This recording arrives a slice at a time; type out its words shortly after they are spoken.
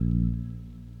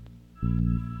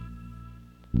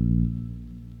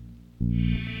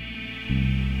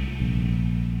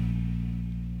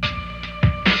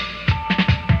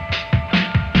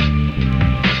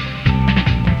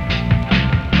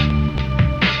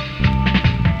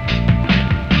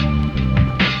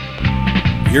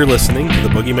You're listening to the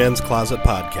Boogeyman's Closet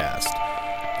podcast.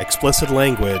 Explicit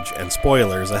language and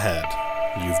spoilers ahead.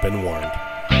 You've been warned.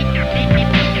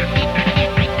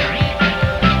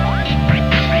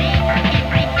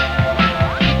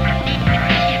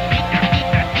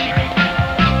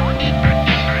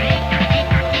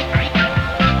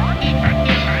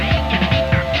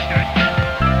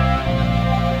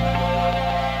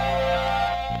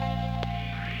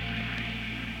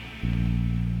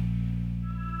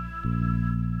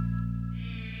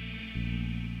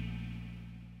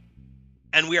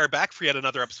 And we are back for yet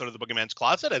another episode of the Boogeyman's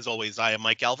Closet. As always, I am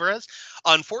Mike Alvarez.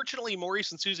 Unfortunately,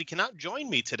 Maurice and Susie cannot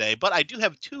join me today, but I do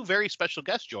have two very special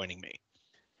guests joining me.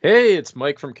 Hey, it's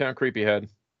Mike from Count Creepyhead.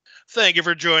 Thank you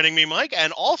for joining me, Mike.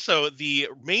 And also, the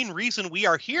main reason we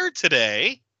are here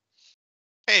today.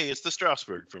 Hey, it's the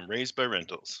Strasburg from Raised by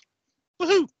Rentals.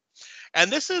 Woohoo! And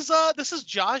this is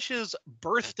Josh's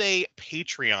birthday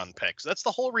Patreon picks. That's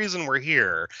the whole reason we're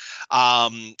here.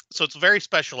 So it's a very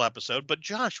special episode. But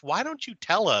Josh, why don't you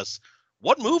tell us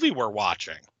what movie we're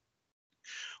watching?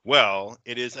 Well,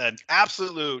 it is an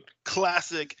absolute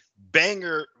classic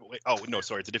banger. Wait, oh, no,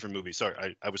 sorry. It's a different movie.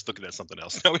 Sorry. I was looking at something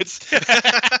else. No, it's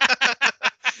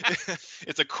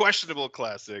it's a questionable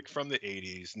classic from the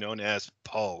 80s known as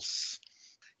Pulse.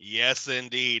 Yes,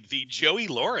 indeed. The Joey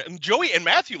and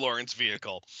Matthew Lawrence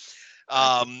vehicle.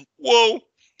 Whoa.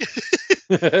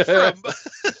 There's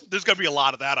going to be a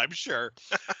lot of that, I'm sure.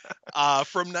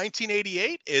 From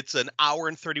 1988, it's an hour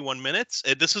and 31 minutes.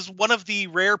 This is one of the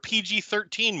rare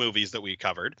PG-13 movies that we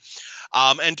covered.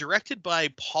 And directed by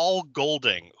Paul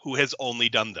Golding, who has only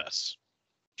done this.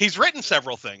 He's written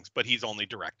several things, but he's only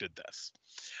directed this.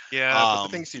 Yeah, but the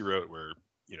things he wrote were,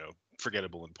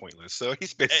 forgettable and pointless. So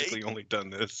he's basically only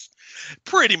done this.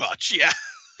 Pretty much, yeah.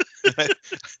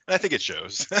 I think it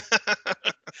shows.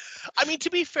 I mean,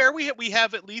 to be fair, we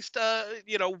have at least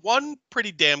one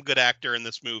pretty damn good actor in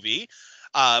this movie,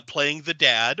 playing the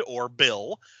dad, or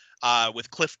Bill,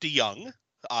 with Cliff DeYoung,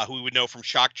 who we would know from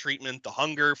Shock Treatment, The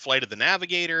Hunger, Flight of the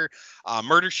Navigator,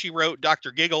 Murder, She Wrote,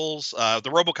 Dr. Giggles, the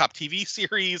RoboCop TV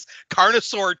series,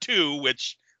 Carnosaur 2,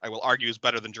 which I will argue is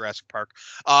better than Jurassic Park.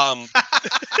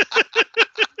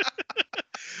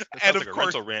 And of course,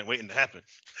 rental rant waiting to happen.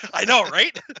 I know,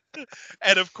 right?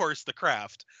 And of course, The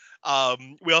Craft.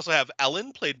 We also have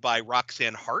Ellen, played by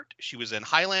Roxanne Hart. She was in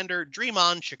Highlander, Dream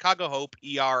On, Chicago Hope,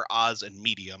 ER, Oz, and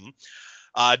Medium.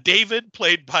 David,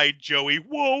 played by Joey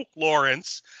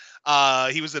Lawrence.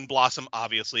 He was in Blossom,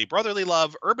 obviously. Brotherly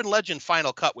Love, Urban Legend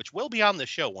Final Cut, which will be on the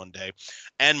show one day.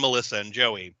 And Melissa and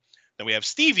Joey. Then we have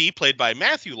Stevie, played by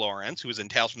Matthew Lawrence, who was in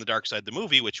Tales from the Dark Side, the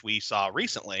movie, which we saw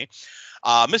recently.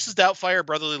 Mrs. Doubtfire,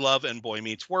 Brotherly Love, and Boy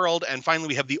Meets World. And finally,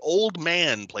 we have the Old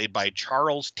Man, played by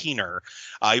Charles Tiener.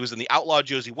 He was in The Outlaw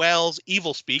Josie Wales,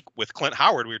 Evil Speak with Clint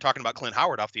Howard. We were talking about Clint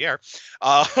Howard off the air.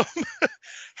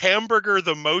 Hamburger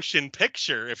the Motion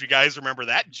Picture, if you guys remember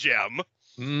that gem.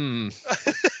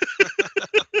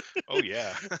 Oh,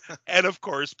 yeah. And, of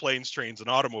course, Planes, Trains, and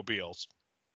Automobiles.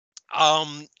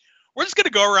 We're just going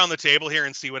to go around the table here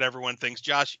and see what everyone thinks.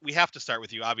 Josh, we have to start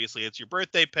with you. Obviously, it's your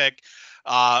birthday pick.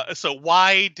 So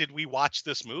why did we watch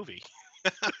this movie?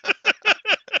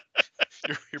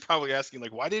 You're probably asking,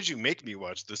 why did you make me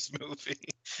watch this movie?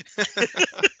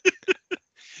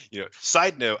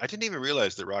 Side note, I didn't even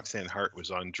realize that Roxanne Hart was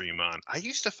on Dream On. I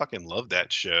used to fucking love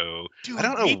that show. Dude, I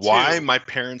don't know why my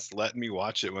parents let me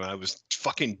watch it when I was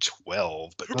fucking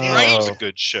 12, but damn, it was a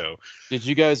good show. Did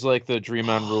you guys like the Dream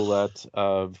On roulette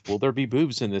of, will there be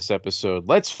boobs in this episode?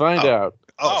 Let's find out.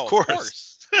 Oh, of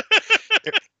course.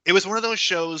 It was one of those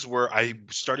shows where I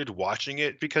started watching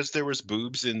it because there was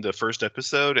boobs in the first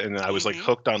episode, and I was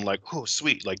hooked on oh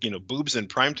sweet, boobs in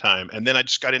primetime, and then I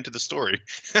just got into the story.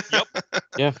 Yep.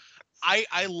 Yeah.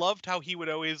 I loved how he would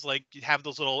always have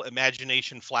those little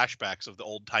imagination flashbacks of the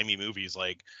old timey movies.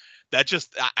 I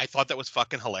thought that was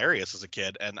fucking hilarious as a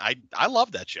kid, and I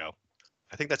love that show.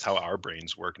 I think that's how our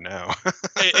brains work now.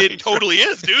 It totally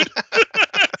is, dude.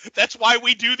 That's why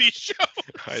we do these shows.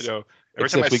 I know.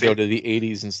 Except we go to the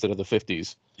 80s instead of the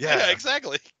 50s. Yeah,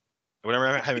 exactly. Whenever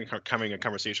I'm having a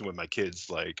conversation with my kids,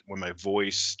 when my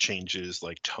voice changes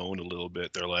tone a little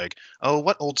bit, they're like, "Oh,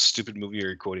 what old stupid movie are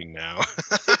you quoting now?"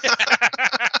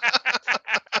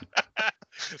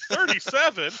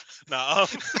 37. No.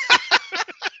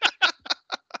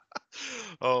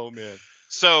 Oh man.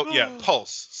 So yeah,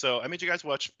 Pulse. So I made you guys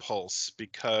watch Pulse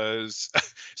because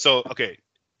okay.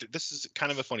 This is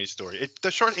kind of a funny story. The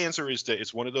short answer is that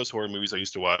it's one of those horror movies I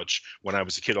used to watch when I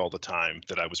was a kid all the time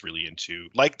that I was really into,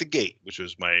 like The Gate, which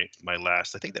was my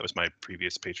last. I think that was my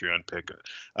previous Patreon pick.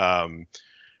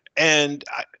 And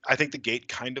I think The Gate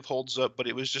kind of holds up, but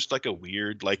it was just like a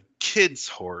weird, like, kids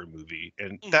horror movie,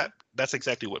 and that's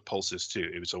exactly what Pulse is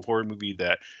too. It was a horror movie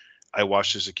that I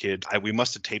watched as a kid. We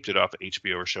must have taped it off at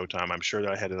HBO or Showtime. I'm sure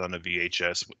that I had it on a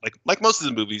VHS. Like most of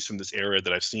the movies from this era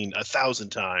that I've seen 1,000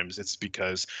 times, it's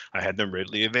because I had them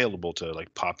readily available to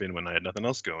like pop in when I had nothing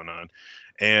else going on.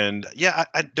 And yeah,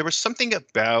 there was something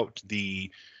about the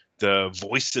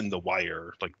voice in the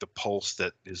wire, like the Pulse,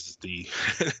 that is the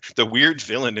the weird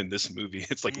villain in this movie.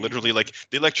 It's like literally like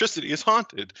the electricity is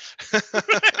haunted.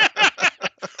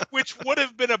 Which would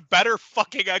have been a better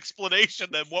fucking explanation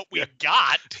than what we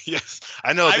got. Yes,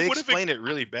 I know. They explain it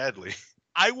really badly.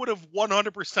 I would have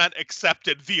 100%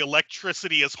 accepted the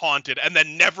electricity is haunted and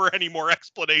then never any more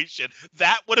explanation.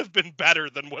 That would have been better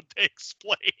than what they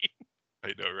explain.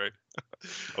 I know, right?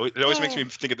 It always makes me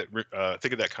think of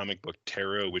that comic book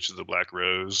Tarot, Witch of the Black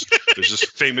Rose. There's this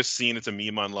famous scene, it's a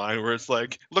meme online, where it's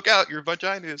like, look out, your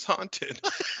vagina is haunted.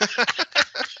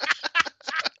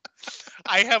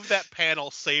 I have that panel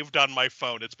saved on my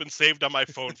phone. It's been saved on my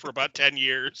phone for about 10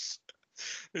 years.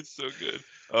 It's so good.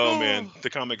 Oh man, the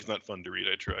comic is not fun to read.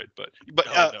 I tried, but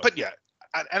yeah.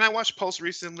 And I watched Pulse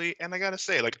recently, and I gotta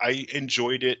say, like, I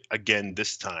enjoyed it again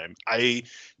this time. I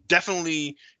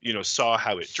definitely, saw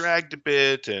how it dragged a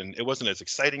bit, and it wasn't as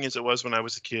exciting as it was when I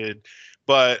was a kid.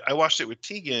 But I watched it with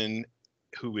Tegan,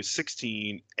 who was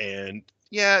 16, and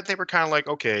yeah, they were kind of like,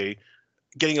 okay,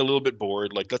 getting a little bit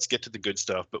bored, like, let's get to the good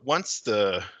stuff. But once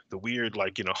the weird,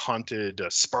 like, haunted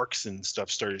sparks and stuff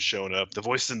started showing up, the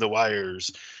voice in the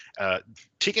wires,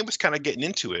 Tegan was kind of getting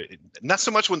into it. Not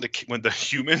so much when the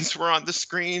humans were on the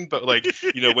screen, but like,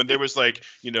 when there was like,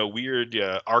 weird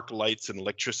arc lights and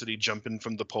electricity jumping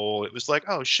from the pole. It was like,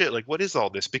 oh shit, like, what is all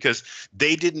this? Because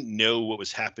they didn't know what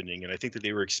was happening, and I think that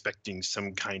they were expecting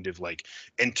some kind of like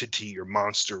entity or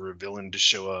monster or villain to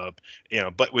show up,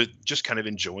 but with just kind of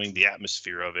enjoying the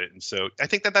atmosphere of it. And so I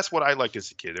think that that's what I liked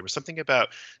as a kid. There was something about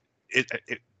it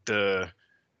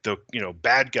the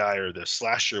bad guy or the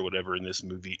slasher or whatever in this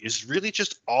movie is really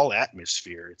just all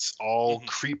atmosphere. It's all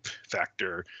creep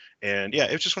factor. And yeah,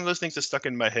 it was just one of those things that stuck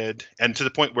in my head. And to the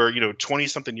point where, 20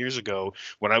 something years ago,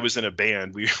 when I was in a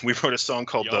band, we wrote a song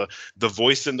called the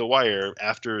Voice in the Wire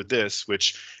after this,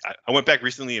 which I went back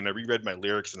recently and I reread my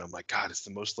lyrics, and I'm like, God, it's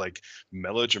the most like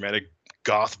melodramatic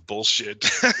goth bullshit.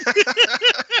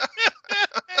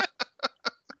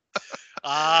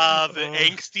 The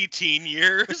angsty teen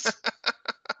years.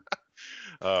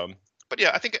 But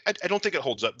yeah, I don't think it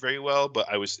holds up very well, but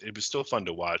it was still fun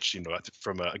to watch,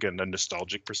 from again, a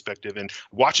nostalgic perspective, and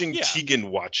watching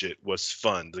Tegan watch it was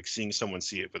fun, like seeing someone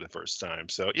see it for the first time.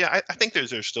 So yeah, I think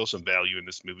there's still some value in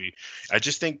this movie. I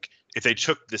just think if they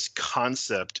took this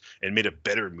concept and made a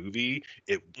better movie,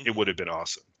 it would have been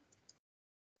awesome.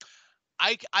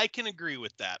 I can agree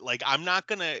with that. Like, I'm not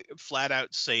going to flat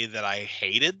out say that I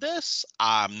hated this.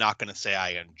 I'm not going to say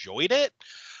I enjoyed it.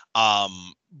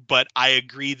 But I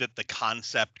agree that the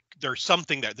concept, there's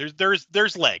something there.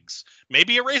 There's legs.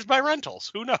 Maybe erased by rentals.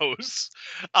 Who knows?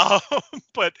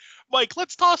 But Mike,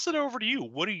 let's toss it over to you.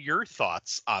 What are your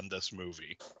thoughts on this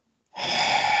movie?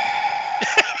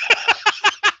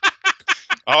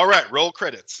 All right, roll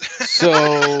credits. So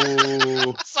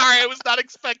sorry, I was not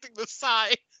expecting the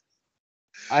sigh.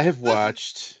 I have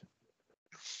watched.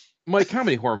 Mike, how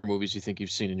many horror movies do you think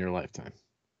you've seen in your lifetime?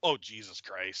 Oh, Jesus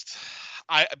Christ.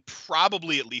 I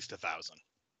probably at least 1,000.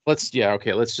 Let's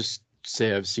just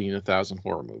say I've seen 1,000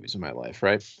 horror movies in my life,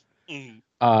 right?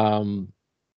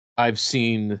 I've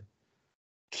seen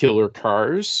killer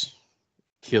cars,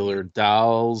 killer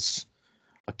dolls,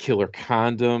 a killer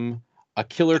condom, a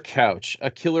killer couch,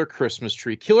 a killer Christmas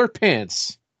tree, killer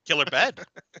pants, killer bed.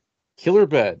 Killer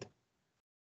bed.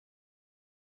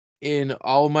 In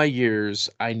all my years,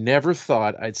 I never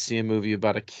thought I'd see a movie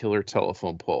about a killer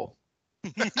telephone pole.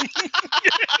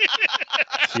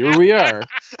 Here we are.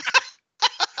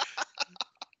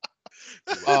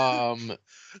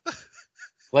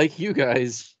 Like you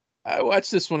guys, I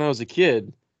watched this when I was a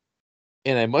kid,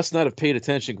 and I must not have paid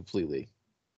attention completely.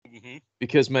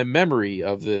 Because my memory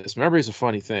of this, memory is a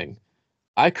funny thing.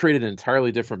 I created an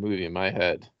entirely different movie in my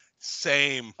head.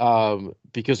 Same.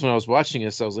 Because when I was watching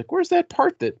this, I was like, where's that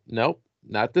part that, nope,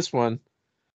 not this one.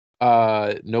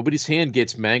 Nobody's hand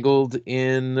gets mangled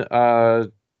in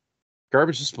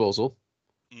garbage disposal.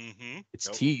 It's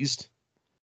teased.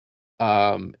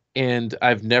 And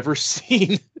I've never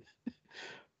seen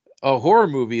a horror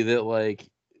movie that, like,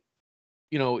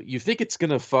 you think it's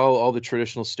going to follow all the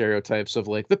traditional stereotypes of,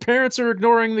 like, the parents are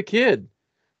ignoring the kid.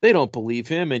 They don't believe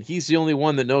him, and he's the only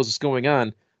one that knows what's going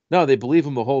on. No, they believe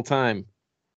him the whole time.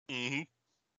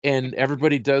 And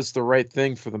everybody does the right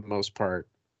thing for the most part.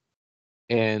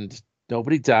 and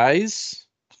nobody dies.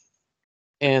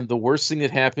 And the worst thing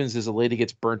that happens is a lady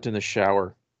gets burnt in the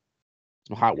shower.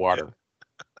 Some hot water.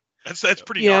 That's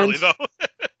pretty gnarly, though.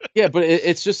 Yeah, but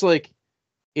it's just like,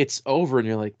 it's over, and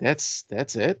you're like, that's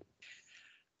it?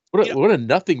 What a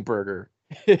nothing burger.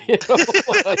 You know?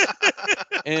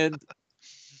 And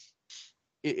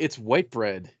it's white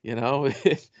bread, you know?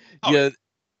 Yeah.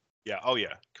 Yeah. Oh,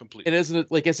 yeah. Completely. And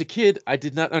as a kid, I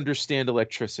did not understand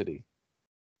electricity.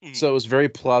 So it was very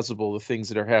plausible, the things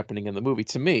that are happening in the movie.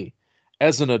 To me,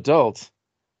 as an adult,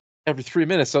 every 3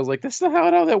 minutes, I was like, that's not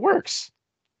how that works.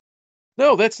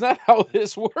 No, that's not how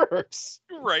this works.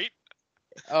 Right.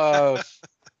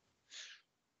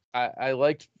 I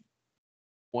liked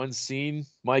one scene.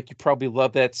 Mike, you probably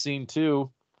love that scene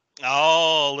too.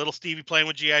 Oh, little Stevie playing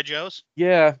with G.I. Joes?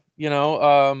 Yeah,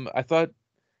 I thought,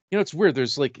 it's weird.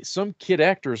 There's like some kid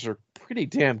actors are pretty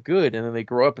damn good, and then they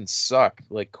grow up and suck,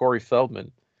 like Corey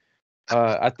Feldman.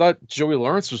 I thought Joey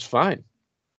Lawrence was fine.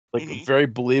 Like a very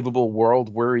believable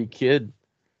world-weary kid.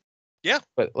 Yeah.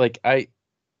 But like at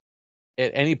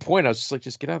any point I was just like,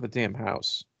 just get out of the damn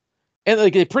house. And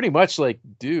like they pretty much like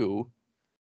do.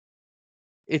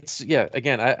 It's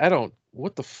again, I don't,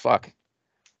 what the fuck?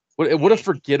 What a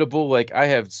forgettable, like, I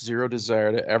have zero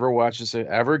desire to ever watch this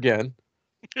ever again.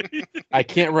 I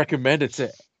can't recommend it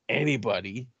to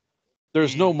anybody.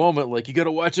 There's no moment like, you got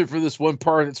to watch it for this one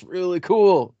part. It's really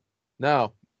cool.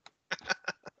 No.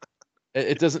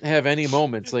 It doesn't have any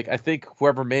moments. Like, I think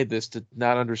whoever made this did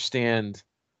not understand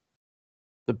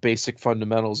the basic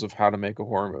fundamentals of how to make a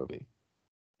horror movie.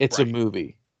 It's a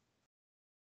movie.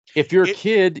 If you're a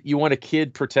kid, you want a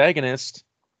kid protagonist.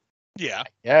 Yeah.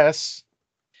 Yes.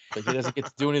 But he doesn't get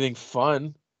to do anything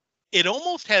fun. It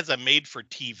almost has a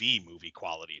made-for-TV movie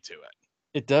quality to it.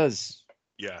 It does.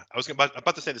 Yeah, I was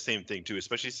about to say the same thing too,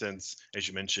 especially since, as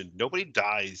you mentioned, nobody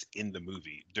dies in the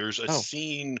movie. There's a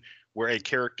scene where a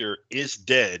character is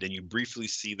dead and you briefly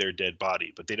see their dead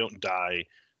body, but they don't die.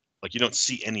 Like, you don't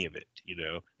see any of it,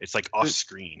 It's like off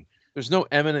screen. There's no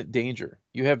imminent danger.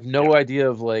 You have no idea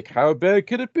of like, how bad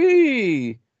could it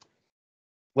be?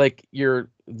 Like,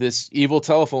 this evil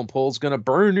telephone pole's gonna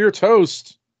burn your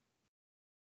toast.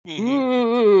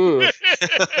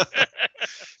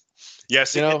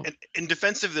 Yes, in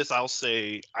defense of this, I'll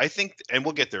say, I think, and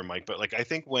we'll get there, Mike, but like, I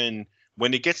think when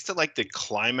it gets to like the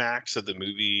climax of the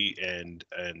movie and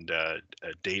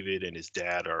David and his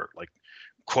dad are like,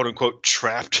 quote unquote,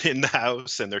 trapped in the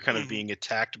house and they're kind of being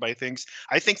attacked by things,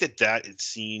 I think that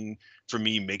scene for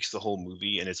me makes the whole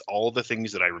movie, and it's all the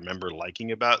things that I remember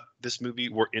liking about this movie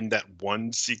were in that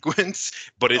one sequence.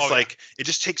 But it's it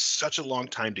just takes such a long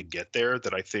time to get there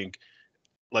that I think,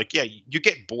 like, yeah, you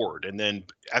get bored, and then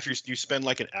after you spend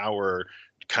like an hour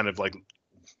kind of like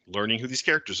learning who these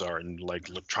characters are and like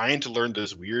trying to learn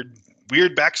this weird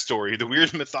backstory, the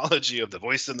weird mythology of the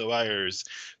voice in the wires,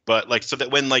 but like, so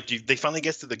that when like they finally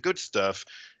gets to the good stuff,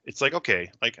 it's like,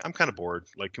 okay, like, I'm kind of bored,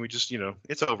 like, can we just,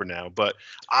 it's over now? But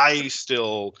I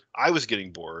was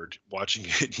getting bored watching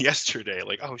it yesterday,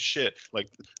 like, oh shit, like,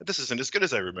 this isn't as good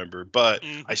as I remember, but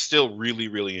I still really,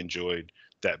 really enjoyed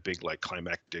that big like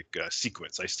climactic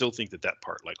sequence. I still think that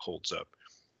part like holds up.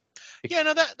 Yeah,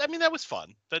 no, that was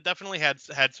fun. That definitely had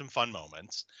some fun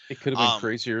moments. It could have been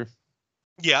crazier.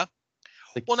 Yeah.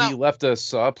 Like, he left a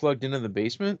saw plugged in the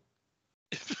basement.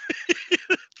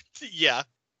 Yeah.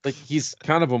 Like, he's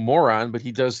kind of a moron, but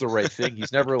he does the right thing.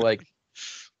 He's never like,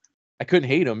 I couldn't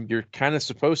hate him. You're kind of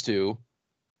supposed to,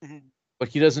 but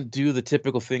he doesn't do the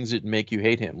typical things that make you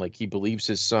hate him. Like, he believes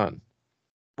his son.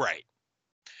 Right.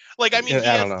 Like, I mean,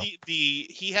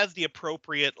 he has the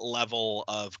appropriate level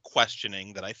of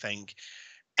questioning that I think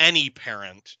any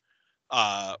parent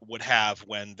would have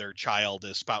when their child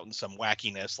is spouting some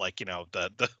wackiness, like,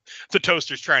 the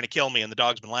toaster's trying to kill me and the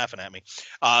dog's been laughing at me.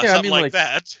 Something like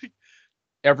that.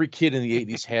 Every kid in the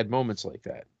 80s had moments like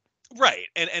that. Right.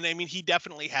 And I mean, he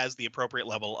definitely has the appropriate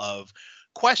level of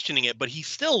questioning it, but he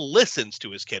still listens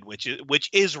to his kid, which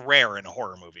is rare in a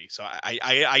horror movie. So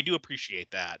I do appreciate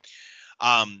that.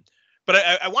 But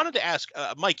I wanted to ask,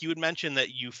 Mike, you had mentioned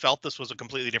that you felt this was a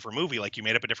completely different movie, like you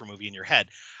made up a different movie in your head.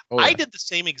 Oh, yeah. I did the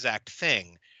same exact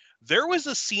thing. There was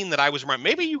a scene that I was remembering.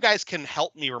 Maybe you guys can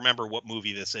help me remember what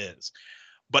movie this is.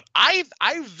 But I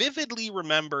vividly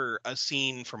remember a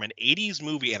scene from an 80s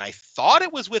movie, and I thought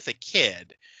it was with a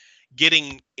kid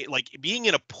being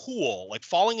in a pool, like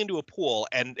falling into a pool,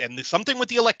 and something with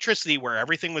the electricity where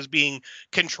everything was being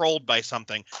controlled by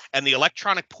something, and the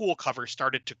electronic pool cover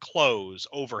started to close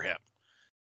over him.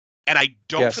 And I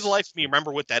don't for the life of me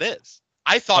remember what that is.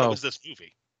 I thought it was this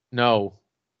movie. No.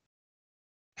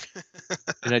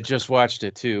 And I just watched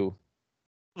it too.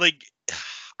 Like,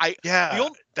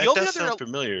 The That only does other sound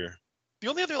familiar. the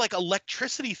only other like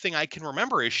electricity thing I can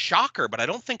remember is Shocker, but I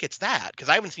don't think it's that because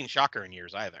I haven't seen Shocker in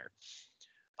years either.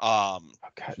 God,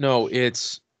 no,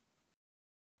 it's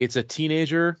a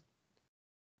teenager,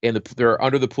 and they're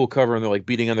under the pool cover, and they're like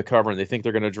beating on the cover, and they think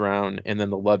they're gonna drown, and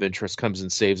then the love interest comes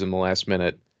and saves them the last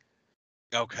minute.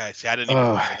 Okay, see, I didn't even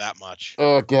remember that much.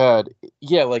 Oh God,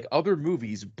 yeah, like other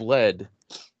movies bled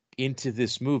into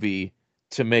this movie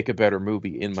to make a better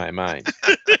movie in my mind.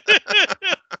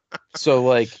 So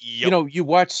like, Yep. you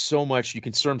watch so much, you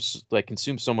consume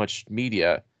so much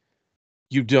media,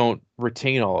 you don't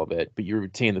retain all of it, but you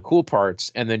retain the cool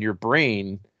parts, and then your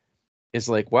brain is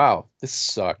like, wow, this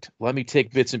sucked. Let me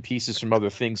take bits and pieces from other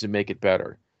things and make it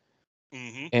better.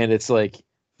 Mm-hmm. And it's like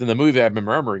then the movie I've been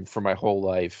remembering for my whole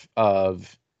life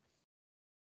of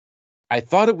I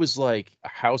thought it was like a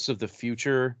House of the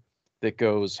Future that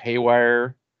goes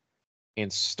haywire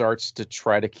and starts to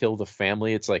try to kill the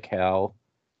family. It's like Hal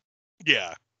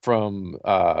Yeah. from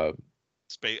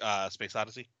Space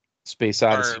Odyssey. Space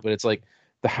Odyssey, Or- but it's like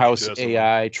the house 2001.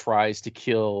 AI tries to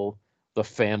kill the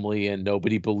family and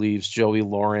nobody believes Joey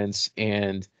Lawrence,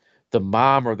 and the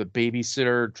mom or the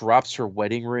babysitter drops her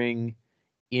wedding ring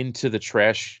into the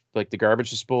trash, like the garbage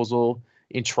disposal,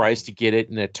 and tries to get it,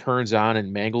 and it turns on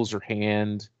and mangles her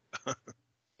hand.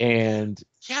 And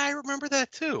Yeah, I remember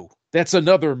that too. that's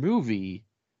another movie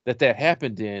that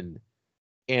happened in,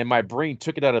 and my brain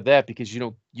took it out of that because you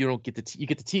don't get you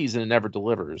get the tease and it never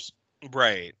delivers.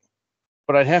 Right.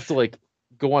 But I'd have to like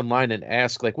go online and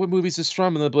ask like what movie is this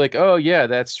from, and they'll be like, oh yeah,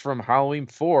 that's from Halloween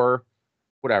 4,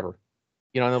 whatever,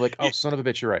 and they're like, oh Yeah. son of a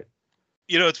bitch, you're right.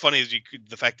 It's funny is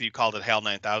the fact that you called it HAL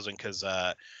 9000 because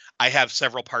I have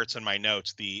several parts in my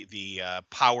notes. The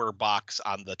power box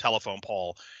on the telephone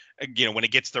pole, when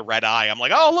it gets the red eye, I'm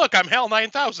like, oh look, I'm HAL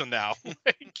 9000 now.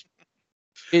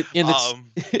 It's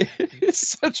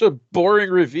it's such a boring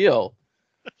reveal.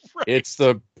 Right. It's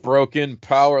the broken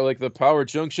power, like the power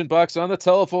junction box on the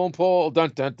telephone pole.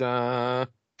 Dun dun dun.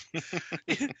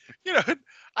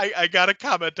 I got to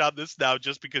comment on this now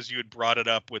just because you had brought it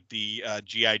up with the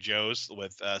G.I. Joes,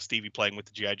 with Stevie playing with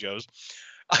the G.I. Joes.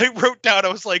 I wrote down, I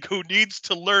was like, who needs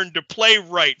to learn to play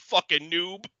right, fucking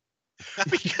noob?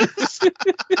 Because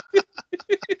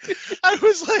I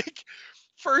was like,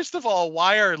 first of all,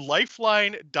 why are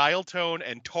Lifeline, Dial Tone,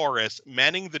 and Taurus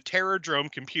manning the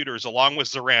Terrordrome computers along with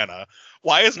Zorana?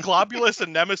 Why is Globulus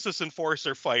and Nemesis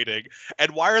Enforcer fighting?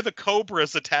 And why are the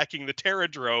Cobras attacking the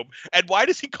Terrordrome? And why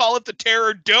does he call it the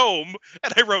Terror Dome?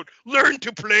 And I wrote, learn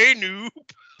to play, noob.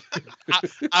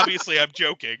 Obviously, I'm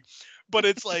joking. But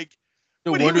it's like...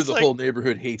 No wonder the whole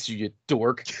neighborhood hates you, you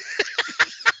dork.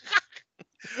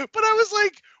 But I was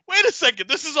like, wait a second,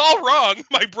 this is all wrong.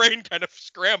 My brain kind of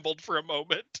scrambled for a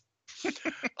moment.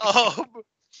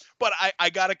 But I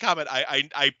got a comment.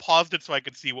 I paused it so I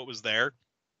could see what was there.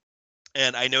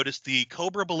 And I noticed the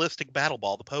Cobra Ballistic Battle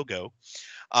Ball, the Pogo,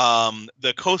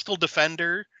 the Coastal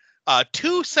Defender,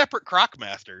 2 separate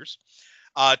Crocmasters,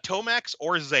 Tomax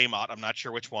or Zaymot, I'm not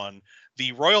sure which one,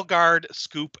 the Royal Guard,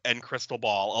 Scoop, and Crystal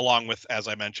Ball, along with, as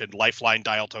I mentioned, Lifeline,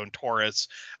 Dial Tone, Taurus,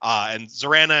 and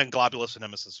Zorana, and Globulus, and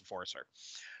Nemesis Enforcer.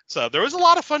 So there was a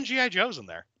lot of fun G.I. Joes in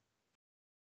there.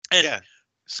 And yeah.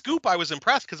 Scoop, I was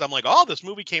impressed because I'm like, oh, this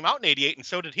movie came out in '88, and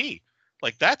so did he.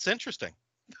 Like, that's interesting.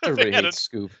 Everybody hates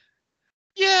Scoop.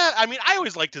 Yeah, I mean, I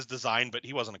always liked his design, but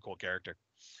he wasn't a cool character.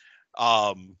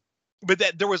 But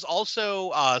there was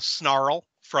also Snarl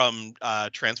from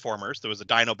Transformers. There was a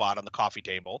Dinobot on the coffee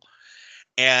table.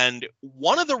 And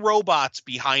one of the robots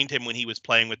behind him when he was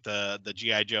playing with the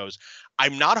G.I. Joes,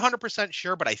 I'm not 100%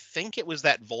 sure, but I think it was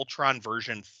that Voltron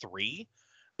version 3.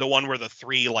 The one where the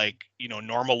 3,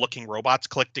 normal looking robots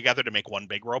click together to make one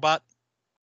big robot.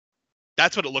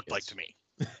 That's what it looked like to me.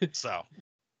 So,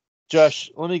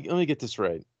 Josh, let me get this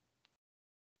right.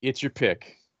 It's your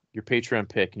pick, your Patreon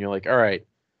pick, and you're like, all right,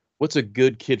 what's a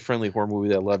good kid-friendly horror movie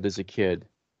that I loved as a kid?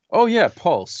 Oh yeah,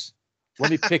 Pulse.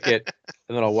 Let me pick it,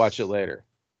 and then I'll watch it later.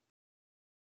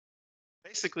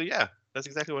 Basically, yeah, that's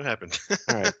exactly what happened.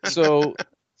 All right, so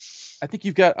I think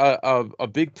you've got a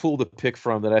big pool to pick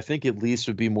from that I think at least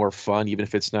would be more fun, even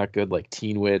if it's not good, like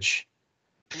Teen Witch.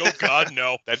 Oh God,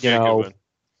 no. That'd be a good one.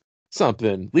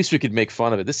 Something. At least we could make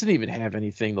fun of it. This didn't even have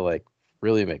anything to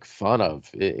really make fun of.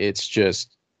 It's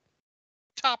just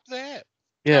top that.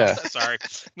 Yeah. Sorry.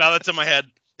 Now that's in my head.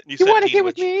 You want to get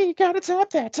with me? You gotta top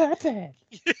that.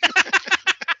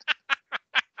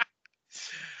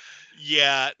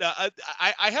 Yeah,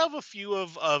 I have a few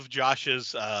of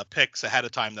Josh's picks ahead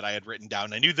of time that I had written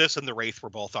down. I knew this and the Wraith were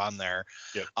both on there.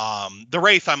 Yep. The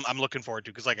Wraith I'm looking forward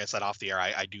to because, like I said off the air,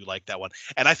 I do like that one,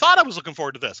 and I thought I was looking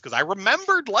forward to this because I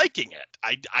remembered liking it.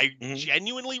 I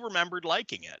genuinely remembered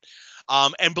liking it.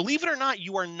 And believe it or not,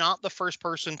 you are not the first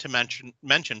person to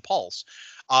mention Pulse.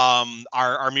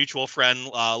 Our mutual friend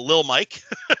Lil Mike,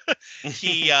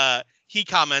 he he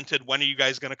commented, "When are you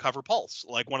guys going to cover Pulse?"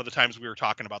 Like one of the times we were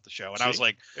talking about the show, and See? I was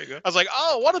like, There you go.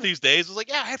 "Oh, one of these days." I was like,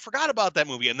 "Yeah, I forgot about that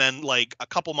movie." And then like a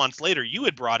couple months later, you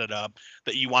had brought it up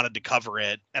that you wanted to cover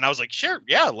it, and I was like, "Sure,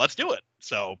 yeah, let's do it."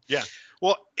 So Yeah.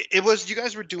 Well, it was you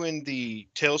guys were doing the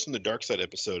Tales from the Dark Side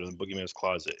episode in Boogeyman's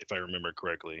Closet, if I remember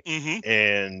correctly,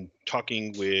 and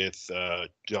talking with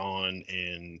Dawn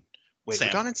and wait, Sam.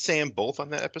 were Dawn and Sam both on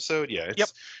that episode? Yeah, it's Yep.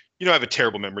 I have a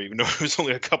terrible memory, even though it was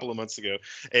only a couple of months ago,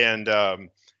 and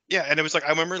yeah, and it was like I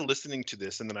remember listening to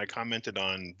this, and then I commented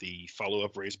on the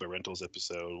follow-up Raised by Rentals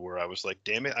episode where I was like,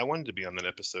 "Damn it, I wanted to be on that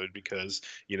episode because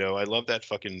I love that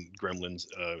fucking Gremlins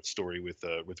story with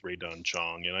Ray Don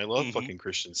Chong, and I love fucking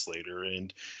Christian Slater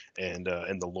and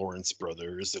the Lawrence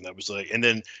brothers." And I was like, and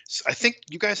then I think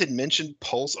you guys had mentioned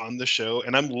Pulse on the show,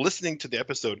 and I'm listening to the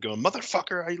episode going,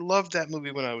 "Motherfucker, I loved that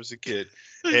movie when I was a kid,"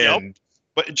 and.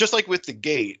 But just like with The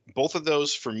Gate, both of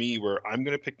those for me were I'm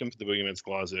going to pick them for the Boogeyman's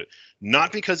Closet,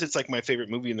 not because it's like my favorite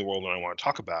movie in the world and I want to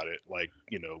talk about it, like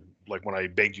like when I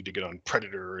begged you to get on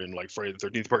Predator and like Friday the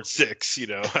 13th Part 6,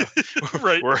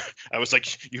 Right. where I was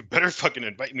like, you better fucking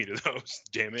invite me to those,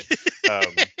 damn it.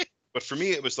 But for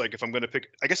me, it was like if I'm going to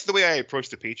pick, I guess the way I approach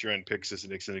the Patreon picks is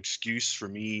it's an excuse for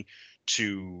me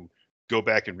to go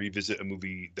back and revisit a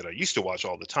movie that I used to watch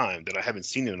all the time that I haven't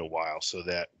seen in a while so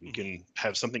that we can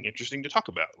have something interesting to talk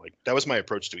about. Like that was my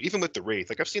approach to it. Even with The Wraith.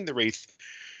 Like I've seen The Wraith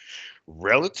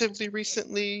relatively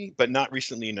recently, but not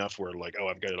recently enough where like, oh,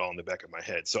 I've got it all in the back of my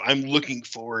head. So I'm looking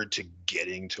forward to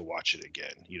getting to watch it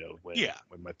again,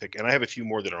 when my pick, and I have a few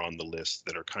more that are on the list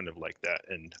that are kind of like that.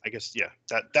 And I guess, yeah,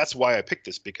 that's why I picked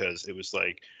this, because it was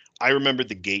like, I remember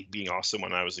The Gate being awesome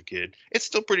when I was a kid. It's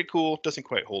still pretty cool. Doesn't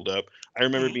quite hold up. I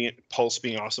remember Pulse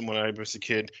being awesome when I was a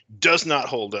kid. Does not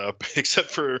hold up, except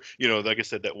for, like I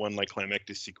said, that one like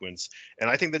climactic sequence.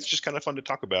 And I think that's just kind of fun to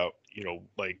talk about,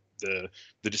 like the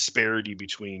disparity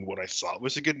between what I thought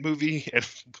was a good movie and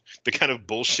the kind of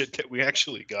bullshit that we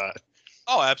actually got.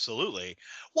 Oh, absolutely.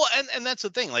 Well, and that's the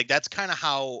thing. Like that's kind of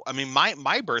how I mean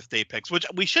my birthday picks, which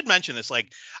we should mention this.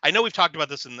 Like I know we've talked about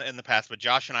this in the past, but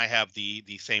Josh and I have the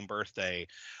same birthday.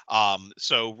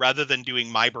 So rather than doing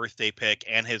my birthday pick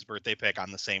and his birthday pick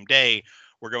on the same day,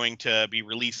 we're going to be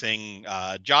releasing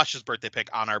Josh's birthday pick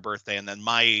on our birthday, and then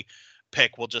my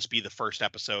pick will just be the first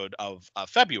episode of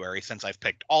February, since I've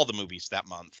picked all the movies that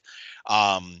month.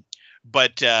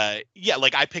 But yeah,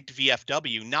 like I picked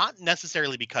VFW not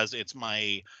necessarily because it's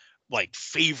my like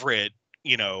favorite,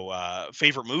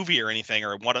 favorite movie or anything,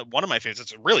 or one of my favorites.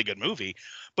 It's a really good movie,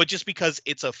 but just because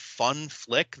it's a fun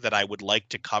flick that I would like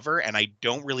to cover, and I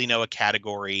don't really know a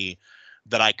category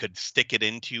that I could stick it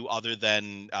into other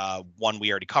than one we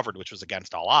already covered, which was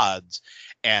Against All Odds,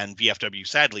 and VFW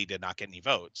sadly did not get any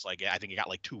votes. Like I think it got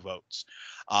like 2 votes.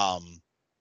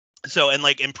 So, and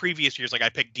like in previous years, like I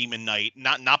picked Demon Knight,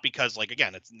 not because like,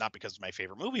 again, it's not because it's my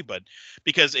favorite movie, but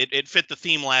because it fit the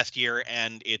theme last year,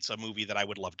 and it's a movie that I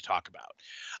would love to talk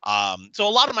about. So a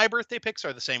lot of my birthday picks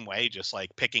are the same way, just like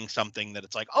picking something that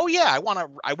it's like, oh yeah, I want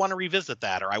to revisit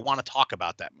that, or I want to talk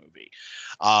about that movie.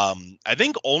 I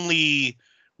think only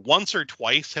once or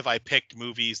twice have I picked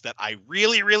movies that I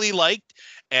really, really liked,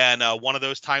 and one of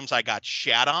those times I got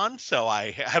shat on, so I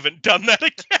haven't done that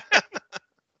again.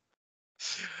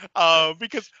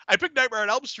 Because I picked Nightmare on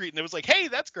Elm Street, and it was like, hey,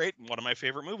 that's great, and one of my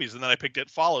favorite movies. And then I picked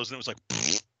It Follows, and it was like,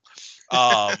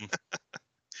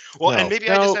 well, No. and maybe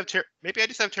No. I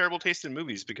just have terrible taste in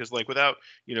movies, because like without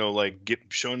like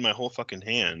showing my whole fucking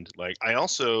hand, like I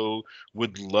also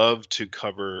would love to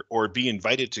cover or be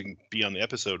invited to be on the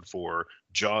episode for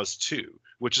Jaws 2,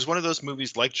 which is one of those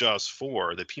movies like Jaws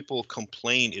 4 that people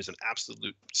complain is an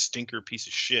absolute stinker piece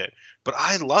of shit, but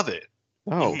I love it.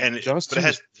 Oh, And Jaws but it 2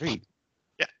 has is great.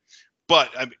 But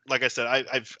like I said,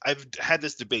 I've had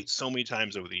this debate so many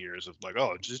times over the years of like,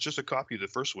 oh, it's just a copy of the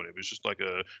first one. It was just like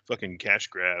a fucking cash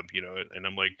grab, And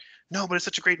I'm like, no, but it's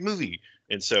such a great movie.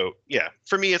 And so, yeah,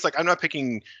 for me, it's like I'm not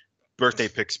picking birthday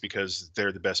picks because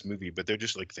they're the best movie, but they're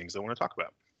just like things I want to talk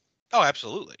about. oh,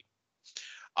 absolutely.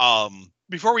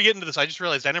 Before we get into this, I just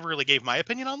realized I never really gave my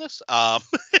opinion on this.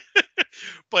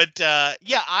 But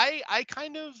yeah, I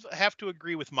kind of have to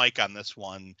agree with Mike on this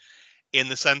one, in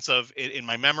the sense of in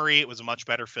my memory, it was a much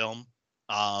better film.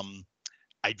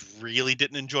 I really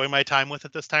didn't enjoy my time with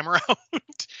it this time around.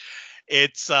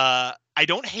 It's I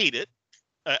don't hate it.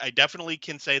 I definitely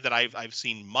can say that I've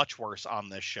seen much worse on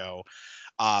this show.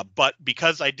 But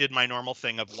because I did my normal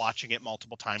thing of watching it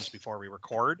multiple times before we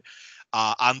record,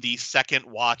 on the second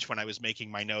watch when I was making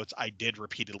my notes, I did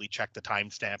repeatedly check the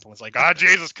timestamp and was like, "Oh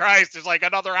Jesus Christ, there's like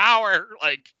another hour!"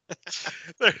 Like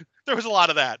there was a lot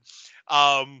of that.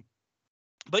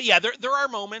 But yeah, there are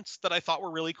moments that I thought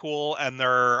were really cool, and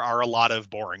there are a lot of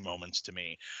boring moments to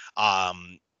me.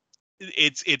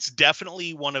 It's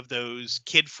definitely one of those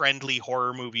kid-friendly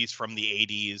horror movies from the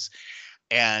 80s,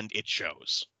 and it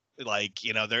shows. Like,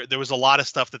 there was a lot of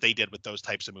stuff that they did with those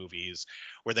types of movies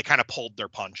where they kind of pulled their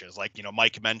punches. Like,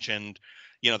 Mike mentioned,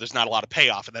 there's not a lot of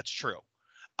payoff, and that's true.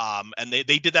 And they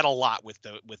did that a lot with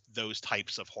those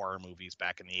types of horror movies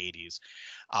back in the 80s.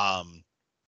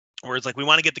 Where it's like, we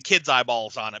want to get the kids'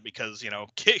 eyeballs on it because,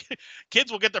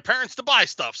 kids will get their parents to buy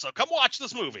stuff. So come watch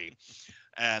this movie.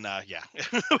 And yeah,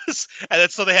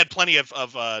 so they had plenty of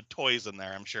toys in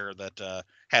there. I'm sure that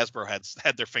Hasbro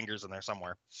had their fingers in there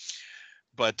somewhere.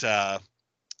 But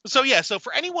so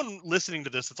for anyone listening to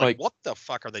this, it's like what the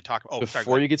fuck are they talking about?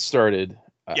 Before you get started,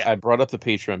 Yeah. I brought up the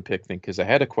Patreon pick thing because I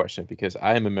had a question, because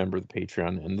I am a member of the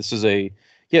Patreon, and this is a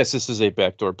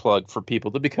backdoor plug for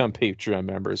people to become Patreon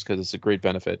members because it's a great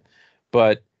benefit.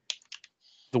 But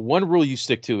the one rule you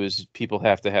stick to is people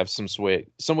have to have some way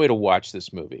to watch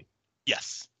this movie.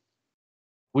 Yes.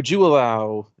 Would you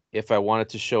allow, if I wanted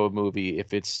to show a movie,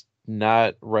 if it's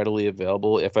not readily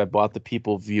available, if I bought the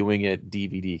people viewing it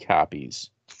DVD copies?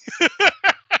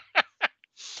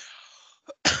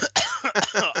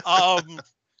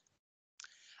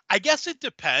 I guess it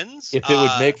depends. If it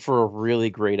would make for a really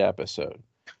great episode,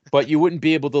 but you wouldn't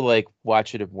be able to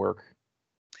watch it at work.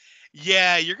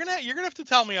 Yeah, you're gonna have to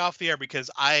tell me off the air because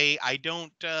I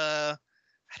don't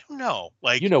know.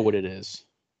 Like, you know what it is.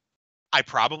 I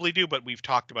probably do, but we've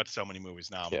talked about so many movies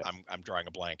now. Yeah. I'm drawing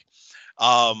a blank.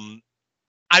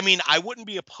 I mean, I wouldn't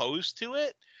be opposed to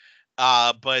it.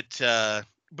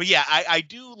 But yeah, I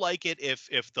do like it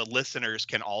if the listeners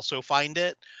can also find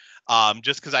it.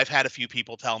 Just because I've had a few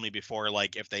people tell me before,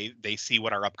 like if they see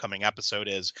what our upcoming episode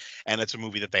is and it's a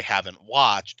movie that they haven't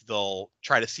watched, they'll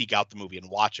try to seek out the movie and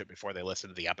watch it before they listen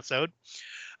to the episode.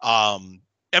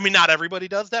 I mean, not everybody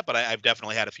does that, but I've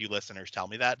definitely had a few listeners tell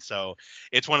me that. So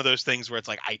it's one of those things where it's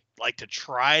like, I like to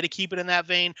try to keep it in that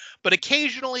vein, but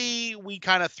occasionally we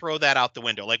kind of throw that out the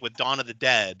window. Like with Dawn of the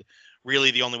Dead,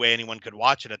 really the only way anyone could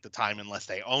watch it at the time, unless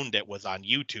they owned it, was on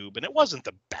YouTube. And it wasn't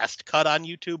the best cut on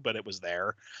YouTube, but it was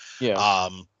there. Yeah.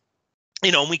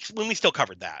 And we still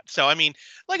covered that. So, I mean,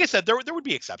 like I said, there would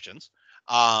be exceptions.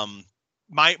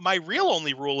 My real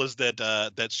only rule is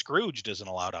that Scrooged isn't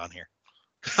allowed on here.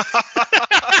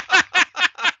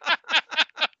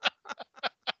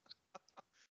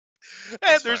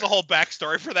 And there's a whole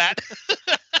backstory for that.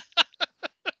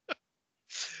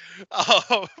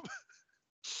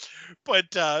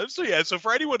 So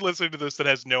for anyone listening to this that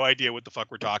has no idea what the fuck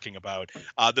we're talking about,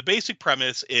 the basic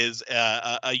premise is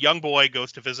a young boy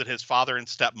goes to visit his father and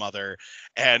stepmother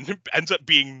and ends up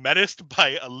being menaced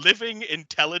by a living,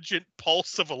 intelligent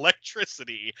pulse of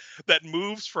electricity that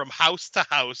moves from house to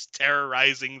house,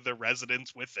 terrorizing the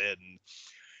residents within.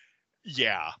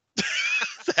 Yeah.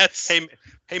 That's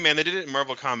Hey man, they did it in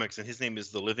Marvel Comics, and his name is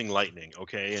the Living Lightning,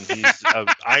 okay? And he's an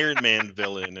Iron Man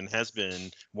villain and has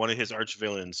been one of his arch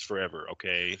villains forever,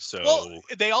 okay? So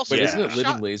they also isn't it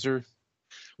Living Laser?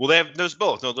 Well, there's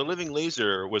both. No, the Living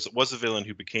Laser was a villain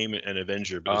who became an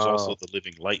Avenger, but there's also the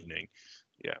Living Lightning.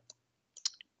 Yeah.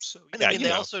 So and I mean,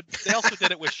 they also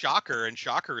did it with Shocker, and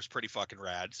Shocker is pretty fucking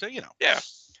rad. So Yeah.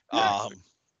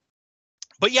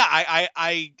 But yeah,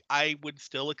 I would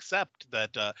still accept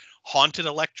that haunted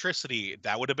electricity.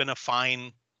 That would have been a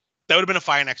fine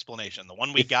explanation. The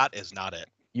one we got is not it.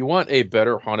 You want a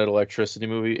better haunted electricity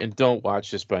movie, and don't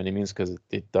watch this by any means because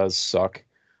it does suck.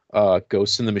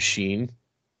 Ghost in the Machine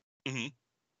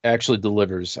actually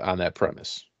delivers on that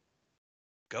premise.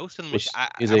 Ghost in the Machine.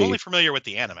 I'm only familiar with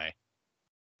the anime.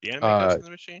 The anime Ghost in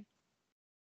the Machine.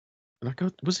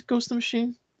 Was it Ghost in the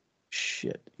Machine?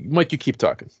 Shit, Mike, you keep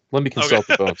talking. Let me consult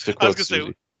the bones. To quote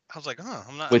Susie. I was like, oh,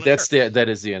 I'm not. Wait, that's sure. That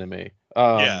is the anime.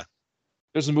 Yeah.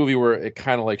 There's a movie where it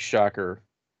kind of like Shocker,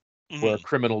 where a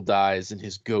criminal dies and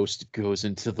his ghost goes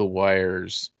into the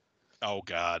wires. Oh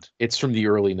God. It's from the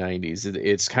early '90s.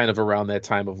 It's kind of around that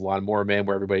time of Lawnmower Man,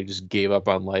 where everybody just gave up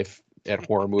on life at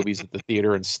horror movies at the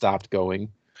theater and stopped going.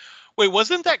 Wait,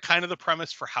 wasn't that kind of the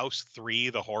premise for House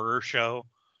 3, the horror show?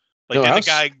 Like, no, did the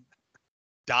guy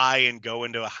die and go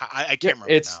into I can't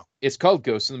remember now. It's called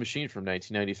Ghost in the Machine from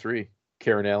 1993.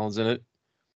 Karen Allen's in it.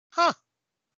 Huh.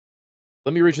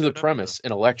 Let me read you the premise.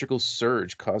 An electrical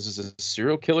surge causes a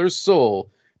serial killer's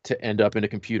soul to end up in a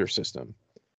computer system.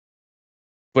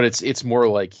 But it's more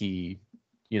like he,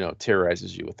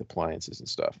 terrorizes you with appliances and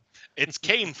stuff. It's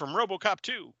Kane from RoboCop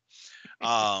 2.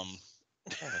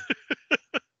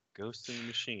 Ghost in the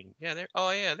Machine. Yeah, there.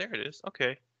 Oh yeah, there it is.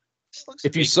 Okay. This looks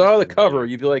If you vaguely saw the cover, familiar.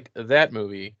 you'd be like, that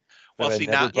movie. Well, that I see,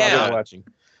 never now- bothered yeah. watching.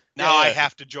 Now I Yeah.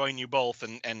 have to join you both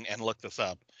and look this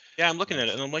up. Yeah, I'm looking at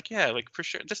it and I'm like, yeah, like for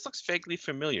sure, this looks vaguely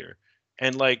familiar.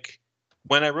 And like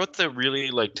when I wrote the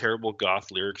really like terrible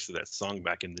goth lyrics to that song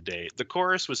back in the day, the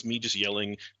chorus was me just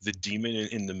yelling "the demon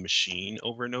in the machine"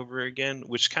 over and over again,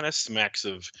 which kind of smacks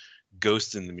of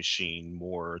Ghost in the Machine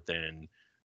more than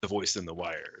The Voice in the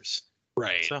Wires.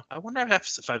 Right. So I wonder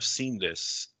if I've seen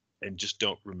this and just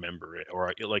don't remember it,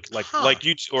 or Huh. like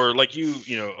you, or like you,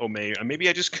 Omei. Maybe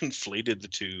I just conflated the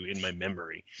two in my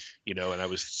memory, and I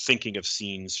was thinking of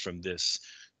scenes from this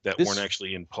that This- weren't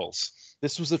actually in Pulse.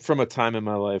 This was from a time in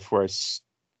my life where I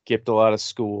skipped a lot of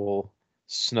school,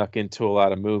 snuck into a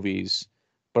lot of movies,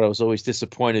 but I was always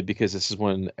disappointed because this is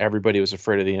when everybody was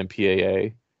afraid of the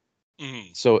MPAA.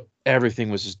 Mhm. So everything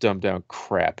was just dumbed down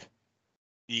crap.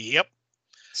 Yep.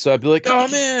 So I'd be like, oh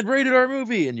man, rated R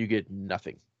movie, and you get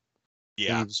nothing. And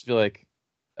Yeah. you just be like,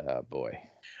 oh boy.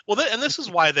 Well, and this is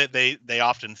why they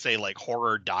often say like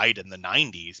horror died in the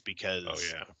 90s because Oh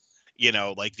yeah.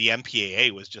 like the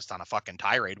MPAA was just on a fucking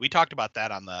tirade. We talked about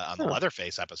that on the Huh.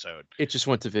 Leatherface episode. It just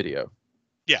went to video.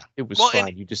 Yeah. It was Well, fine.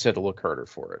 and- You just had to look harder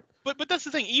for it. But that's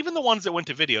the thing. Even the ones that went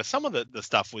to video, some of the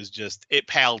stuff was just it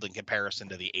paled in comparison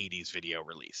to the 80s video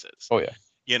releases. Oh yeah.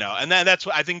 And that's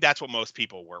what I think that's what most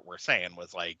people were saying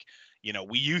was like,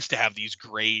 we used to have these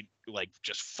great, like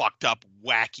just fucked up,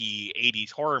 wacky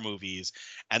 80s horror movies.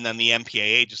 And then the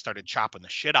MPAA just started chopping the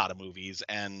shit out of movies.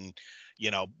 And,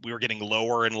 we were getting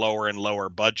lower and lower and lower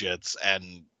budgets.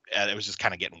 And it was just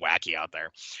kind of getting wacky out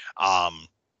there.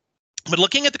 But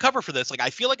looking at the cover for this, like I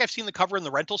feel like I've seen the cover in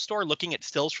the rental store. Looking at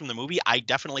stills from the movie, I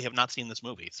definitely have not seen this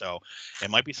movie. So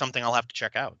it might be something I'll have to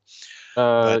check out.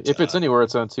 But, If it's anywhere,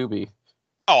 it's on Tubi.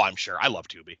 Oh, I'm sure. I love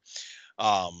Tubi.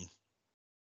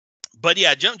 But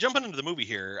yeah, jumping into the movie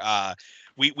here,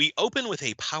 we open with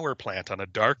a power plant on a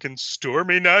dark and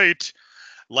stormy night.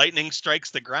 Lightning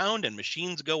strikes the ground and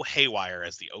machines go haywire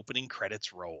as the opening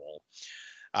credits roll.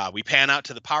 We pan out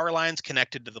to the power lines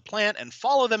connected to the plant and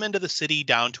follow them into the city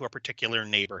down to a particular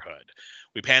neighborhood.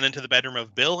 We pan into the bedroom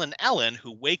of Bill and Ellen,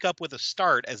 who wake up with a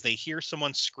start as they hear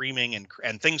someone screaming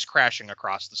and things crashing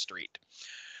across the street.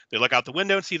 They look out the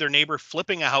window and see their neighbor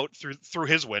flipping out through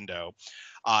his window.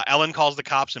 Ellen calls the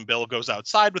cops and Bill goes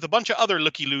outside with a bunch of other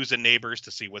looky-loos and neighbors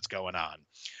to see what's going on.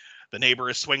 The neighbor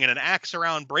is swinging an axe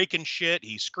around, breaking shit.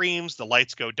 He screams. The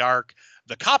lights go dark.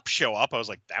 The cops show up. I was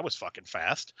like, that was fucking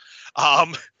fast.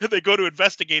 They go to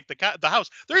investigate the house.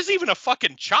 There's even a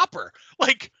fucking chopper.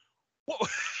 Like,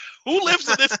 who lives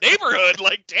in this neighborhood?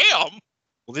 Like, damn.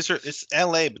 Well, it's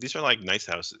LA, but these are like nice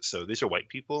houses. So these are white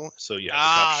people. So yeah, the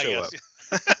cops show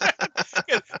up.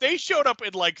 Yeah, they showed up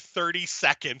in like 30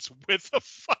 seconds with a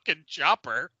fucking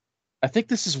chopper. I think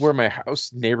this is where my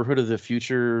neighborhood of the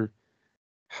future,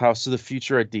 house of the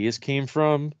future ideas came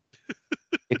from.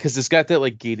 Because it's got that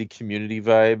like gated community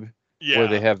vibe where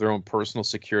they have their own personal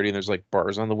security and there's like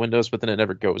bars on the windows, but then it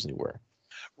never goes anywhere.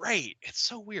 Right. It's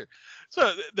so weird.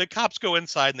 So the cops go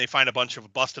inside and they find a bunch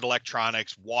of busted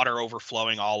electronics, water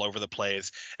overflowing all over the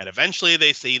place. And eventually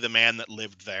they see the man that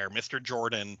lived there, Mr.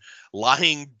 Jordan,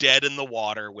 lying dead in the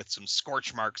water with some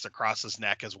scorch marks across his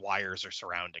neck as wires are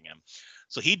surrounding him.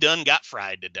 So he done got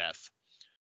fried to death.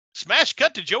 Smash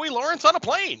cut to Joey Lawrence on a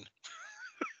plane.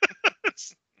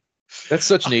 That's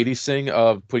such an 80s thing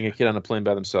of putting a kid on a plane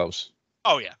by themselves.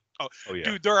 Oh, yeah. Oh yeah.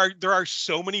 Dude, there are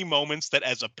so many moments that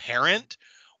as a parent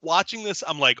watching this,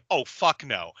 I'm like, oh, fuck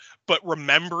no. But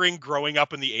remembering growing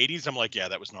up in the 80s, I'm like, yeah,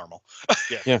 that was normal.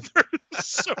 Yeah. There's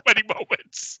so many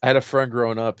moments. I had a friend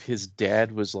growing up, his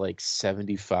dad was like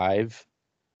 75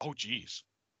 Oh, geez.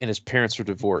 and his parents were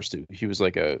divorced. He was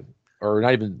like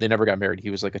they never got married. He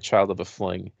was like a child of a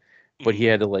fling, but he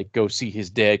had to like go see his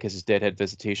dad because his dad had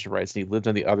visitation rights and he lived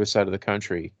on the other side of the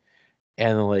country.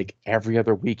 And then, like every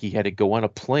other week, he had to go on a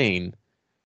plane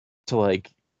to like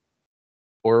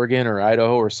Oregon or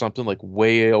Idaho or something, like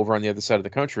way over on the other side of the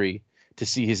country to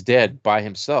see his dad by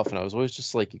himself. And I was always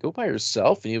just like, you go by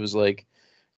yourself? And he was like,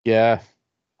 yeah,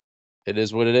 it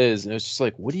is what it is. And it was just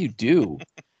like, what do you do?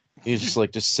 He was just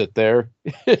like, just sit there.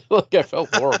 Like I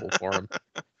felt horrible for him.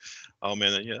 Oh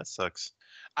man, yeah, that sucks.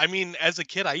 I mean, as a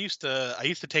kid, I used to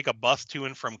take a bus to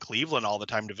and from Cleveland all the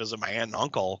time to visit my aunt and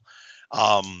uncle.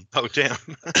 Oh damn.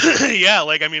 Yeah,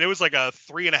 like I mean, it was like a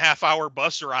 3.5 hour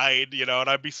bus ride, and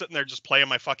I'd be sitting there just playing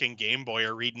my fucking Game Boy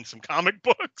or reading some comic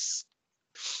books.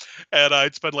 And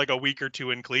I'd spend like a week or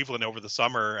two in Cleveland over the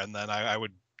summer, and then I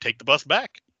would take the bus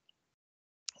back.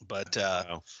 But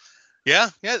Wow. yeah,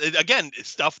 again, it's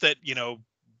stuff that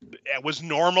it was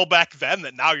normal back then.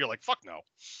 That now you're like, fuck no.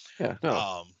 Yeah,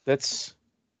 no. That's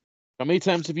how many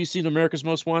times have you seen America's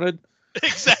Most Wanted?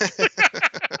 Exactly.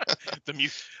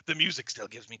 The music still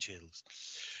gives me chills.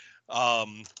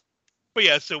 But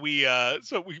yeah, so we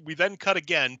then cut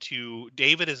again to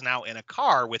David is now in a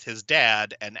car with his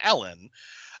dad and Ellen.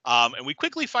 And we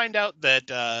quickly find out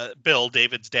that Bill,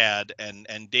 David's dad,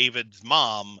 and David's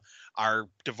mom are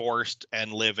divorced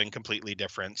and live in completely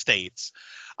different states.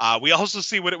 We also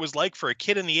see what it was like for a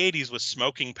kid in the 80s with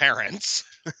smoking parents.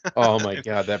 Oh my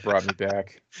God, that brought me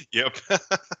back. Yep.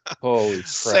 Holy crap.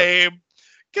 Same.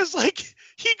 Because like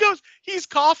he's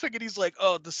coughing and he's like,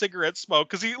 oh, the cigarette smoke.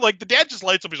 Because the dad just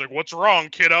lights up. He's like, what's wrong,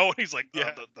 kiddo? And he's like,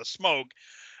 Yeah. the smoke.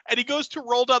 And he goes to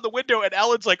roll down the window, and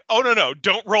Ellen's like, oh, no,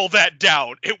 don't roll that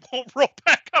down. It won't roll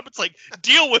back up. It's like,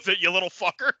 deal with it, you little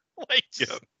fucker. Like,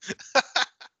 Yep.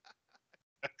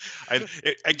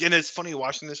 Again, it's funny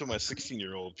watching this with my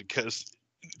 16-year-old because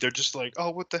they're just like, oh,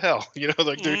 what the hell?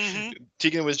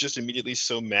 Tegan was just immediately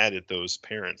so mad at those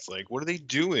parents. Like, what are they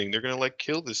doing? They're going to like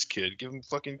kill this kid, give him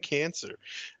fucking cancer.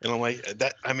 And I'm like,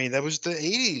 that was the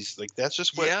 80s. Like, that's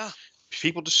just what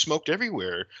people just smoked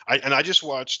everywhere. I just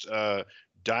watched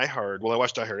Die Hard. Well, I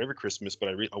watched Die Hard every Christmas, but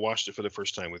I watched it for the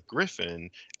first time with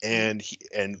Griffin, and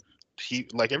he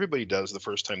like everybody does the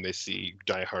first time they see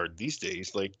Die Hard these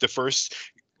days. Like the first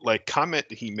comment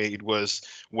that he made was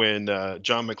when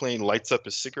John McClane lights up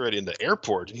a cigarette in the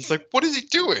airport, and he's like, "What is he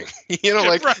doing?"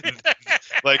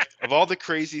 Like of all the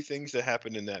crazy things that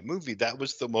happened in that movie, that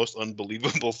was the most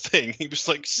unbelievable thing. He was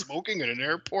like smoking in an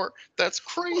airport. That's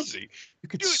crazy. You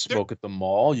could smoke at the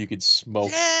mall. You could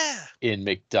smoke in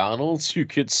McDonald's. You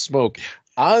could smoke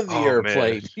on the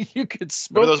airplane. Man. You could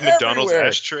smoke Remember those McDonald's everywhere.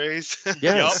 Ashtrays?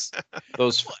 Yes.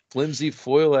 Those flimsy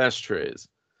foil ashtrays.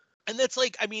 And that's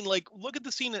like, I mean, like, look at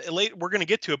the scene late. We're going to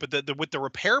get to it, but with the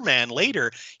repairman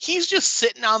later, he's just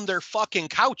sitting on their fucking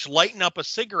couch, lighting up a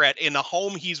cigarette in a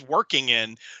home he's working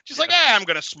in. Just like, I'm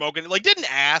going to smoke it. Like,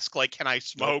 didn't ask, like, can I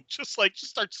smoke? Just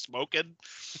start smoking.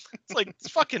 It's like, it's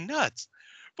fucking nuts.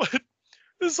 But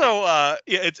so,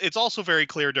 it's also very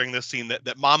clear during this scene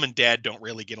that mom and dad don't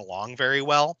really get along very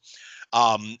well.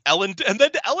 Ellen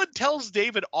tells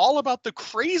David all about the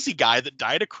crazy guy that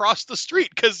died across the street.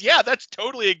 Because that's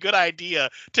totally a good idea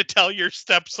to tell your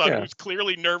stepson who's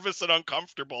clearly nervous and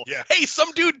uncomfortable. Yeah. Hey,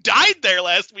 some dude died there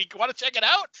last week. Want to check it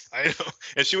out? I know.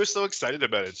 And she was so excited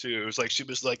about it too. It was like, she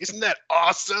was like, isn't that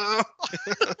awesome?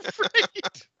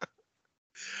 Right.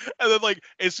 And then, like,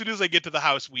 as soon as they get to the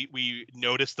house, we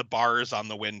notice the bars on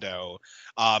the window.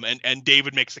 And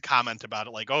David makes a comment about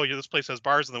it, like, oh, yeah, this place has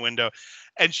bars in the window.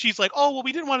 And she's like, oh, well,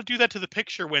 we didn't want to do that to the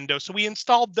picture window, so we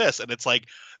installed this. And it's like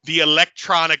the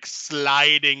electronic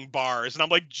sliding bars. And I'm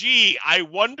like, gee, I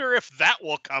wonder if that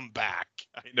will come back.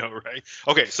 I know, right?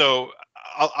 Okay, so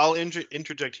I'll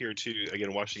interject here too,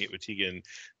 again, watching it with Tegan,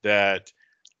 that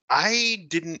I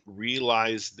didn't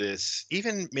realize this,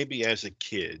 even maybe as a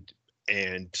kid,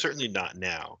 and certainly not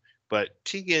now, but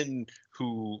Tegan,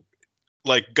 who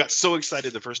like got so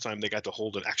excited the first time they got to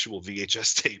hold an actual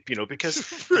VHS tape,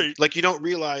 because Right. like you don't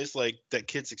realize like that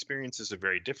kids' experiences are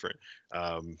very different.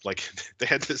 Like they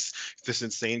had this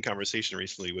insane conversation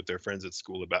recently with their friends at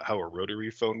school about how a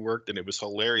rotary phone worked, and it was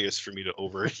hilarious for me to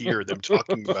overhear them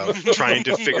talking about trying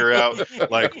to figure out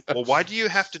like, well, why do you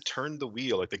have to turn the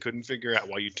wheel? Like they couldn't figure out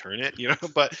why you turn it,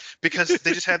 but because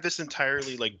they just had this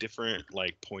entirely like different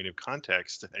like point of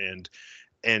context,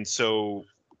 and so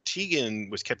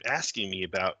Tegan was kept asking me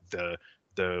about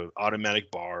the automatic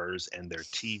bars and their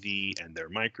TV and their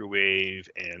microwave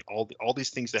and all these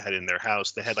things they had in their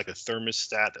house. They had like a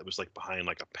thermostat that was like behind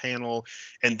like a panel,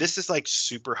 and this is like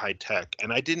super high tech,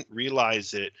 and I didn't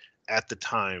realize it at the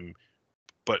time.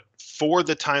 But for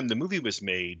the time the movie was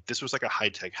made, this was like a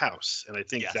high-tech house. And I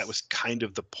think that was kind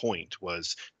of the point,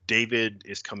 was David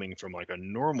is coming from like a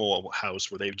normal house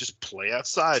where they just play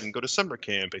outside and go to summer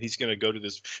camp. And he's going to go to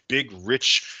this big,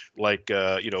 rich, like,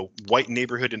 white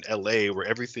neighborhood in LA where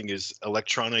everything is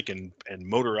electronic and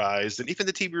motorized. And even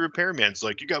the TV repairman's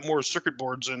like, you got more circuit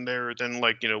boards in there than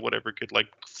like, whatever could like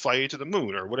fly you to the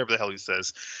moon or whatever the hell he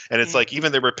says. And it's like,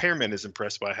 even the repairman is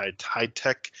impressed by how high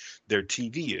tech their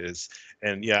TV is.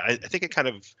 And yeah, I think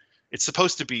it's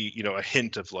supposed to be, a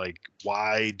hint of like,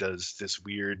 why does this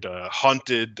weird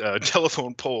haunted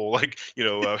telephone pole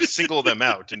single them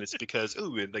out? And it's because,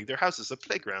 like their house is a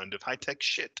playground of high tech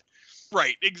shit.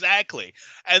 Right, exactly.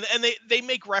 And they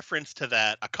make reference to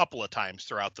that a couple of times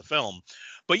throughout the film.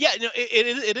 But yeah,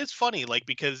 it is funny, like,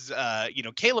 because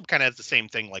Caleb kind of has the same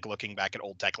thing, like looking back at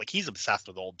old tech. Like, he's obsessed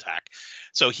with old tech.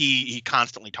 So he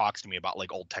constantly talks to me about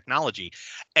like old technology.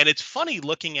 And it's funny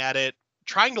looking at it,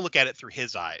 trying to look at it through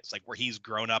his eyes, like where he's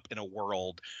grown up in a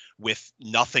world with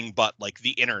nothing but like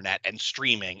the internet and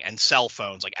streaming and cell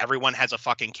phones. Like, everyone has a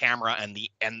fucking camera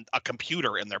and a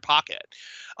computer in their pocket.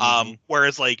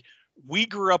 Whereas like we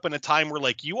grew up in a time where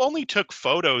like you only took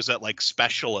photos at like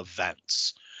special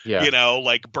events, Yeah.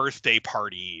 like birthday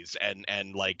parties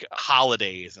and like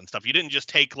holidays and stuff. You didn't just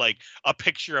take like a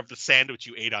picture of the sandwich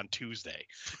you ate on Tuesday,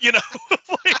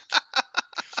 like,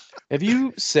 Have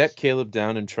you sat Caleb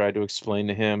down and tried to explain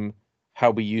to him how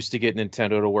we used to get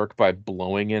Nintendo to work by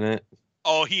blowing in it?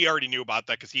 oh, he already knew about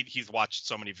that because he's watched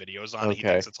so many videos on it. He Okay.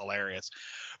 thinks it's hilarious.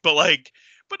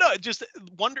 But no, just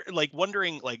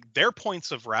wondering like their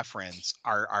points of reference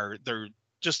are they're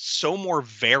just so more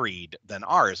varied than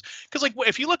ours. Because like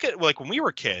if you look at like when we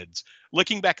were kids,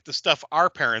 looking back at the stuff our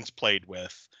parents played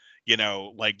with,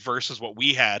 like versus what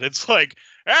we had, it's like,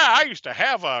 I used to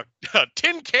have a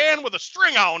tin can with a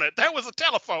string on it. That was a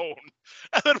telephone.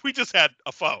 And then we just had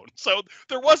a phone. So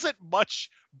there wasn't much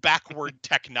backward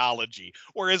technology.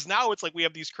 Whereas now it's like we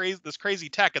have this crazy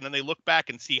tech, and then they look back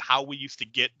and see how we used to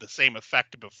get the same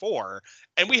effect before,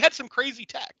 and we had some crazy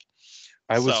tech.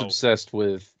 I was So- obsessed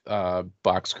with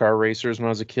boxcar racers when I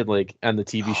was a kid, like on the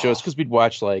TV shows, Oh. because we'd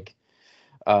watch like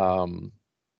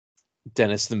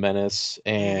Dennis the Menace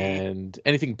and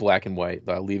anything black and white.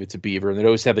 Leave It to Beaver, and they'd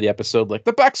always have the episode like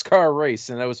the boxcar race,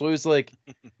 and I was always like,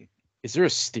 "Is there a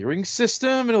steering system?"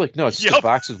 And they're like, "No, it's just a Yep.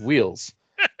 box with wheels."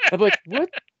 I'm like, "What?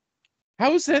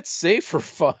 How is that safe for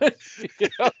fun?"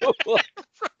 Like,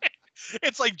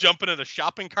 It's like jumping in a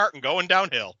shopping cart and going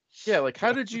downhill. yeah, like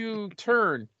how did you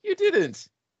turn? You didn't.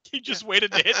 You just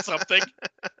waited to hit something.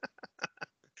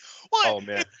 What? Oh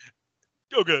man.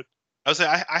 Oh, good. I was say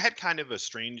I had kind of a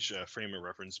strange frame of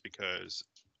reference because,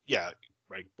 yeah,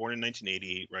 right, born in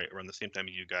 1980, right around the same time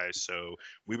as you guys. So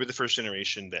we were the first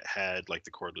generation that had like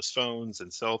the cordless phones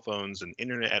and cell phones and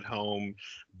internet at home.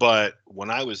 But when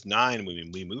I was 9,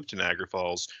 when we moved to Niagara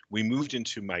Falls, we moved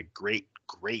into my great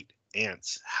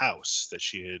aunt's house that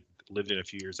she had lived in a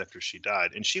few years after she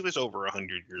died, and she was over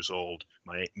 100 years old,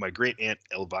 my great aunt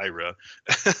Elvira.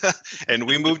 And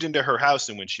we moved into her house,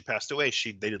 and when she passed away,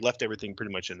 they had left everything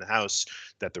pretty much in the house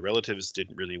that the relatives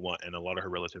didn't really want, and a lot of her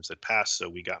relatives had passed, so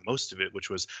we got most of it, which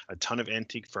was a ton of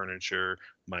antique furniture.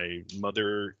 My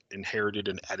mother inherited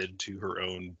and added to her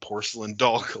own porcelain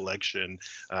doll collection,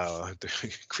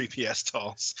 the creepy ass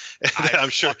dolls. I'm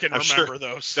sure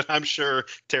those. That I'm sure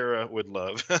Tara would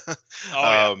love. Oh,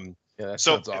 yeah. Yeah, that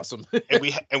So- sounds awesome.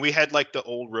 and we had like the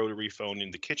old rotary phone in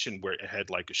the kitchen where it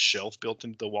had like a shelf built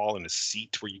into the wall and a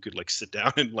seat where you could like sit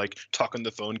down and like talk on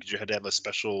the phone, because you had to have a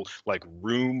special like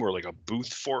room or like a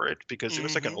booth for it, because it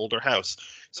was like an Mhm. older house.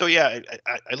 So yeah,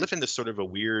 I lived in this sort of a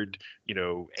weird,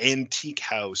 antique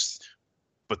house.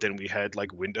 But then we had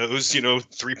like Windows,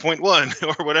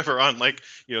 3.1 or whatever on like,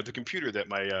 the computer that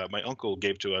my uncle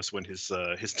gave to us when his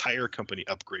tire company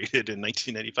upgraded in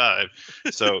 1995.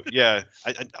 So yeah,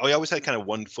 I always had kind of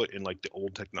one foot in like the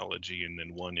old technology and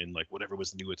then one in like whatever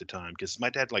was new at the time, because my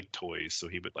dad liked toys, so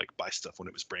he would like buy stuff when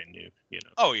it was brand new.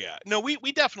 Oh yeah. No, we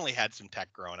definitely had some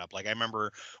tech growing up. Like, I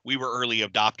remember we were early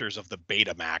adopters of the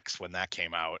Betamax when that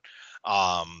came out.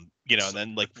 And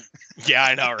then like, yeah,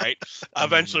 I know, right?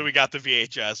 Eventually we got the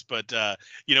VHS, but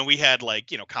we had like,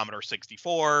 Commodore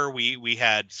 64. We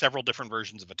had several different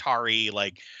versions of Atari.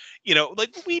 Like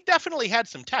we definitely had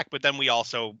some tech, but then we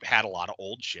also had a lot of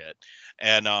old shit.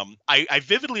 And I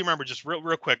vividly remember, just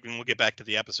real quick, and we'll get back to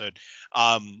the episode.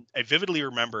 I vividly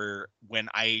remember when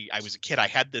I was a kid, I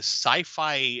had this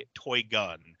sci-fi toy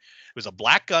gun. It was a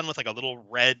black gun with like a little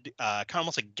red, kind of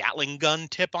almost like Gatling gun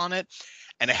tip on it.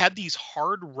 And it had these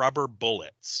hard rubber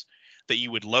bullets that you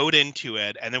would load into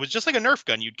it. And it was just like a Nerf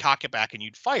gun. You'd cock it back and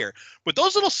you'd fire. But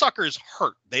those little suckers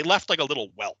hurt. They left like a little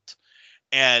welt.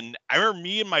 And I remember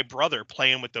me and my brother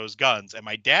playing with those guns, and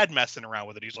my dad messing around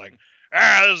with it. He's like,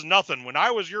 there's nothing. When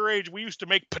I was your age, we used to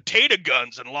make potato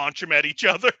guns and launch them at each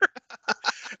other.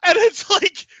 And it's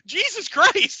like, Jesus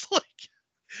Christ. Like,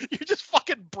 you're just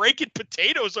fucking breaking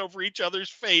potatoes over each other's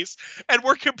face, and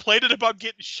we're complaining about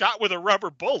getting shot with a rubber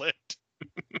bullet.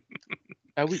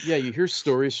 Yeah, you hear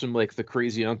stories from like the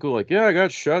crazy uncle, like, yeah, I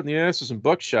got shot in the ass with some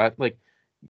buckshot. Like,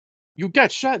 you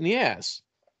got shot in the ass.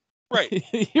 Right.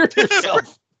 You're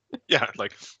yourself. Yeah,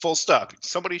 like full stop.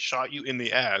 Somebody shot you in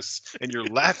the ass and you're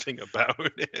laughing about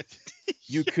it.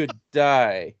 You could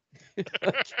die.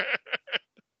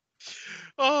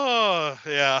 Oh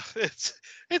yeah,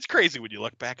 it's crazy when you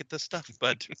look back at this stuff.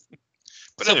 But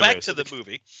so anyway, back to the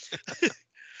movie.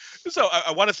 So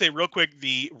I want to say real quick,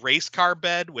 the race car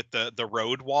bed with the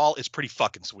road wall is pretty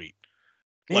fucking sweet.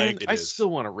 Man, Like, it I is. still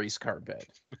want a race car bed.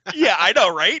 yeah, I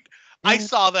know, right? I Man,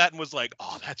 saw that and was like,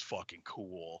 oh, that's fucking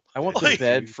cool. I want the Like,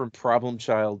 bed from Problem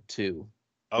Child 2.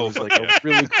 It Oh, was like a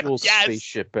really cool Yes!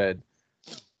 spaceship bed.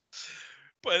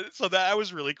 But so that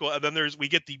was really cool. And then we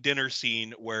get the dinner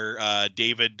scene where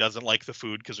David doesn't like the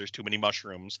food because there's too many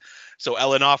mushrooms. So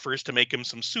Ellen offers to make him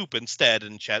some soup instead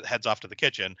and heads off to the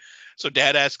kitchen. So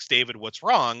Dad asks David what's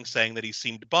wrong, saying that he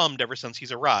seemed bummed ever since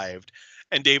he's arrived.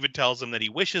 And David tells him that he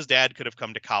wishes Dad could have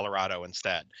come to Colorado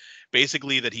instead.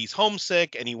 Basically, that he's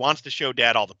homesick and he wants to show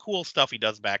Dad all the cool stuff he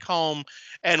does back home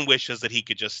and wishes that he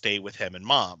could just stay with him and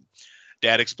Mom.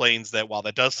 Dad explains that while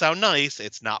that does sound nice,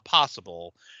 it's not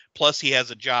possible. Plus, he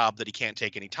has a job that he can't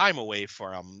take any time away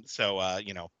from. So,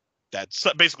 that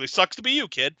basically sucks to be you,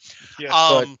 kid. Yeah,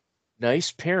 but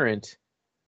nice parent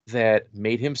that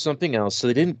made him something else. So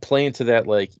they didn't play into that,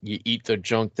 like, you eat the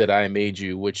junk that I made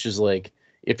you, which is like,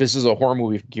 if this is a horror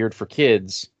movie geared for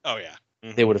kids, oh yeah,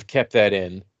 they would have kept that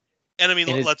in. and I mean,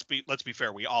 And let's be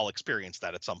fair. We all experienced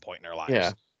that at some point in our lives.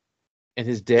 Yeah. And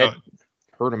his dad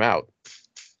heard him out.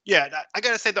 Yeah, I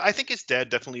gotta say though, I think his dad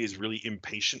definitely is really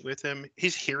impatient with him.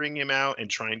 He's hearing him out and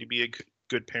trying to be a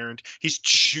good parent. He's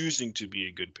choosing to be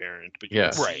a good parent, but you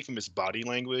can see from his body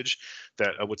language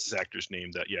that what's his actor's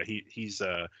name? That he's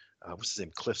what's his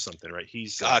name? Cliff something, right?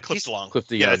 He's Cliff DeLong. Cliff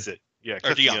DeYoung. Yeah, that's it. Yeah, Or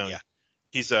Cliff DeYoung. DeYoung. Yeah.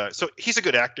 He's so he's a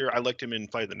good actor. I liked him in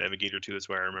Flight of the Navigator too. That's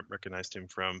where I recognized him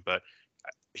from. But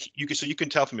you can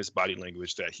tell from his body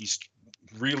language that he's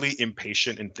really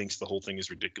impatient and thinks the whole thing is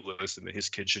ridiculous and that his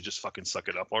kid should just fucking suck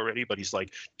it up already. But he's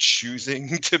like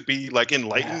choosing to be like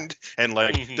enlightened and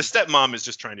like the stepmom is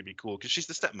just trying to be cool because she's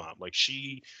the stepmom. Like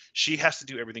she has to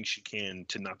do everything she can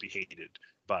to not be hated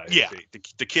by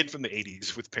the kid from the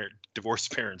 80s with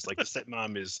divorced parents. Like the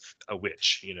stepmom is a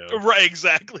witch, Right,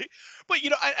 exactly. But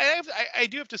I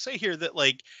do have to say here that,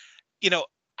 like,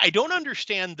 I don't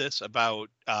understand this about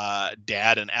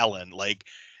Dad and Ellen. Like,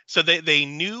 so they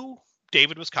knew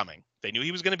David was coming. They knew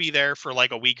he was going to be there for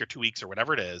like a week or 2 weeks or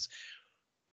whatever it is.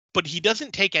 But he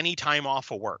doesn't take any time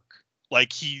off of work.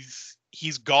 Like he's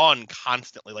gone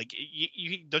constantly. Like,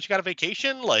 don't you got a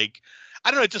vacation? Like, I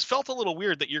don't know. It just felt a little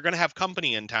weird that you're going to have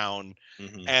company in town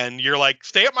and you're like,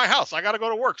 stay at my house. I got to go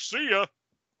to work. See ya.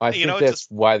 I think that's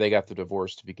why they got the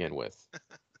divorce to begin with.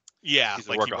 Yeah, he's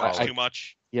like he works too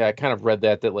much. Yeah, I kind of read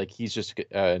that like he's just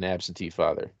an absentee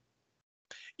father.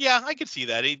 Yeah, I could see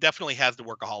that. He definitely has the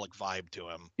workaholic vibe to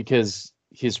him. Because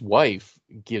his wife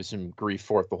gives him grief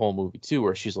for it the whole movie too,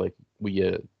 where she's like, "Will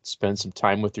you spend some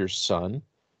time with your son?"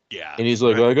 Yeah, and he's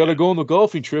like, "I gotta go on the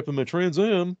golfing trip in my Trans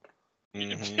Am." My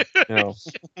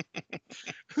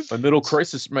midlife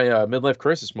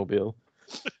crisis mobile.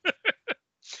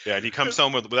 Yeah, and he comes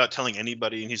home without telling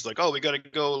anybody, and he's like, "Oh, we gotta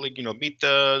go, like, meet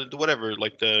the whatever,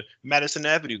 like the Madison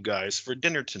Avenue guys for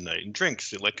dinner tonight and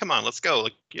drinks." You're like, "Come on, let's go!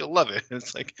 Like, you'll love it." And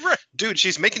it's like, dude,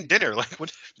 she's making dinner. Like,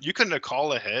 what? You couldn't have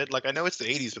called ahead. Like, I know it's the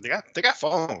 '80s, but they got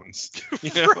phones.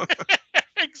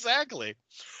 Exactly.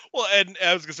 Well, and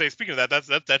I was gonna say, speaking of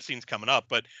that scene's coming up,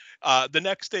 but the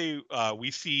next day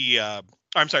we see.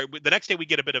 The next day we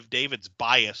get a bit of David's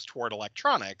bias toward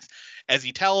electronics as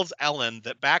he tells Ellen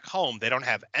that back home they don't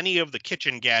have any of the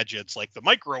kitchen gadgets like the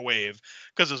microwave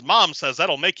because his mom says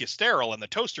that'll make you sterile and the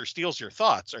toaster steals your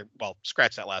thoughts. Or, well,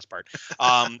 scratch that last part.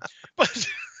 But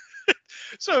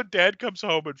so Dad comes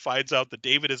home and finds out that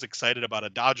David is excited about a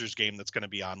Dodgers game that's going to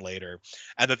be on later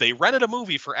and that they rented a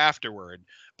movie for afterward.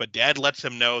 But Dad lets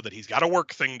him know that he's got a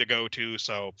work thing to go to.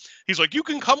 So he's like, you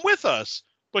can come with us,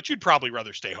 but you'd probably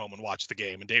rather stay home and watch the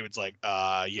game. And David's like,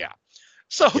 yeah.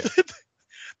 So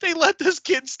they let this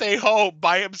kid stay home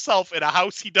by himself in a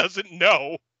house he doesn't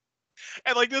know.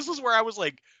 And like, this is where I was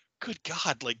like, good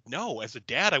God, like, no, as a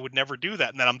dad, I would never do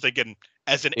that. And then I'm thinking,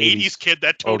 as an 80s kid,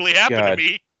 that totally happened to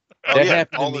me. That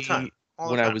happened all to the time. me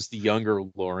when I was the younger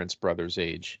Lawrence brothers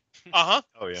age. Oh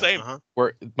yeah. Same.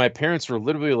 Where my parents were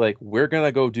literally like, we're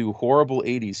gonna go do horrible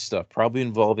 80s stuff, probably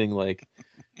involving like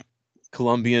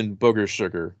Colombian booger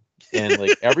sugar and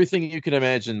like everything you can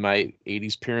imagine my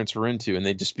 80s parents were into. And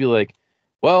they'd just be like,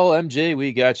 well, MJ,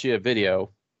 we got you a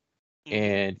video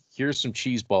and here's some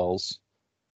cheese balls.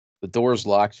 The door's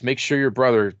locked. Make sure your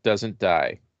brother doesn't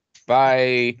die.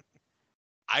 Bye.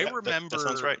 I remember that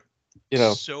sounds right. You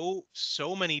know,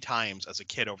 so many times as a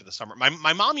kid over the summer.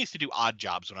 My mom used to do odd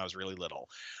jobs when I was really little.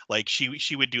 Like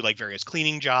she would do like various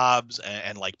cleaning jobs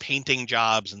and like painting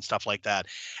jobs and stuff like that.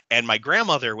 And my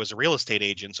grandmother was a real estate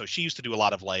agent, so she used to do a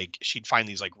lot of like, she'd find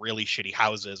these like really shitty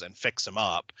houses and fix them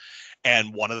up.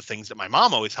 And one of the things that my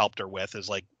mom always helped her with is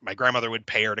like my grandmother would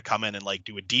pay her to come in and like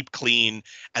do a deep clean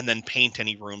and then paint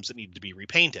any rooms that needed to be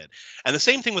repainted. And the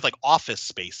same thing with like office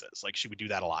spaces. Like she would do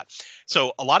that a lot.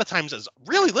 So a lot of times as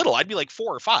really little, I'd be like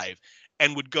 4 or 5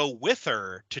 and would go with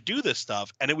her to do this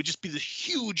stuff. And it would just be this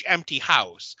huge empty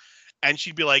house. And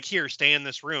she'd be like, here, stay in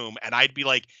this room. And I'd be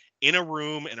like in a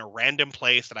room in a random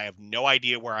place that I have no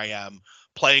idea where I am,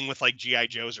 playing with like G.I.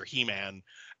 Joes or He-Man.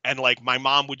 And like my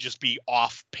mom would just be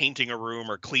off painting a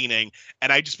room or cleaning,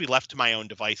 and I'd just be left to my own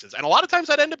devices. And a lot of times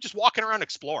I'd end up just walking around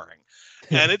exploring.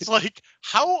 And it's like,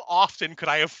 how often could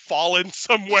I have fallen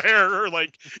somewhere or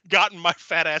like gotten my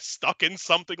fat ass stuck in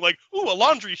something like, ooh, a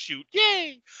laundry chute.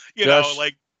 Yay. You Josh, know,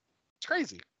 like it's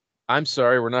crazy. I'm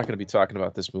sorry, we're not going to be talking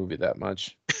about this movie that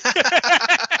much.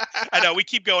 I know we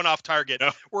keep going off target.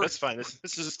 No, that's fine.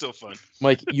 This is still fun.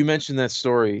 Mike, you mentioned that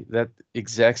story. That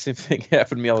exact same thing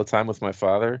happened to me all the time with my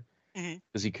father,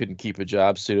 because he couldn't keep a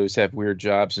job, so he'd always have weird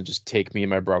jobs and just take me and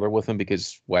my brother with him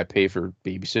because why pay for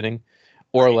babysitting?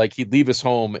 Or Right. like he'd leave us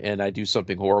home and I'd do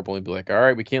something horrible and be like, all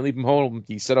right, we can't leave him home.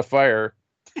 He set a fire.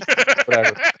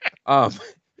 Whatever.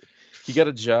 He got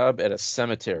a job at a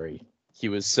cemetery. He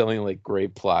was selling like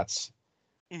grave plots.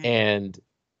 And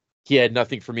he had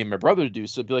nothing for me and my brother to do,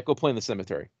 so he'd be like, go play in the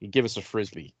cemetery. He'd give us a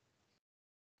Frisbee,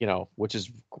 you know, which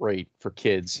is great for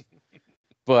kids.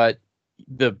 But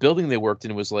the building they worked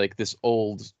in was like this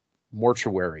old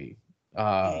mortuary.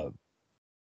 Who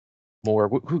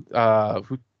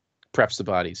preps the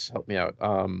bodies? Help me out.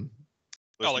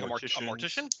 Like a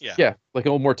mortician? Yeah. Yeah, like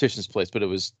an old mortician's place, but it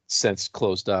was since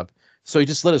closed up. So he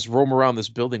just let us roam around this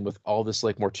building with all this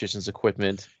like mortician's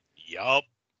equipment. Yup.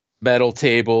 Metal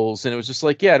tables, and it was just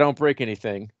like, yeah, don't break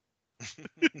anything.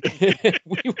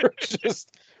 We were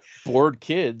just bored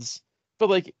kids,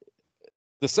 but like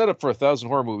the setup for 1,000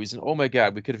 horror movies, and oh my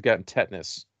god, we could have gotten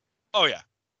tetanus. Oh yeah.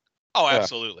 Oh, Yeah.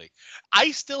 absolutely. I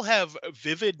still have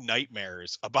vivid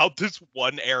nightmares about this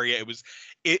one area.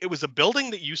 It was a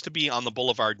building that used to be on the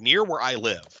boulevard near where I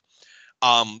live.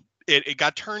 It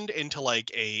got turned into like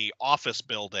a office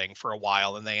building for a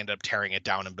while, and they ended up tearing it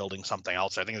down and building something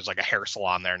else. I think there's like a hair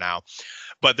salon there now.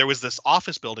 But there was this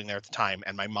office building there at the time,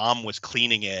 and my mom was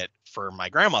cleaning it for my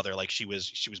grandmother. Like she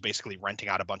was basically renting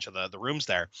out a bunch of the rooms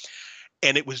there.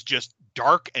 And it was just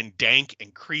dark and dank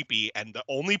and creepy. And the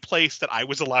only place that I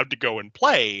was allowed to go and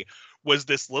play was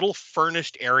this little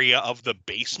furnished area of the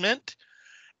basement.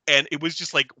 And it was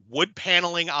just like wood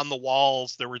paneling on the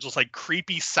walls. There were just like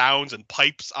creepy sounds and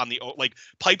pipes on the, like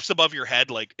pipes above your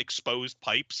head, like exposed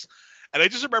pipes. And I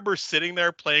just remember sitting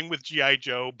there playing with G.I.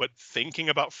 Joe, but thinking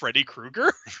about Freddy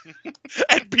Krueger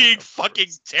and being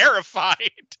fucking terrified.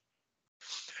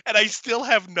 And I still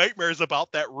have nightmares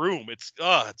about that room. It's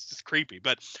just creepy.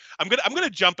 But I'm gonna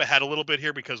jump ahead a little bit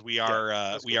here because we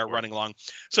are running along.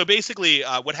 So basically,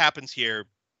 what happens here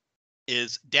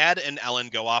is Dad and Ellen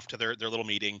go off to their little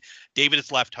meeting. David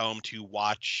is left home to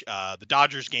watch the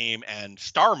Dodgers game and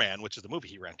Starman, which is the movie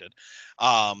he rented.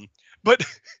 But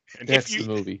That's the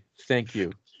movie. Thank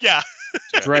you. Yeah.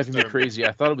 It's driving me crazy.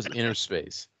 I thought it was Inner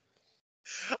Space.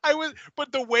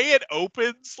 But the way it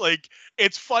opens, like,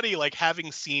 it's funny, like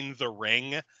having seen The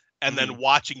Ring and then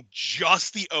watching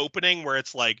just the opening where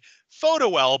it's like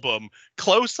photo album,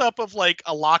 close up of like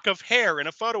a lock of hair in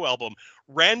a photo album,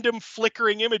 random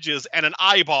flickering images, and an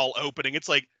eyeball opening. It's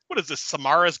like, what is this,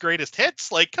 Samara's Greatest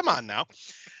Hits? Like, come on now.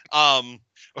 I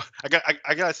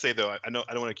gotta say though, I know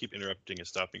I don't want to keep interrupting and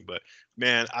stopping, but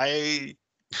man,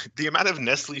 the amount of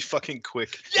Nestle fucking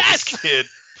quick Yes! this kid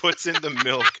puts in the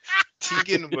milk.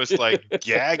 Tegan was like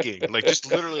gagging, like just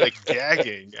literally like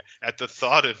gagging at the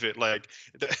thought of it. Like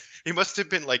he must have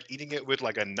been like eating it with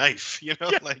like a knife, you know?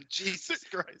 Yeah. Like Jesus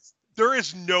Christ. There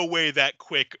is no way that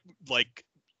quick like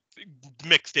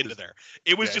mixed into there.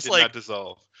 It was just did like not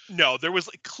dissolve. No, there was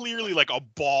like, clearly like a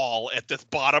ball at the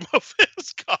bottom of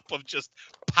his cup of just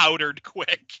powdered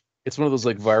quick. It's one of those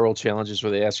like viral challenges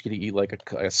where they ask you to eat like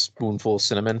a spoonful of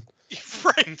cinnamon.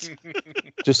 Right.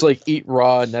 Just like eat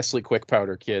raw Nestle Quick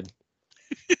powder, kid.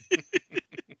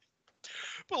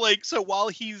 But like, so while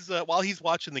he's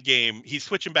watching the game, he's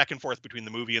switching back and forth between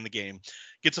the movie and the game.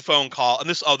 Gets a phone call, and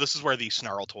this is where the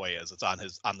snarl toy is. It's on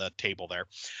the table there.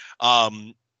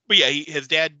 But yeah, his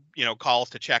dad, calls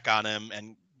to check on him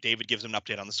and David gives him an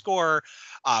update on the score.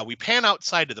 We pan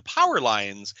outside to the power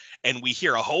lines, and we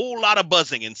hear a whole lot of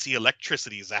buzzing and see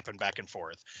electricity zapping back and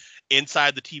forth.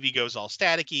 Inside, the TV goes all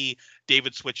staticky.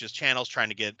 David switches channels, trying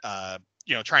to get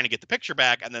the picture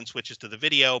back, and then switches to the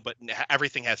video, but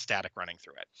everything has static running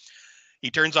through it. He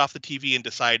turns off the TV and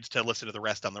decides to listen to the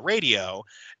rest on the radio.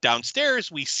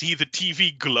 Downstairs, we see the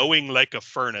TV glowing like a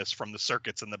furnace from the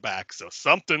circuits in the back. So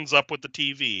something's up with the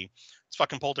TV. It's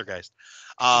fucking poltergeist.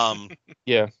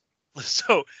 Yeah.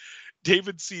 So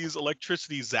David sees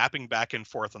electricity zapping back and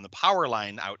forth on the power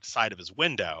line outside of his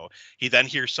window. He then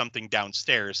hears something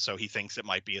downstairs, so he thinks it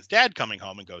might be his dad coming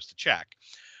home and goes to check.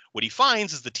 What he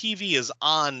finds is the TV is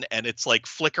on and it's like the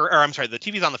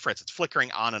TV's on the fritz. It's flickering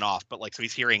on and off, but so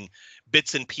he's hearing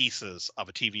bits and pieces of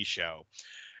a TV show.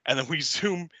 And then we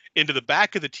zoom into the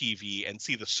back of the TV and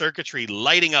see the circuitry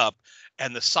lighting up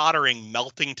and the soldering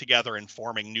melting together and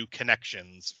forming new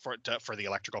connections for the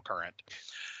electrical current.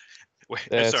 Wait,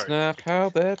 That's sorry. not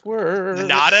how that works.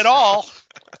 Not at all.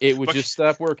 It would just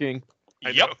stop working.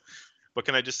 I Yep. know. But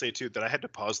can I just say too that I had to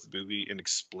pause the movie and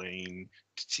explain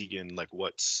to Tegan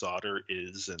what solder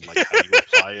is and how you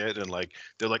apply it, and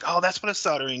they're like, oh, that's what a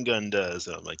soldering gun does.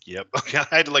 And I'm like, yep. Okay.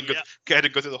 I had to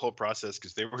go through the whole process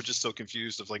because they were just so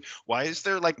confused of why is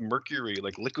there mercury,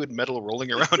 liquid metal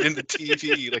rolling around in the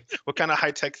TV? What kind of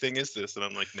high tech thing is this? And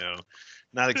I'm like, no,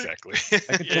 not exactly.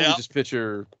 I can totally just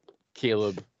picture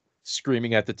Caleb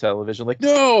screaming at the television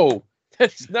no,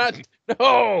 that's not,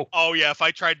 no. Oh yeah, if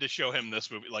I tried to show him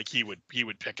this movie, he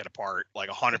would pick it apart,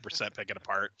 100% pick it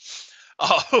apart.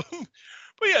 But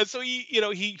yeah, so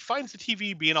he finds the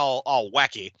TV being all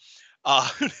wacky.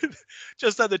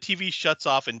 Just then the TV shuts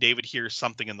off and David hears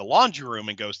something in the laundry room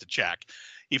and goes to check.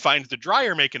 He finds the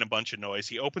dryer making a bunch of noise.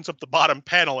 He opens up the bottom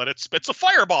panel and it spits a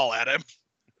fireball at him.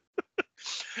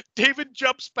 David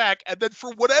jumps back, and then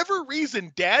for whatever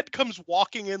reason, Dad comes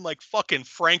walking in like fucking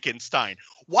Frankenstein.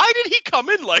 Why did he come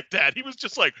in like that? He was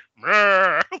just walks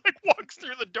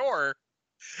through the door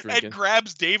and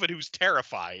grabs David, who's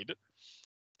terrified.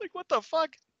 What the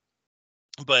fuck?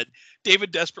 But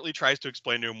David desperately tries to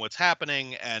explain to him what's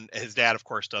happening, and his dad, of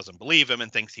course, doesn't believe him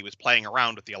and thinks he was playing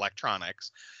around with the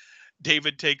electronics.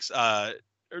 David takes him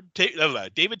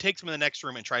in the next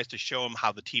room and tries to show him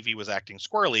how the TV was acting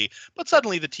squirrely, but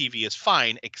suddenly the TV is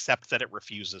fine, except that it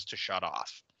refuses to shut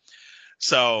off.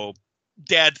 So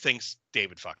Dad thinks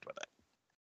David fucked with it.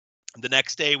 The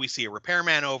next day, we see a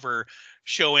repairman over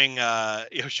showing them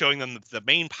that the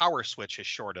main power switch has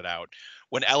shorted out.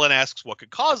 When Ellen asks what could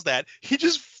cause that, he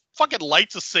just fucking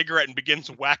lights a cigarette and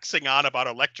begins waxing on about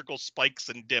electrical spikes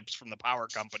and dips from the power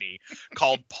company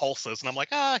called pulses. And I'm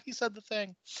like, he said the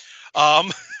thing.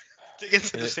 Tegan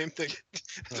said the same thing.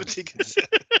 That's what Tegan said.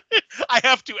 I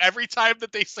have to every time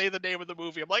that they say the name of the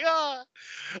movie. I'm like,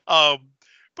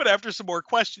 But after some more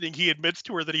questioning, he admits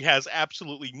to her that he has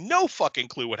absolutely no fucking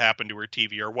clue what happened to her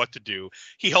TV or what to do.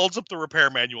 He holds up the repair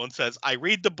manual and says, I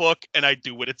read the book and I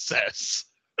do what it says.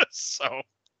 So,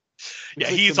 yeah,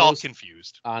 he's all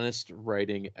confused. Honest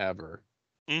writing ever.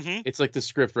 Mm-hmm. It's like the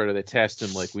script writer that tasked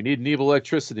him, we need an evil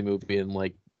electricity movie,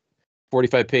 and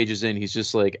 45 pages in, he's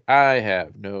just like, I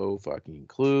have no fucking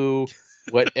clue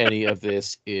what any of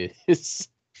this is.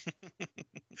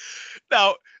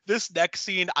 Now, this next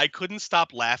scene, I couldn't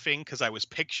stop laughing because I was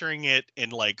picturing it in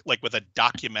like with a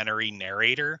documentary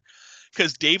narrator.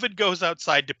 Because David goes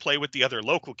outside to play with the other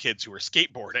local kids who are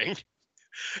skateboarding.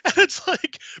 And it's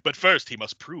but first he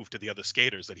must prove to the other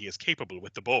skaters that he is capable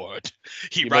with the board.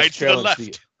 He rides to the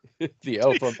left. The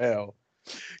alpha male.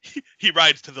 He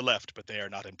rides to the left, but they are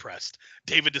not impressed.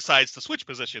 David decides to switch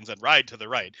positions and ride to the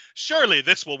right. Surely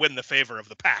this will win the favor of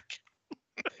the pack.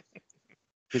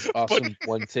 His awesome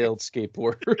one-tailed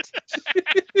skateboard.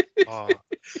 I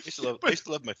used to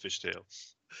love my fishtail.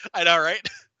 I know, right?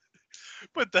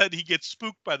 But then he gets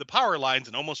spooked by the power lines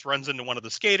and almost runs into one of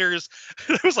the skaters.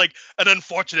 It was an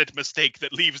unfortunate mistake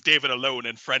that leaves David alone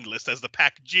and friendless as the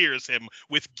pack jeers him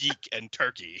with geek and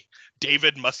turkey.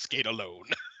 David must skate alone.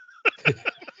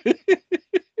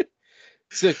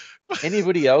 So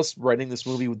anybody else writing this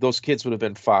movie, those kids would have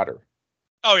been fodder.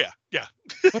 Oh, yeah.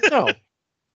 But no.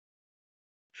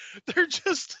 They're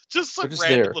just some just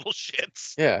random there. little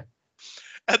shits. Yeah.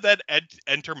 And then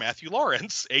enter Matthew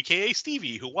Lawrence, a.k.a.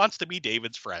 Stevie, who wants to be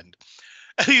David's friend.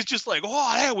 And he's just like,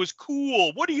 oh, that was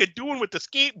cool. What are you doing with the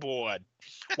skateboard?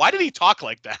 Why did he talk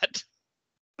like that?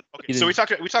 Okay, so we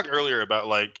talked earlier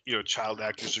about child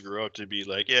actors who grow up to be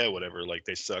yeah, whatever,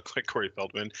 they suck, like Corey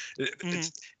Feldman.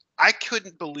 I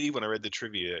couldn't believe when I read the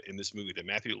trivia in this movie that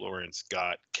Matthew Lawrence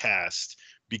got cast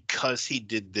because he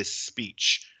did this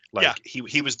speech Like Yeah.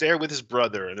 he was there with his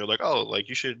brother, and they're like, oh, like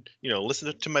you should,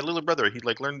 listen to my little brother. He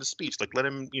like learned the speech. Like let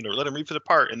him read for the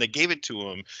part. And they gave it to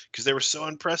him because they were so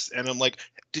impressed. And I'm like,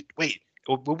 wait,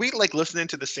 were we like listening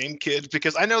to the same kid?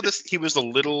 Because I know he was a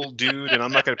little dude, and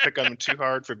I'm not gonna pick on him too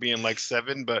hard for being like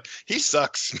 7, but he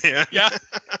sucks, man. Yeah.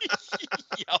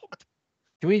 Yep.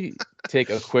 Can we take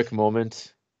a quick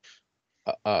moment?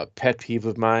 A pet peeve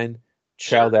of mine: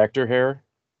 child actor hair.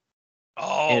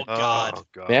 Oh And God. Oh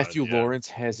God. Matthew yeah. Lawrence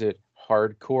has it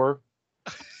hardcore,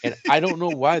 and I don't know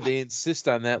why they insist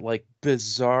on that like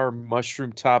bizarre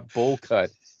mushroom top bowl cut.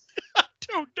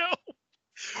 Don't know.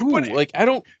 Who? But Like I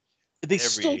don't. They Every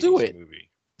still do 80s it. movie.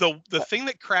 the thing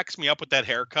that cracks me up with that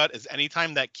haircut is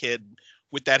anytime that kid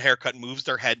with that haircut moves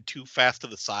their head too fast to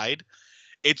the side,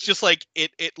 it's just like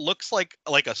it looks like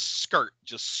a skirt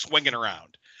just swinging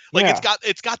around. Like Yeah.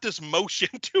 it's got this motion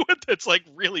to it that's like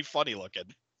really funny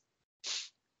looking.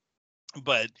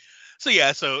 But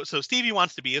so Stevie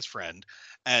wants to be his friend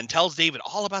and tells David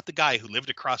all about the guy who lived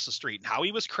across the street and how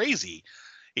he was crazy.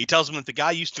 He tells him that the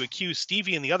guy used to accuse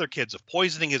Stevie and the other kids of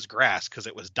poisoning his grass because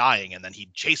it was dying, and then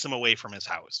he'd chase him away from his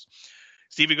house.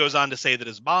 Stevie goes on to say that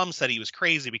his mom said he was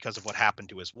crazy because of what happened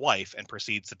to his wife and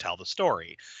proceeds to tell the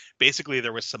story. Basically,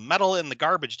 there was some metal in the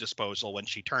garbage disposal when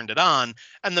she turned it on,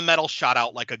 and the metal shot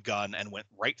out like a gun and went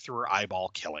right through her eyeball,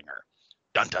 killing her.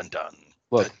 Dun, dun, dun.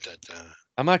 Look, Dun, dun, dun.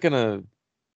 I'm not gonna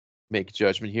make a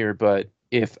judgment here, but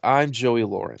if I'm Joey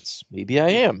Lawrence, maybe I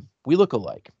am. We look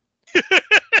alike.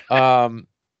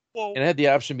 Whoa. And I had the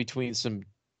option between some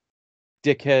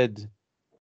dickhead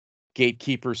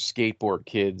gatekeeper skateboard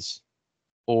kids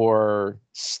or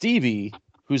Stevie,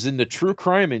 who's into true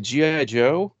crime and G.I.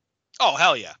 Joe. Oh,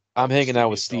 hell yeah. I'm hanging out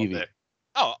with Stevie's all Stevie. day.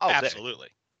 Oh, All day. absolutely.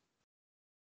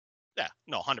 Yeah,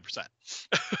 no, 100%.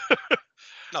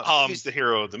 No, Stevie's the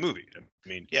hero of the movie. I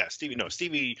mean, yeah,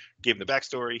 Stevie gave him the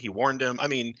backstory. He warned him. I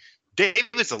mean,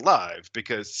 David's alive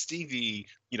because Stevie,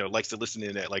 likes to listen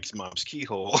in at like his mom's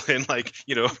keyhole and like,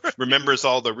 remembers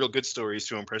all the real good stories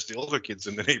to impress the older kids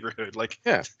in the neighborhood. Like,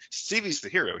 Yeah. Stevie's the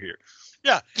hero here.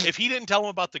 Yeah, if he didn't tell him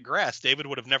about the grass, David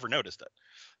would have never noticed it.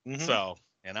 Mhm. So,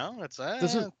 it's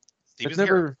It Stevie's the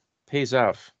hero. never pays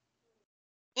off.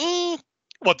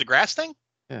 What, the grass thing?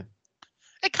 Yeah.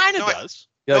 It kind of No, does.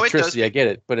 The No, it does. electricity, I get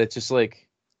it, but it's just like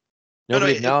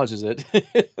nobody acknowledges it.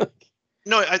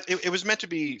 No, it was meant to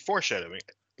be foreshadowing.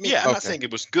 I mean, Yeah. I'm not Okay. saying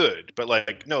it was good, but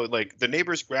like, no, like the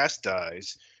neighbor's grass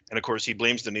dies, and of course he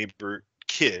blames the neighbor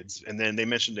kids, and then they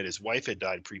mentioned that his wife had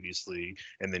died previously,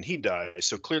 and then he dies.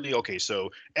 So clearly, okay,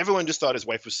 so everyone just thought his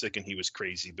wife was sick and he was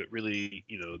crazy, but really,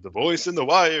 the voice in the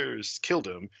wires killed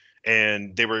him,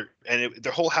 and their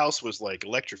whole house was like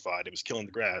electrified. It was killing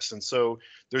the grass, and so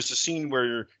there's a scene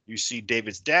where you see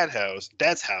David's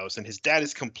dad's house, and his dad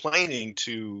is complaining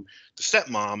to the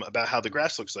stepmom about how the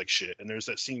grass looks like shit. And there's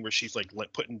that scene where she's like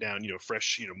putting down,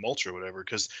 fresh, mulch or whatever,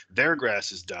 because their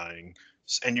grass is dying.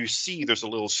 And you see there's a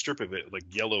little strip of it like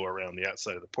yellow around the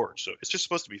outside of the porch. So it's just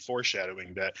supposed to be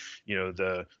foreshadowing that,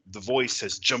 the voice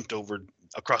has jumped over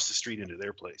across the street into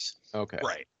their place. Okay.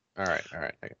 Right. All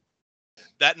right.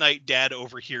 That night, Dad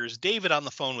overhears David on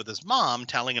the phone with his mom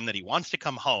telling him that he wants to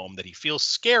come home, that he feels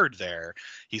scared there.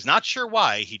 He's not sure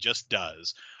why, he just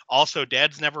does. Also,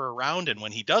 Dad's never around, and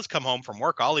when he does come home from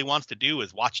work, all he wants to do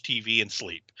is watch TV and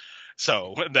sleep.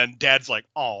 So then Dad's like,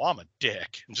 oh, I'm a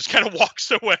dick, and just kind of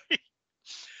walks away.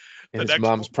 And his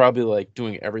mom's probably like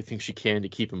doing everything she can to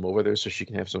keep him over there so she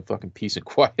can have some fucking peace and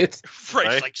quiet.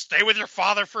 Right. She's like, stay with your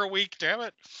father for a week, damn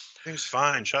it. Things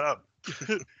fine. Shut up.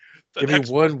 Give me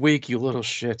 1 week, you little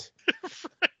shit.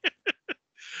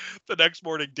 The next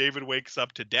morning, David wakes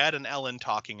up to Dad and Ellen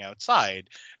talking outside.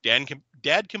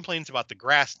 Dad complains about the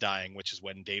grass dying, which is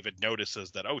when David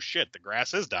notices that, oh shit, the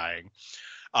grass is dying.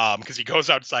 Because he goes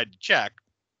outside to check.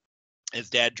 His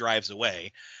dad drives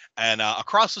away. And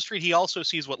across the street, he also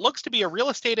sees what looks to be a real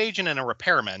estate agent and a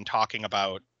repairman talking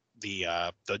about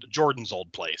the Jordan's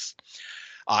old place.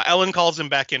 Ellen calls him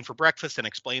back in for breakfast and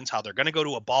explains how they're going to go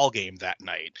to a ball game that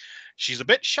night. She's a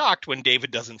bit shocked when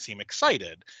David doesn't seem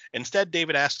excited. Instead,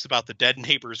 David asks about the dead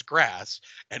neighbor's grass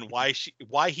and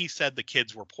why he said the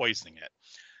kids were poisoning it.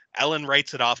 Ellen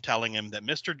writes it off, telling him that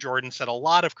Mr. Jordan said a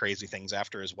lot of crazy things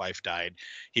after his wife died.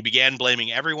 He began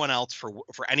blaming everyone else for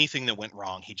anything that went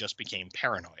wrong. He just became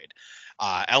paranoid.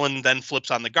 Ellen then flips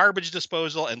on the garbage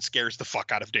disposal and scares the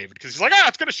fuck out of David because he's like,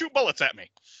 it's going to shoot bullets at me.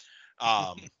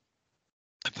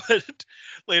 But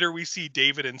later we see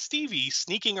David and Stevie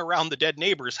sneaking around the dead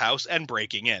neighbor's house and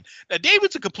breaking in. Now,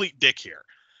 David's a complete dick here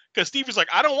because Stevie's like,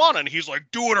 I don't want it. And he's like,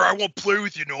 do it or I won't play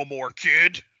with you no more,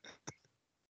 kid.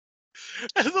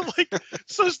 And then,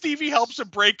 so Stevie helps him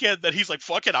break in. Then he's like,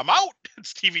 fuck it, I'm out. And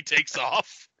Stevie takes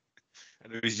off.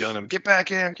 And he's yelling at him, get back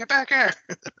here, get back here.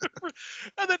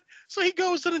 And then, so he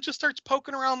goes in and just starts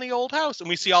poking around the old house. And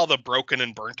we see all the broken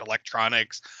and burnt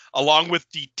electronics, along with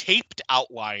the taped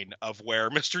outline of where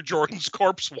Mr. Jordan's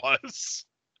corpse was.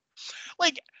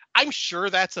 Like, I'm sure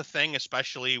that's a thing,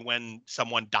 especially when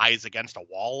someone dies against a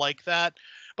wall like that.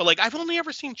 But, like, I've only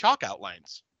ever seen chalk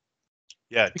outlines.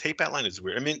 Yeah, tape outline is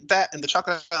weird. I mean, that and the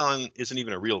chocolate outline isn't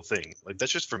even a real thing. Like,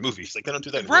 that's just for movies. Like, they don't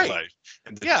do that in real life.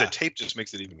 And the tape just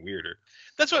makes it even weirder.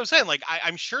 That's what I'm saying. Like,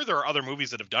 I'm sure there are other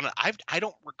movies that have done it. I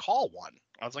don't recall one.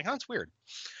 I was like, oh, that's weird.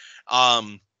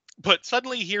 But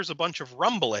suddenly he hears a bunch of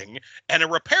rumbling, and the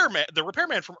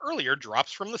repairman from earlier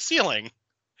drops from the ceiling.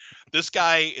 This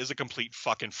guy is a complete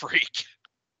fucking freak.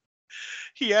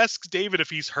 He asks David if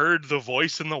he's heard the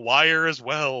voice in the wire as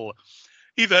well.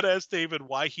 He then asks David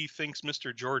why he thinks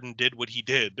Mr. Jordan did what he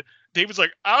did. David's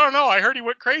like, I don't know. I heard he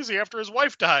went crazy after his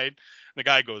wife died. And the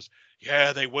guy goes,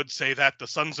 yeah, they would say that, the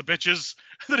sons of bitches.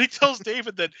 And then he tells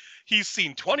David that he's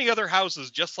seen 20 other houses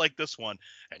just like this one,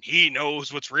 and he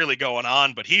knows what's really going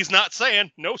on, but he's not saying,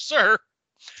 no, sir.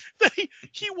 Then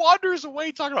he wanders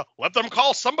away talking about, let them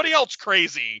call somebody else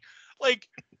crazy. Like,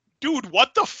 dude,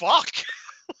 what the fuck?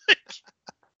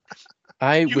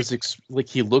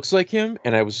 He looks like him,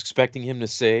 and I was expecting him to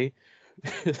say,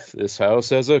 this house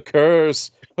has a curse.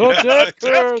 A death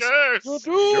curse.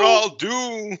 You're all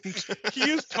doomed. He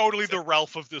is totally the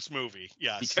Ralph of this movie.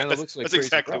 Yes. He kind of looks like That's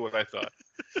exactly what I thought.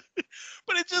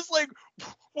 But it's just like,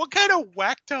 what kind of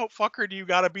whacked out fucker do you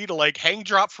gotta be to like hang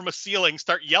drop from a ceiling,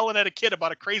 start yelling at a kid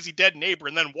about a crazy dead neighbor,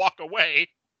 and then walk away?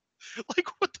 Like,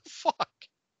 what the fuck?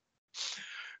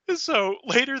 So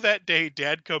later that day,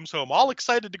 Dad comes home all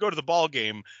excited to go to the ball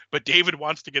game, but David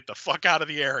wants to get the fuck out of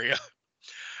the area.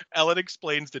 Ellen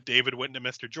explains that David went to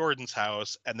Mr. Jordan's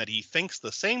house and that he thinks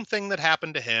the same thing that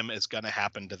happened to him is going to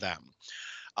happen to them.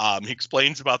 He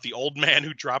explains about the old man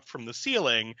who dropped from the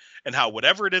ceiling and how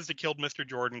whatever it is that killed Mr.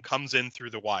 Jordan comes in through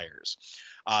the wires.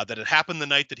 That it happened the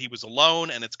night that he was alone,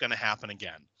 and it's going to happen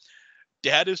again.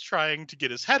 Dad is trying to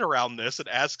get his head around this and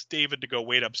asks David to go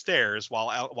wait upstairs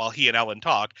while he and Ellen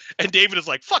talk. And David is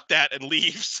like, fuck that, and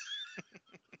leaves.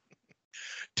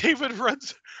 Dad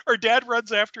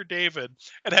runs after David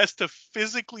and has to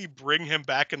physically bring him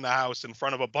back in the house in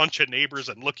front of a bunch of neighbors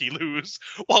and looky-loos,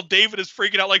 while David is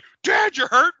freaking out like, Dad, you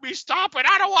hurt me, stop it,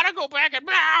 I don't want to go back and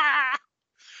blah!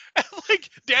 And like,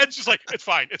 Dad's just like, it's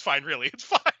fine, really, it's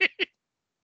fine.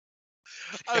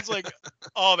 I was like,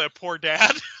 oh, that poor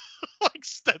dad. Like,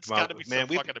 that's gotta be so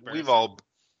fucking embarrassing.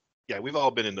 We've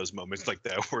all been in those moments like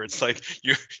that where it's like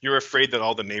you're afraid that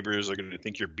all the neighbors are going to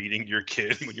think you're beating your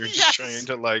kid when you're just trying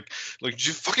to like, did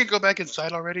you fucking go back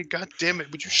inside already? God damn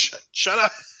it! Would you shut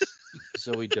up?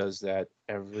 Zoe does that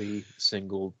every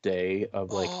single day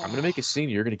of like, I'm gonna make a scene.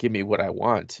 You're gonna give me what I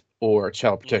want, or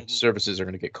Child Protective Services are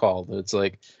gonna get called. And it's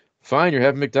like, fine, you're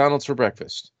having McDonald's for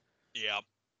breakfast. Yeah.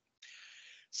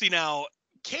 See, now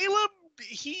Caleb,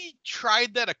 he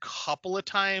tried that a couple of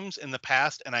times in the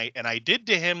past, and I did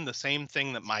to him the same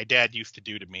thing that my dad used to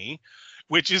do to me,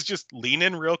 which is just lean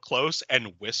in real close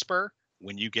and whisper,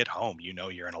 when you get home, you know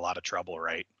you're in a lot of trouble,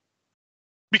 right?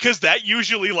 Because that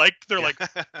usually, like, they're like,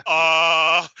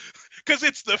 because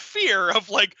it's the fear of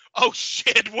like, oh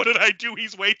shit, what did I do?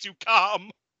 He's way too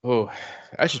calm. Oh,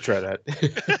 I should try that.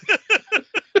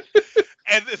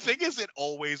 And the thing is, it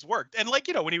always worked. And like,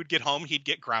 when he would get home, he'd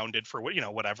get grounded for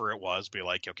whatever it was. Be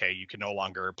like, okay, you can no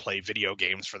longer play video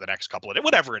games for the next couple of days,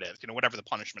 whatever it is, whatever the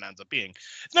punishment ends up being.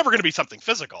 It's never going to be something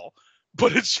physical,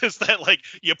 but it's just that like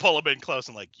you pull him in close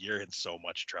and like, you're in so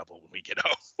much trouble when we get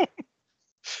home.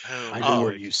 I know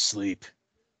where you sleep.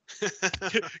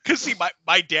 Because see,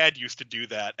 my dad used to do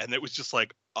that, and it was just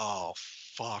like, oh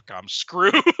fuck, I'm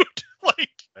screwed. Like,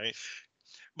 right.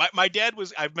 My dad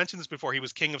was, I've mentioned this before, he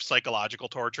was king of psychological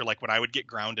torture. Like when I would get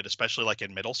grounded, especially like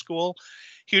in middle school,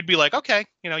 he would be like, okay,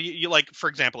 you like, for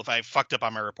example, if I fucked up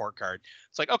on my report card,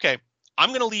 it's like, okay, I'm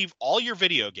going to leave all your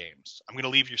video games. I'm going to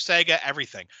leave your Sega,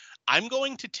 everything. I'm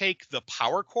going to take the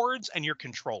power cords and your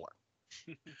controller.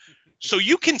 So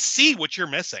you can see what you're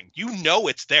missing.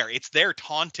 It's there. It's there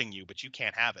taunting you, but you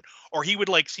can't have it. Or he would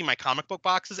like see my comic book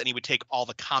boxes and he would take all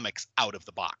the comics out of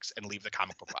the box and leave the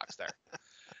comic book box there.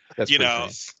 That's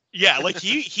nice. Yeah, like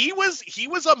he was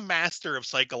a master of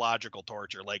psychological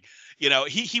torture. Like,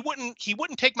 he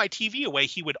wouldn't take my TV away.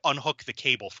 He would unhook the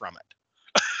cable from it.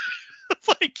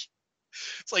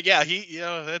 It's like, yeah,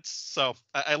 that's so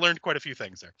I learned quite a few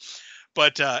things there.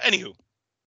 But anywho,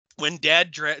 when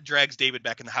Dad drags David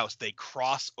back in the house, they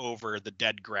cross over the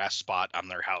dead grass spot on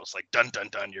their house. Like, dun dun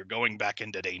dun, you're going back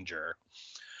into danger.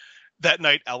 That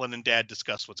night, Ellen and Dad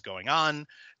discuss what's going on.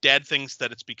 Dad thinks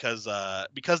that it's because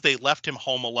they left him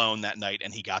home alone that night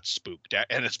and he got spooked.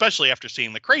 And especially after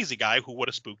seeing the crazy guy who would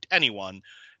have spooked anyone,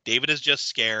 David is just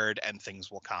scared and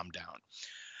things will calm down.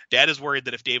 Dad is worried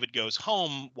that if David goes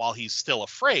home while he's still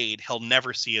afraid, he'll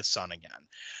never see his son again.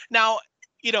 Now,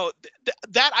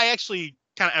 that I actually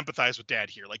kind of empathize with Dad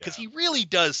here, like, because he really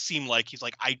does seem like he's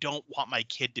like, I don't want my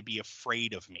kid to be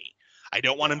afraid of me. I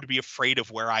don't want him to be afraid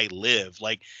of where I live.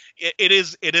 Like it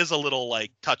is a little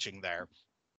like touching there.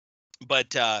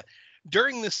 But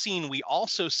during this scene, we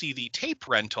also see the tape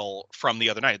rental from the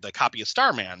other night, the copy of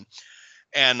Starman.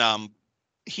 And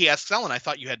he asks Ellen, I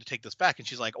thought you had to take this back. And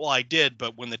she's like, well, I did.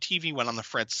 But when the TV went on the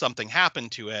fritz, something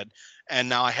happened to it. And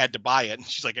now I had to buy it. And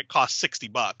she's like, it cost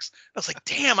 $60. I was like,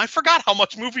 damn, I forgot how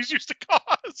much movies used to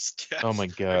cost. Yes. Oh, my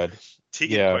God.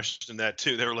 Tegan questioned that,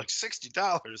 too. They were like,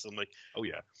 $60. I'm like, oh,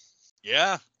 yeah.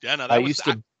 Yeah. No, I used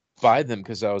to buy them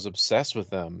because I was obsessed with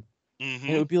them. Mm-hmm.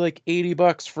 And it would be like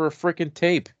 $80 for a freaking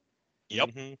tape. Yep.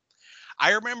 Mm-hmm.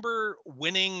 I remember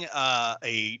winning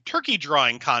a turkey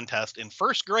drawing contest in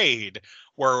first grade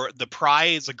where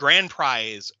the grand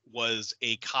prize was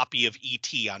a copy of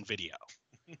E.T. on video.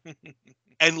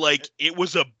 And like, it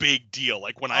was a big deal.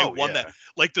 Like when I won that,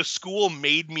 like the school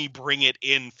made me bring it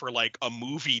in for like a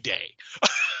movie day.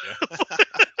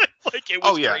 Like it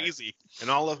was crazy.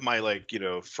 And all of my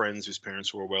friends whose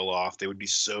parents were well off, they would be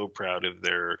so proud of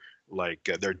their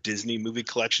their Disney movie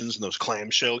collections and those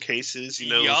clamshell cases,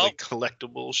 those like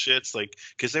collectible shits, like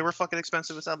because they were fucking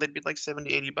expensive as hell. They'd be like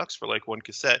 $70-$80 for like one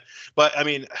cassette. But I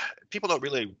mean, people don't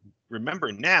really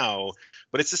remember now,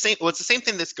 but it's the same. Well, it's the same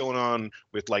thing that's going on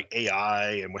with like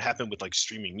AI and what happened with like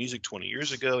streaming music 20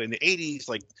 years ago. In the 80s,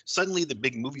 like suddenly the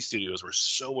big movie studios were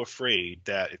so afraid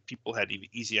that if people had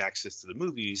easy access to the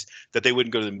movies, that they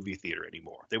wouldn't go to the movie theater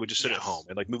anymore. They would just sit at home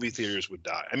and like movie theaters would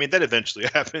die. I mean, that eventually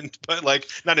happened, but like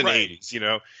not in the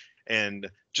 80s, And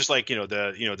just like,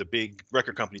 the big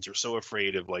record companies are so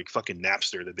afraid of like fucking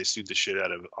Napster that they sued the shit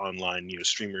out of online,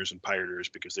 streamers and pirators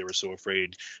because they were so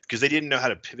afraid because they didn't know how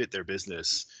to pivot their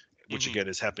business, which again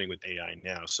is happening with AI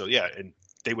now. So yeah, and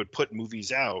they would put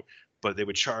movies out, but they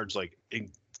would charge like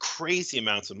crazy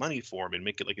amounts of money for them and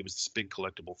make it like it was this big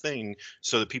collectible thing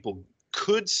so that people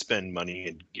could spend money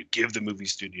and give the movie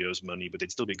studios money, but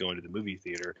they'd still be going to the movie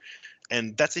theater.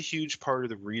 And that's a huge part of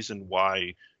the reason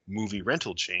why movie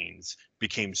rental chains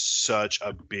became such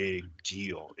a big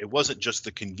deal. It wasn't just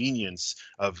the convenience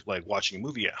of like watching a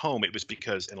movie at home. It was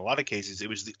because in a lot of cases, it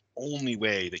was the only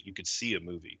way that you could see a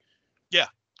movie. Yeah.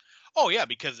 Oh yeah,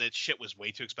 because that shit was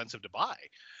way too expensive to buy,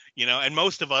 and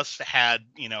most of us had,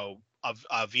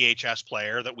 a VHS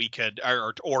player that we could,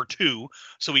 or two,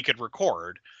 so we could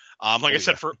record. I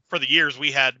said, for the years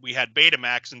we had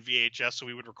Betamax and VHS, so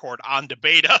we would record onto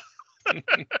Beta.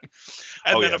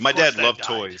 My dad loved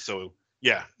toys, so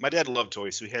my dad loved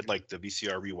toys. So we had like the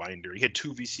VCR rewinder. He had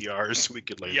 2 VCRs, so we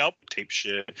could like tape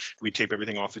shit. We tape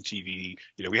everything off the TV.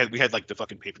 We had like the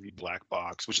fucking pay-per-view black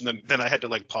box, which then I had to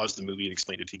like pause the movie and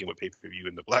explain to Tegan what pay-per-view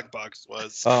in the black box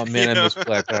was. Oh man, I miss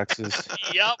black boxes.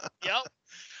 Yep.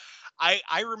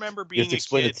 I remember being you have to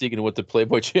explain to Tegan what the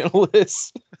Playboy channel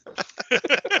is.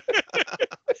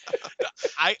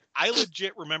 I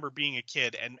legit remember being a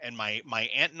kid and my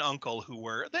aunt and uncle who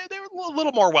were they were a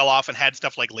little more well off and had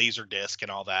stuff like Laserdisc and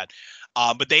all that,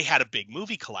 but they had a big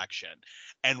movie collection.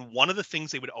 And one of the things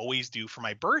they would always do for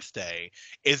my birthday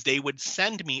is they would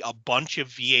send me a bunch of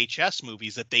VHS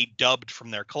movies that they dubbed from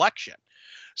their collection.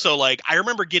 So like I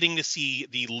remember getting to see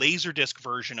the Laserdisc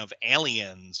version of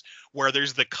Aliens where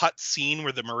there's the cut scene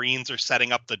where the Marines are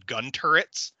setting up the gun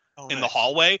turrets in the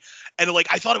hallway. And like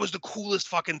I thought it was the coolest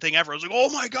fucking thing ever. I was like,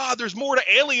 oh my God, there's more to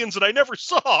Aliens that I never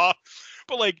saw.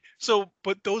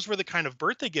 But those were the kind of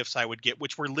birthday gifts I would get,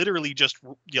 which were literally just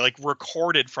like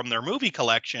recorded from their movie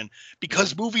collection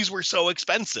because movies were so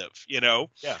expensive,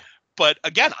 Yeah. But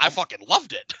again, I fucking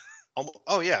loved it.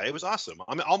 Oh yeah, it was awesome.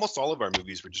 I mean, almost all of our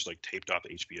movies were just like taped off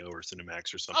HBO or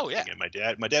Cinemax or something. Oh yeah. And my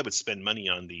dad would spend money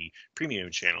on the premium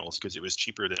channels because it was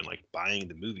cheaper than like buying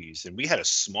the movies. And we had a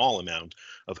small amount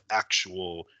of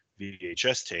actual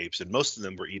VHS tapes, and most of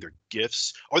them were either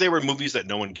gifts or they were movies that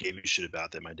no one gave a shit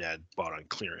about that my dad bought on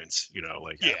clearance.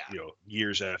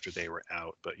 Years after they were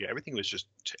out. But yeah, everything was just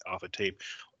off a tape.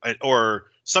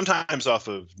 Or sometimes off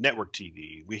of network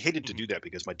TV. We hated to do that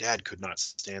because my dad could not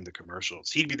stand the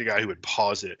commercials. He'd be the guy who would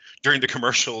pause it during the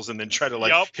commercials and then try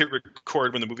to hit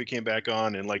record when the movie came back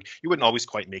on. And like, you wouldn't always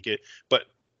quite make it. But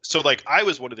so like I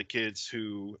was one of the kids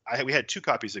who we had 2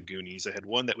 copies of Goonies. I had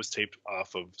one that was taped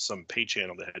off of some pay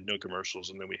channel that had no commercials.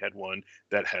 And then we had one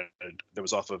that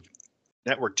was off of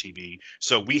network TV.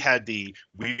 So we had the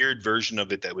weird version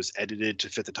of it that was edited to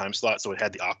fit the time slot. So it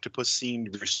had the octopus scene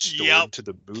restored to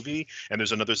the movie, and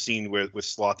there's another scene with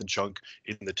Sloth and Chunk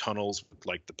in the tunnels with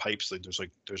like the pipes. Like there's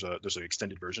an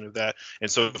extended version of that. And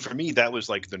so for me, that was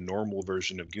like the normal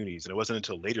version of Goonies. And it wasn't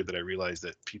until later that I realized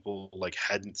that people like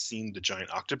hadn't seen the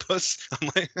giant octopus. I'm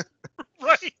like,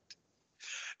 right.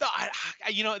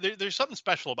 No, there's something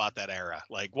special about that era.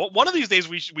 Like, one of these days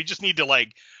we just need to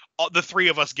like the three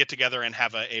of us get together and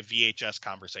have a VHS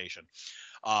conversation,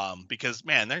 because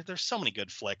man, there's so many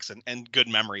good flicks and good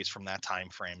memories from that time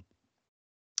frame.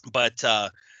 But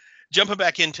jumping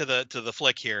back into the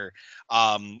flick here,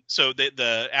 so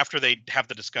after they have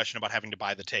the discussion about having to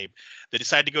buy the tape, they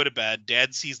decide to go to bed.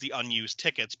 Dad sees the unused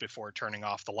tickets before turning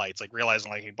off the lights, like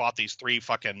realizing like he bought these 3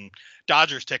 fucking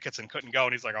Dodgers tickets and couldn't go,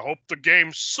 and he's like, I hope the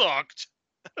game sucked.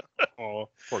 oh,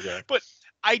 poor guy. But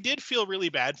I did feel really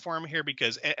bad for him here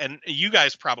because, and you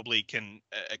guys probably can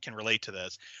relate to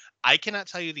this. I cannot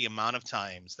tell you the amount of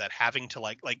times that having to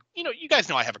like you guys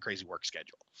know I have a crazy work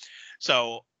schedule,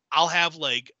 so I'll have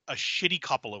like a shitty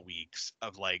couple of weeks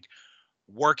of like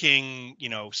working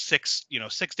 6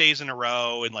 days in a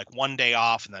row and like 1 day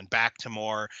off and then back to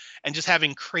more, and just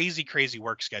having crazy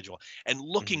work schedule and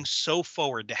looking so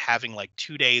forward to having like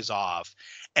 2 days off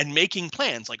and making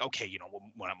plans like, okay,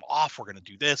 when I'm off, we're going to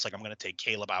do this. Like, I'm going to take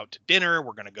Caleb out to dinner.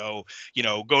 We're going to go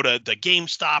to the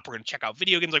GameStop. We're going to check out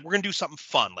video games. Like, we're going to do something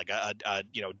fun, like a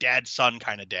dad son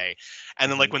kind of day. And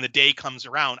then like when the day comes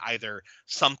around, either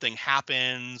something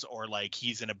happens or like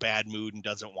he's in a bad mood and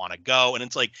doesn't want to go. And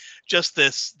it's like just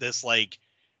this like,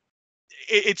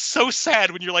 it's so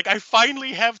sad when you're like, I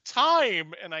finally have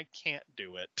time and I can't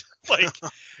do it. Like,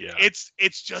 yeah.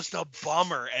 It's just a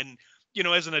bummer. And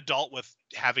as an adult with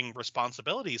having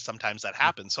responsibilities, sometimes that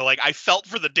happens. So like, I felt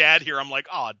for the dad here. I'm like,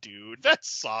 oh, dude, that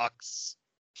sucks.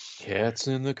 Cats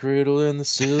in the cradle and the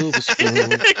silver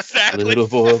spoon. Exactly. Little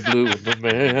boy blue and the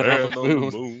man on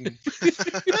the moon.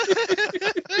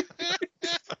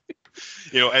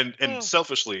 And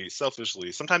selfishly,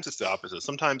 sometimes it's the opposite.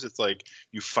 Sometimes it's like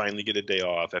you finally get a day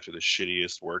off after the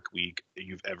shittiest work week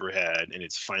you've ever had, and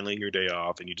it's finally your day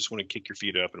off, and you just want to kick your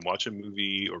feet up and watch a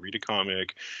movie or read a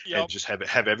comic, and just have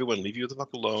everyone leave you the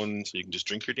fuck alone, so you can just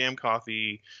drink your damn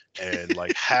coffee and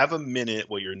like have a minute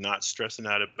where you're not stressing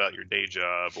out about your day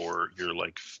job or your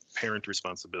like parent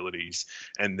responsibilities,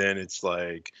 and then it's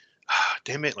like,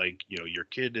 damn it, like your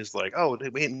kid is like, oh,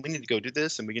 we need to go do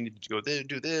this and we need to go there,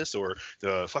 do this, or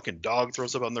the fucking dog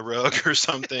throws up on the rug or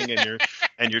something,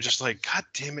 and you're just like, god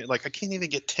damn it, like I can't even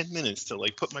get 10 minutes to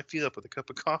like put my feet up with a cup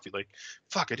of coffee. Like,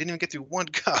 fuck, I didn't even get through one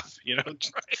cup.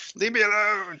 Leave me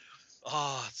alone.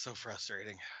 Oh, it's so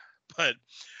frustrating. But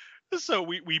so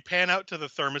we pan out to the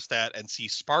thermostat and see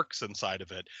sparks inside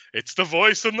of it. It's the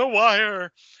voice in the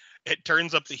wire. It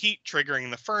turns up the heat,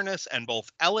 triggering the furnace, and both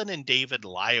Ellen and David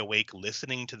lie awake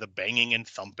listening to the banging and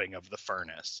thumping of the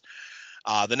furnace.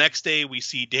 The next day, we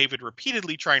see David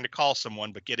repeatedly trying to call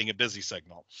someone, but getting a busy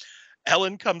signal.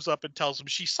 Ellen comes up and tells him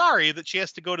she's sorry that she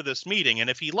has to go to this meeting,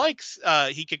 and if he likes,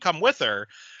 he could come with her,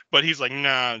 but he's like,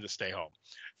 nah, just stay home.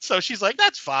 So she's like,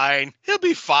 that's fine. He'll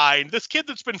be fine. This kid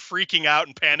that's been freaking out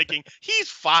and panicking, he's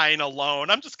fine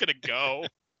alone. I'm just going to go.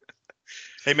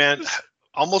 Hey, man.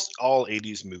 Almost all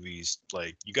 80s movies,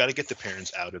 like, you got to get the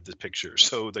parents out of the picture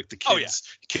so like the kids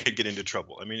can't get into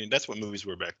trouble. I mean, that's what movies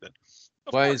were back then.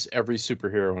 Why is every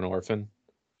superhero an orphan?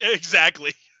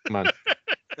 Exactly. Come on.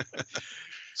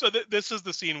 So this is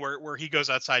the scene where he goes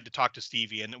outside to talk to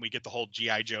Stevie, and then we get the whole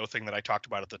G.I. Joe thing that I talked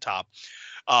about at the top.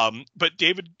 But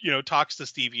David, talks to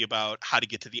Stevie about how to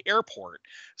get to the airport,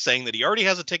 saying that he already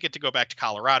has a ticket to go back to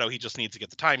Colorado. He just needs to get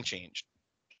the time changed.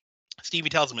 Stevie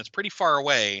tells him it's pretty far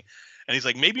away. And he's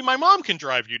like, maybe my mom can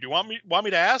drive you. Do you want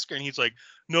me to ask her? And he's like,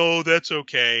 no, that's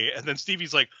okay. And then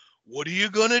Stevie's like, what are you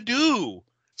going to do?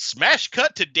 Smash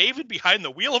cut to David behind the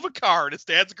wheel of a car in his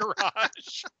dad's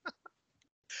garage.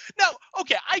 Now,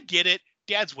 okay, I get it.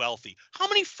 Dad's wealthy. How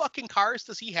many fucking cars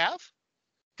does he have?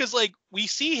 Because, like, we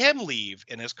see him leave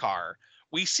in his car.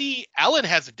 We see Ellen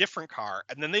has a different car.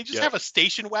 And then they just have a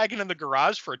station wagon in the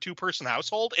garage for a 2-person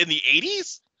household in the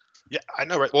 80s? Yeah, I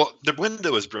know, right? Well, the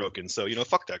window is broken, so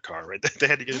fuck that car, right? They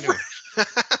had to get a new one.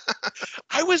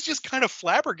 I was just kind of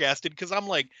flabbergasted because I'm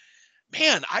like,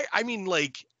 man, I mean,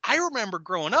 like, I remember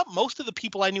growing up, most of the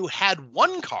people I knew had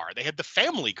one car. They had the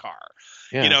family car.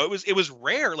 Yeah. It was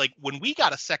rare. Like, when we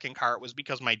got a second car, it was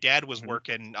because my dad was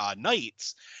working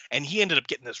nights, and he ended up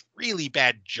getting this really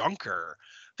bad junker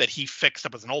that he fixed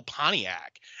up as an old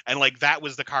Pontiac. And like that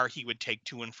was the car he would take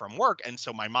to and from work. And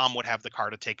so my mom would have the car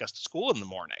to take us to school in the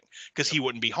morning because he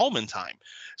wouldn't be home in time.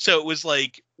 So it was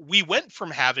like we went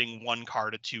from having one car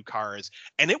to two cars,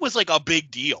 and it was like a big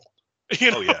deal.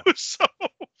 You know? Oh, yeah. So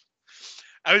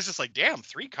I was just like, damn,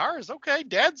 3 cars. Okay,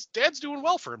 dad's doing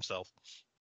well for himself.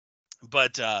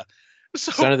 But so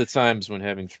Sign of the times when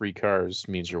having 3 cars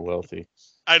means you're wealthy.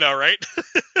 I know, right?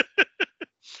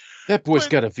 That boy's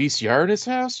got a VCR in his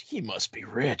house? He must be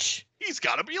rich. He's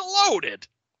got to be loaded.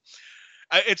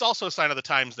 It's also a sign of the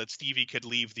times that Stevie could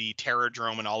leave the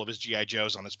Terrordrome and all of his G.I.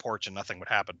 Joes on his porch and nothing would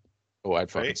happen. Oh,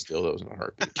 I'd fucking steal those in a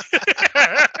heartbeat.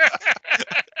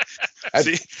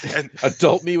 See, and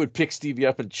Adult me would pick Stevie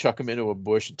up and chuck him into a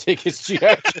bush and take his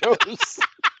G.I. Joes.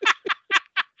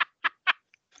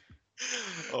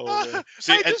 oh, man.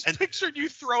 See, I just pictured you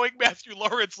throwing Matthew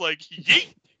Lawrence like,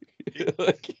 yeet.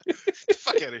 Like,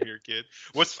 Fuck out of here, kid.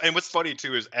 What's funny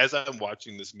too is as I'm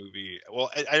watching this movie,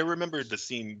 well, I remembered the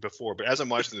scene before, but as I'm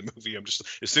watching the movie, I'm just,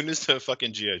 as soon as the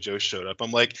fucking G.I. Joe showed up,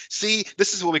 I'm like, see,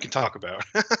 this is what we can talk about.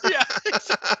 Yeah.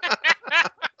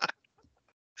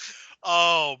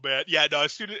 Oh man, yeah. No,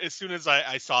 as soon as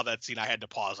I saw that scene, I had to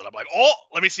pause it. I'm like, oh,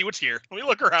 let me see what's here. Let me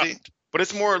look around. See, but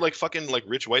it's more like fucking like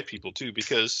rich white people too,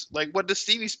 because like what does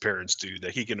Stevie's parents do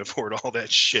that he can afford all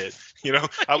that shit? You know,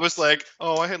 I was like,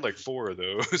 oh, I had like 4 of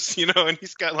those, you know, and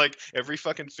he's got like every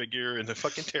fucking figure and the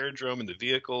fucking Terrordrome and the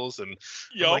vehicles, and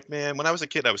I'm like, man, when I was a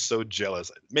kid, I was so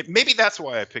jealous. Maybe that's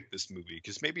why I picked this movie,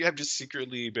 because maybe I've just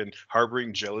secretly been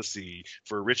harboring jealousy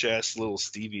for rich ass little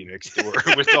Stevie next door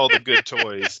with all the good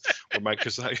toys, or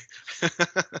because I.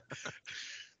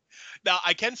 Now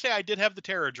I can say I did have the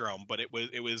Terrordrome, but it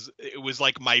was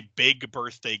like my big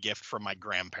birthday gift from my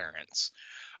grandparents.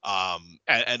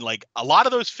 And like a lot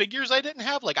of those figures I didn't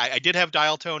have. Like I did have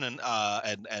Dial Tone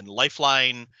and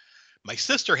Lifeline. My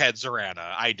sister had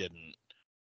Zorana. I didn't.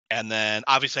 And then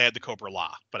obviously I had the Cobra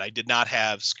La, but I did not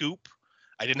have Scoop.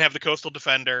 I didn't have the Coastal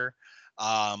Defender.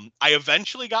 I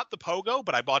eventually got the Pogo,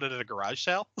 but I bought it at a garage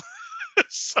sale.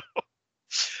 So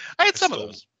I had some of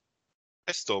those.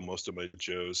 I stole most of my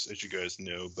Joes, as you guys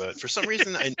know, but for some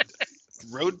reason,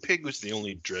 Road Pig was the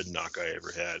only Dreadnought I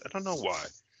ever had. I don't know why.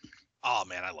 Oh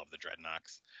man, I love the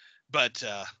Dreadnoughts. But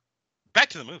back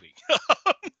to the movie.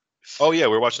 Oh yeah,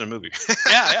 we're watching a movie.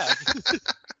 Yeah.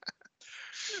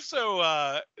 So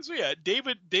yeah,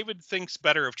 David thinks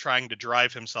better of trying to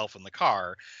drive himself in the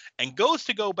car and goes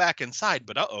to go back inside,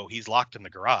 but he's locked in the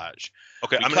garage.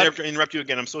 Okay, I'm going to interrupt you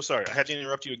again. I'm so sorry. I have to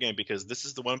interrupt you again because this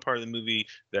is the one part of the movie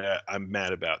that I'm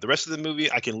mad about. The rest of the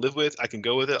movie I can live with. I can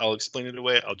go with it. I'll explain it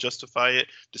away. I'll justify it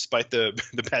despite the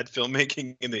bad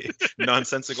filmmaking and the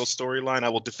nonsensical storyline. I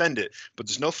will defend it. But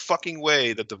there's no fucking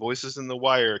way that the voices in The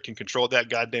Wire can control that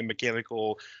goddamn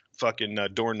mechanical fucking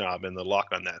doorknob and the lock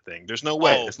on that thing. There's no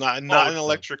way. It's not an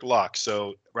electric lock.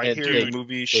 So here the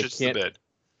movie shits the bed.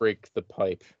 Break the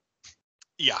pipe.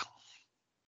 Yeah.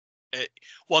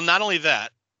 Well, not only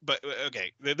that, but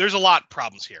okay, there's a lot of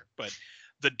problems here, but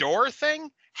the door thing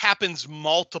happens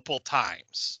multiple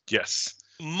times. Yes.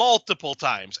 Multiple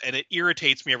times, and it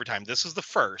irritates me every time. This is the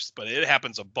first, but it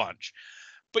happens a bunch.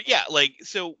 But yeah, like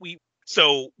so we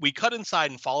cut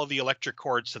inside and follow the electric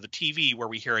cords to the TV where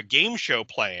we hear a game show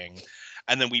playing,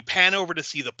 and then we pan over to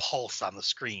see the pulse on the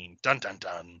screen. Dun dun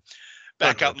dun.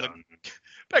 Back out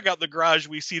in the garage,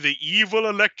 we see the evil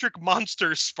electric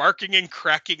monster sparking and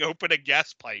cracking open a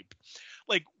gas pipe.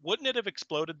 Like, wouldn't it have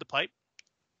exploded the pipe?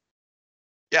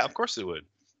 Yeah, of course it would.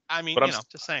 I mean,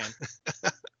 just saying.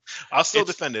 I'll still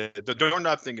defend it. The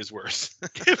doorknob thing is worse.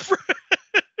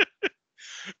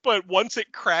 But once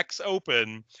it cracks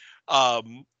open,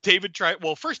 David tries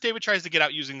to get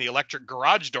out using the electric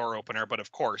garage door opener, but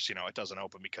of course, it doesn't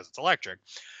open because it's electric.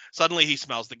 Suddenly he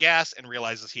smells the gas and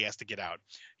realizes he has to get out.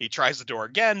 He tries the door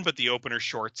again, but the opener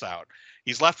shorts out.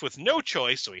 He's left with no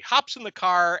choice, so he hops in the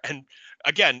car and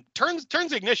again turns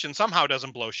the ignition, somehow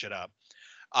doesn't blow shit up.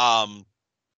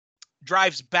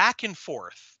 Drives back and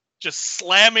forth, just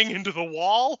slamming into the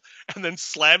wall and then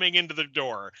slamming into the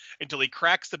door until he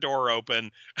cracks the door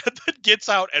open and then gets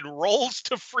out and rolls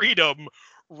to freedom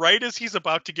right as he's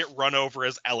about to get run over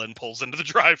as Ellen pulls into the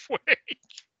driveway.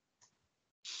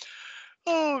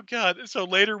 Oh, God. So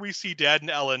later we see Dad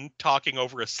and Ellen talking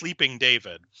over a sleeping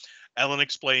David. Ellen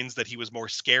explains that he was more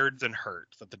scared than hurt,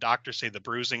 that the doctors say the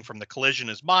bruising from the collision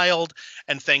is mild,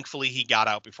 and thankfully he got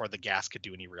out before the gas could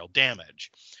do any real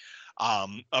damage.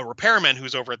 A repairman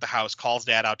who's over at the house calls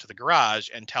Dad out to the garage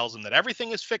and tells him that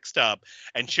everything is fixed up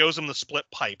and shows him the split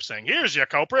pipe, saying, "Here's your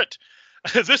culprit.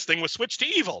 This thing was switched to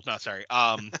evil." No, sorry.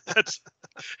 That's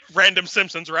Random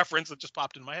Simpsons reference that just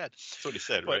popped in my head. That's what he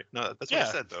said, But, right? No, that's what yeah.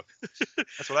 he said, though.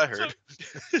 That's what I heard.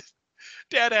 So,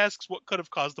 Dad asks what could have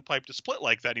caused the pipe to split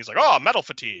like that. And he's like, oh, metal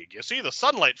fatigue. You see, the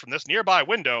sunlight from this nearby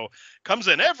window comes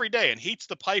in every day and heats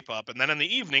the pipe up, and then in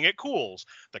the evening it cools.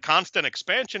 The constant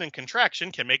expansion and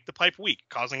contraction can make the pipe weak,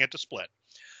 causing it to split.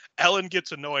 Ellen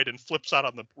gets annoyed and flips out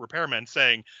on the repairman,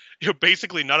 saying,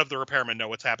 basically none of the repairmen know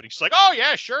what's happening. She's like, oh,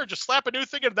 yeah, sure, just slap a new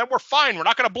thing and then we're fine. We're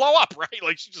not going to blow up, right?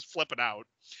 Like, she's just flipping out.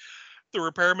 The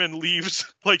repairman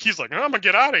leaves, like, he's like, I'm going to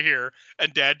get out of here.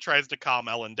 And Dad tries to calm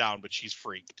Ellen down, but she's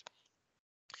freaked.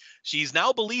 She's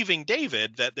now believing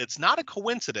David that it's not a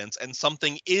coincidence and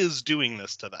something is doing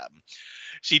this to them.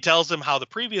 She tells him how the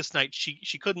previous night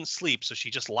she couldn't sleep, so she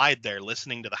just lied there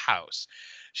listening to the house.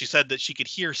 She said that she could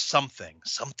hear something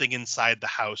inside the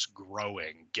house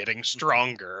growing, getting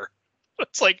stronger.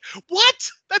 It's like,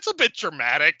 what? That's a bit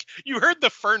dramatic. You heard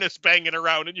the furnace banging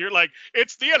around and you're like,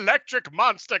 it's the electric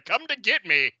monster come to get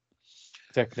me.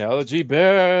 Technology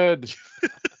bad.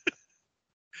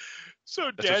 So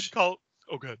Dad called.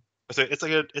 Oh, good.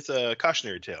 It's a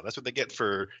cautionary tale. That's what they get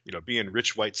for being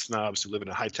rich white snobs who live in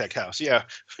a high tech house. Yeah,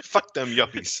 fuck them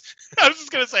yuppies. I was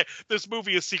just gonna say this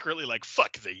movie is secretly like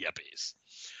fuck the yuppies.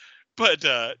 But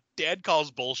Dad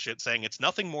calls bullshit, saying it's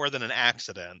nothing more than an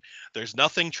accident. There's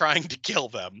nothing trying to kill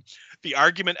them. The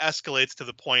argument escalates to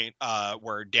the point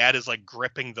where Dad is like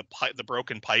gripping the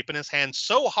broken pipe in his hand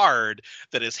so hard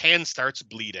that his hand starts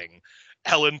bleeding.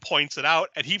 Ellen points it out,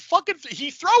 and he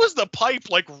throws the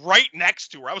pipe like right next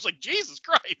to her. I was like, Jesus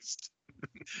Christ.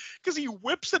 Because he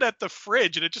whips it at the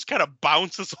fridge, and it just kind of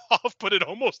bounces off, but it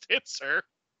almost hits her.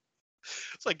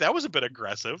 It's like, that was a bit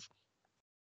aggressive.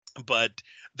 But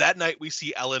that night we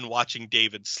see Ellen watching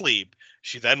David sleep.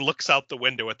 She then looks out the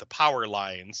window at the power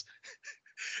lines.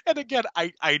 And again,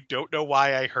 I don't know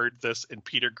why I heard this in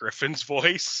Peter Griffin's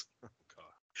voice.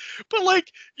 But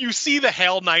like, you see the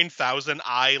HAL 9000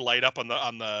 eye light up on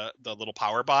the little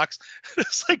power box.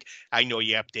 It's like, I know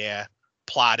you up there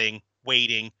plotting,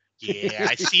 waiting. Yeah,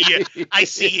 I see you. I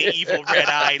see you, evil red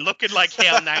eye, looking like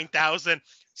HAL 9000.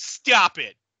 Stop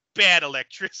it. Bad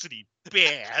electricity.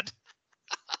 Bad.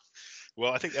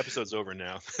 Well, I think the episode's over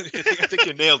now. I think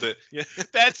you nailed it. Yeah.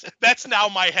 That's now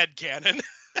my headcanon.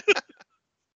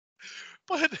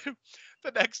 But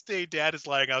the next day, Dad is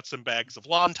laying out some bags of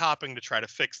lawn topping to try to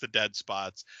fix the dead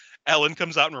spots. Ellen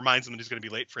comes out and reminds him that he's going to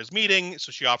be late for his meeting,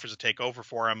 so she offers to take over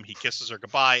for him. He kisses her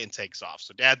goodbye and takes off.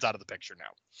 So Dad's out of the picture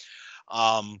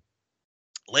now.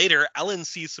 Later, Ellen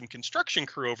sees some construction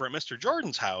crew over at Mr.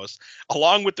 Jordan's house,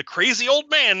 along with the crazy old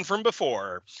man from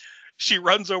before. She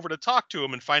runs over to talk to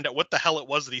him and find out what the hell it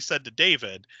was that he said to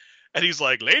David. And he's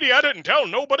like, lady, I didn't tell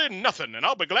nobody nothing, and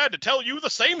I'll be glad to tell you the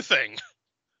same thing.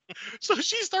 So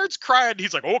she starts crying.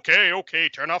 He's like, okay,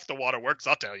 turn off the waterworks,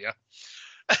 I'll tell you.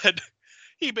 And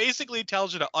he basically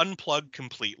tells her to unplug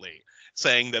completely,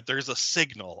 saying that there's a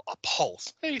signal, a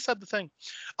pulse. Hey, he said the thing.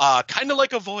 Kind of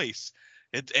like a voice.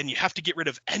 And you have to get rid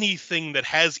of anything that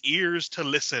has ears to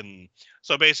listen.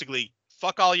 So basically,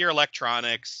 fuck all your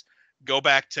electronics. Go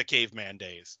back to caveman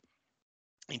days.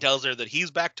 He tells her that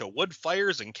he's back to wood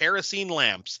fires and kerosene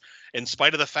lamps, in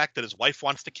spite of the fact that his wife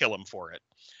wants to kill him for it.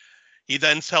 He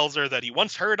then tells her that he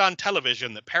once heard on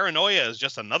television that paranoia is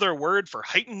just another word for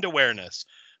heightened awareness.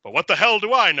 But what the hell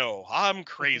do I know? I'm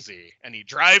crazy. And he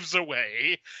drives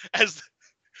away as...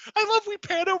 I love we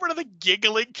pan over to the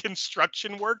giggling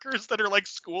construction workers that are like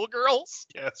schoolgirls.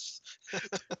 Yes.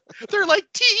 They're like,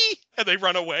 tee! And they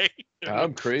run away.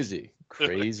 I'm crazy.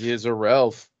 Crazy as a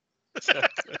Ralph.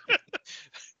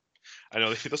 I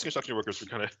know those construction workers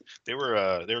were they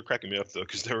were cracking me up though,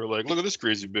 because they were like, look at this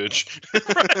crazy bitch.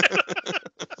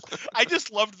 I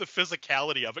just loved the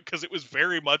physicality of it because it was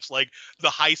very much like the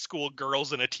high school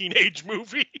girls in a teenage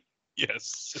movie.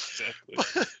 Yes,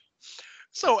 exactly.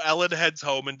 So Ellen heads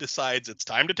home and decides it's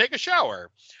time to take a shower.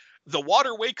 The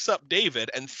water wakes up David,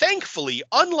 and thankfully,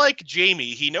 unlike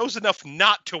Jamie, he knows enough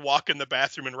not to walk in the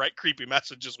bathroom and write creepy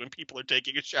messages when people are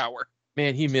taking a shower.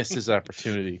 Man, he missed his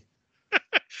opportunity.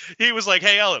 He was like,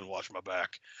 hey, Ellen, wash my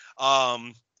back.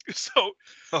 I've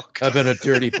been a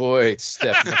dirty boy. It's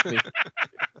definitely.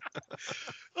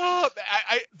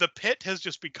 The pit has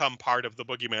just become part of the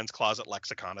Boogeyman's Closet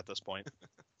lexicon at this point.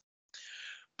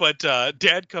 But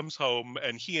Dad comes home,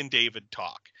 and he and David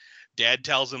talk. Dad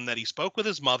tells him that he spoke with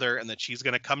his mother and that she's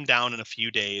going to come down in a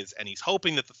few days, and he's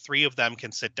hoping that the three of them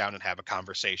can sit down and have a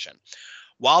conversation.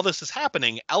 While this is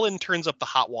happening, Ellen turns up the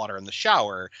hot water in the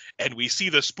shower, and we see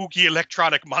the spooky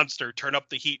electronic monster turn up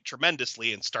the heat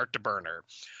tremendously and start to burn her.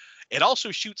 It also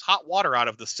shoots hot water out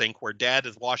of the sink where Dad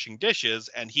is washing dishes,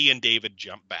 and he and David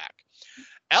jump back.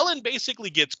 Ellen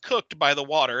basically gets cooked by the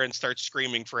water and starts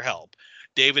screaming for help.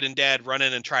 David and Dad run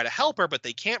in and try to help her, but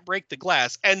they can't break the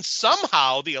glass. And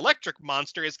somehow the electric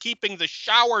monster is keeping the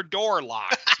shower door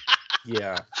locked.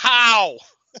 Yeah. How?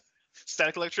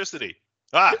 Static electricity.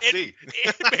 It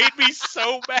made me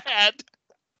so mad.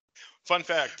 Fun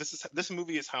fact: this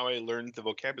movie is how I learned the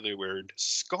vocabulary word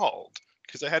 "scald,"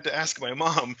 because I had to ask my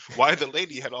mom why the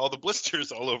lady had all the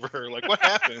blisters all over her. Like, what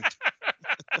happened?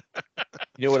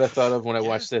 You know what I thought of when I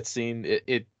watched that scene?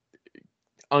 It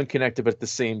unconnected, but the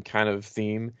same kind of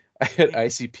theme. I had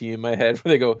ICP in my head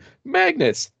where they go,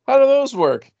 magnets. How do those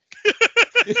work?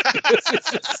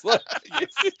 It's just like,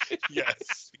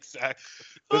 Yes, exactly.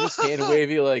 with his hand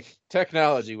wavy, like,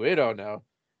 technology. We don't know.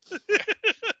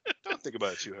 Don't think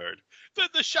about it too hard.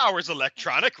 The shower's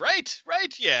electronic, right?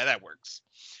 Right? Yeah, that works.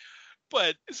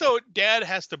 But so Dad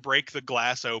has to break the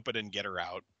glass open and get her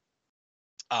out.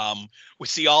 We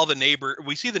see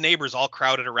the neighbors all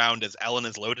crowded around as Ellen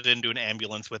is loaded into an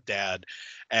ambulance with Dad,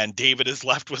 and David is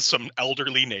left with some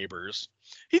elderly neighbors.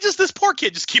 This poor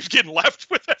kid just keeps getting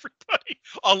left with everybody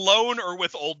alone or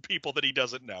with old people that he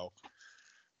doesn't know.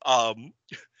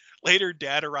 Later,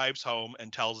 Dad arrives home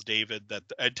and tells David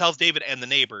and the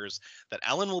neighbors that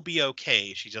Ellen will be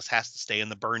okay. She just has to stay in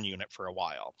the burn unit for a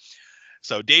while.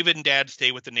 So David and Dad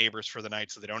stay with the neighbors for the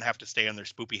night so they don't have to stay in their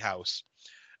spoopy house.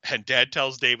 And Dad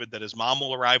tells David that his mom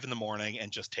will arrive in the morning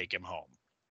and just take him home.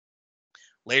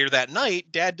 Later that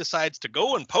night, Dad decides to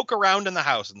go and poke around in the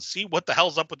house and see what the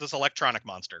hell's up with this electronic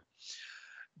monster.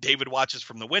 David watches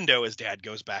from the window as Dad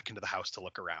goes back into the house to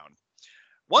look around.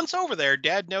 Once over there,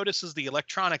 Dad notices the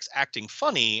electronics acting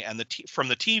funny, and from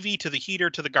the TV to the heater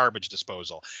to the garbage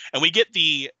disposal. And we get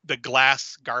the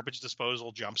glass garbage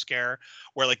disposal jump scare,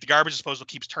 where like the garbage disposal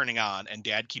keeps turning on, and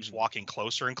Dad keeps walking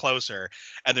closer and closer,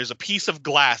 and there's a piece of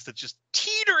glass that's just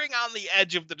teetering on the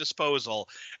edge of the disposal,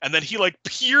 and then he like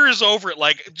peers over it,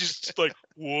 like just like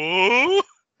whoa,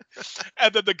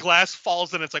 and then the glass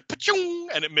falls, and it's like pa-chung,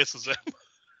 and it misses him.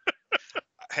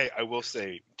 Hey, I will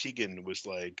say, Tegan was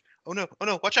like, oh no,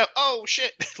 watch out, oh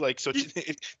shit. Like, so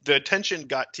the tension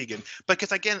got Tegan.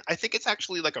 Because again, I think it's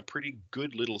actually like a pretty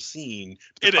good little scene.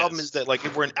 The problem is that like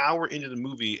if we're an hour into the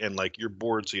movie and like you're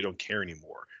bored so you don't care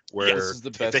anymore. Where This is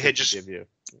the best they had to give you.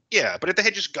 Yeah, but if they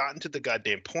had just gotten to the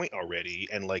goddamn point already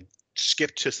and like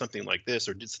skipped to something like this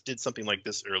or did something like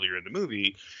this earlier in the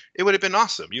movie, it would have been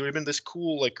awesome. You would have been this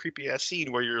cool, like creepy ass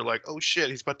scene where you're like, oh shit,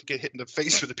 he's about to get hit in the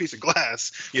face with a piece of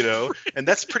glass, you know? And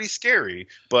that's pretty scary.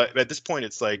 But at this point,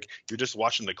 it's like you're just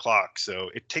watching the clock, so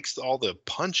it takes all the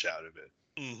punch out of it.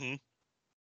 Mm-hmm.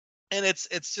 And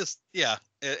it's just, yeah.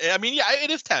 I mean, yeah,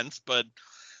 it is tense, but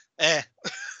it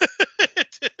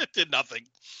did nothing.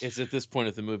 It's at this point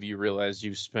of the movie you realize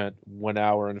you've spent 1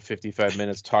 hour and 55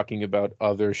 minutes talking about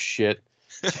other shit.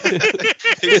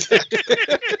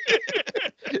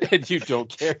 And you don't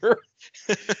care.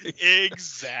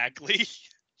 Exactly.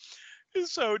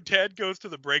 So Dad goes to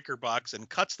the breaker box and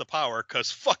cuts the power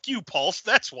because fuck you, Pulse.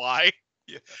 That's why.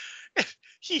 Yeah.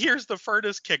 He hears the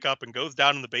furnace kick up and goes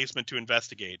down in the basement to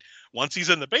investigate. Once he's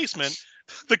in the basement,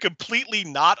 the completely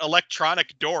not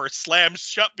electronic door slams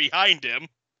shut behind him,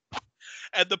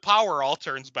 and the power all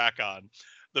turns back on.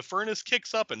 The furnace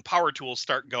kicks up and power tools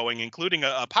start going, including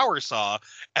a power saw,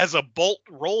 as a bolt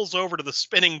rolls over to the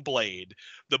spinning blade.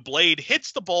 The blade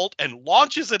hits the bolt and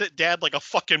launches it at Dad like a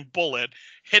fucking bullet,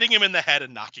 hitting him in the head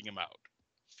and knocking him out.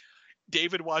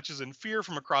 David watches in fear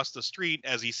from across the street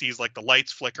as he sees like the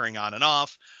lights flickering on and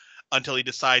off until he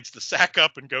decides to sack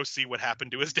up and go see what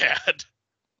happened to his dad.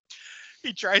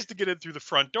 He tries to get in through the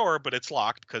front door, but it's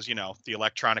locked because, you know, the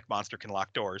electronic monster can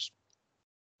lock doors.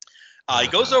 He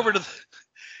goes over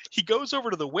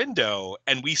to the window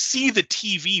and we see the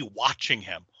TV watching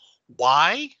him.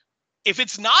 Why? If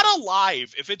it's not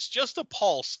alive, if it's just a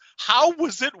pulse, how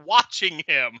was it watching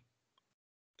him?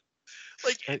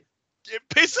 Like, it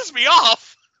pisses me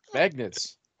off.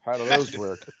 Magnets. How do those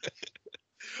work?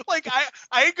 Like,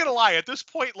 I ain't gonna lie. At this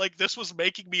point, like, this was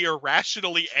making me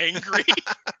irrationally angry.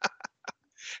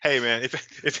 Hey man,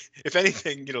 if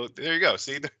anything, you know, there you go.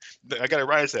 See, I got a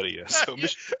rise out of you. So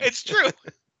it's true.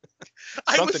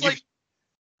 I was like,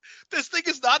 this thing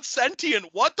is not sentient.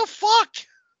 What the fuck?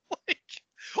 Like,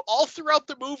 all throughout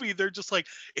the movie, they're just like,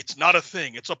 it's not a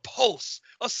thing. It's a pulse,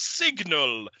 a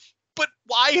signal. But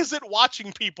why is it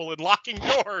watching people and locking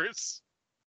doors?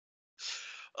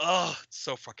 Oh, it's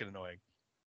so fucking annoying.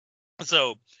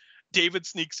 So David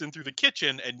sneaks in through the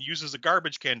kitchen and uses a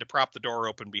garbage can to prop the door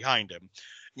open behind him.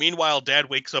 Meanwhile, Dad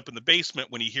wakes up in the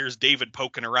basement when he hears David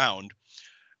poking around.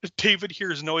 David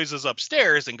hears noises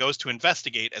upstairs and goes to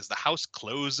investigate as the house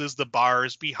closes the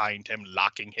bars behind him,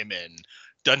 locking him in.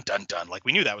 Dun, dun, dun. Like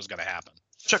we knew that was going to happen.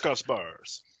 Chekhov's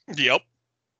bars. Yep.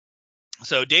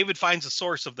 So David finds the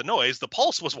source of the noise. The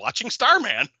Pulse was watching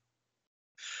Starman.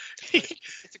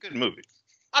 It's a good movie.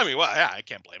 I mean, well, yeah, I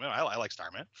can't blame him. I like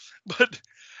Starman. But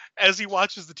as he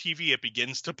watches the TV, it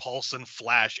begins to pulse and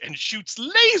flash and shoots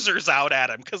lasers out at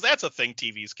him, because that's a thing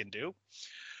TVs can do.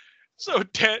 So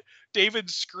David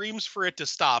screams for it to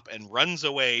stop and runs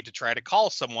away to try to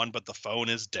call someone, but the phone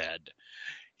is dead.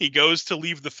 He goes to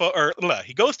leave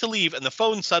he goes to leave, and the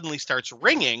phone suddenly starts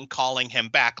ringing, calling him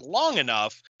back long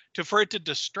enough for it to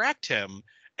distract him,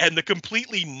 and the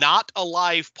completely not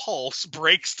alive Pulse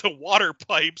breaks the water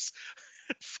pipes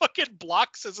and fucking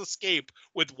blocks his escape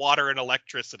with water and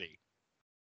electricity.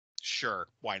 Sure,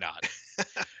 why not?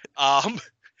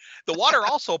 The water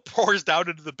also pours down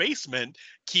into the basement,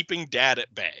 keeping Dad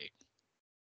at bay.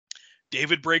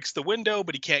 David breaks the window,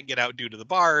 but he can't get out due to the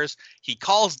bars. He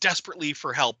calls desperately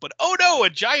for help, but oh no, a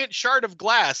giant shard of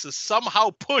glass is somehow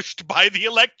pushed by the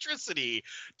electricity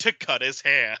to cut his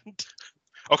hand.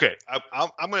 Okay, I'm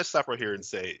going to stop right here and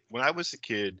say, when I was a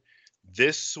kid,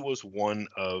 this was one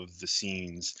of the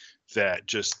scenes that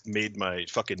just made my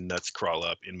fucking nuts crawl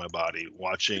up in my body,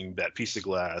 watching that piece of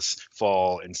glass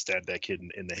fall and stab that kid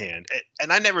in the hand.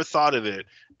 And I never thought of it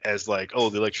as like, oh,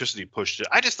 the electricity pushed it.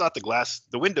 I just thought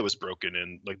the window was broken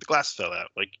and like the glass fell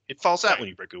out. Like it falls out when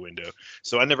you break a window.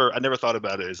 So I never thought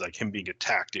about it as like him being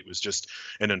attacked. It was just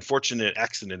an unfortunate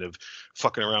accident of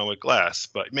fucking around with glass.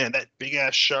 But man, that big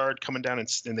ass shard coming down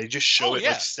and they just show it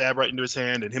like stab right into his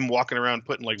hand, and him walking around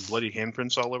putting like bloody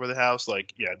handprints all over the house.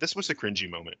 Like, yeah, this was a cringy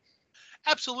moment.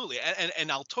 Absolutely.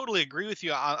 And I'll totally agree with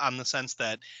you on the sense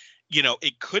that, you know,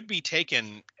 it could be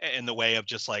taken in the way of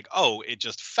just like, oh, it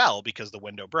just fell because the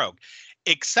window broke,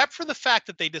 except for the fact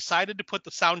that they decided to put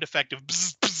the sound effect of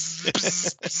bzz, bzz,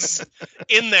 bzz, bzz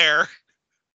in there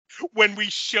when we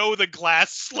show the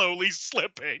glass slowly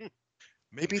slipping.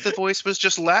 Maybe the voice was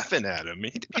just laughing at him.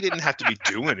 He didn't have to be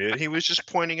doing it. He was just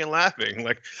pointing and laughing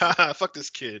like, haha, fuck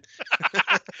this kid.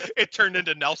 It turned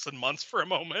into Nelson Muntz for a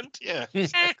moment. Yeah.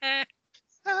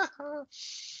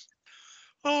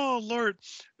 Oh Lord.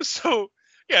 So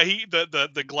yeah,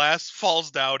 the glass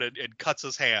falls down and cuts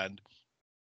his hand,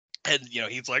 and you know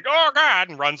he's like, oh God,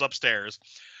 and runs upstairs.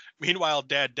 Meanwhile,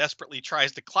 Dad desperately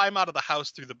tries to climb out of the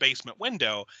house through the basement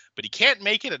window, but he can't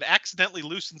make it and accidentally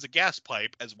loosens a gas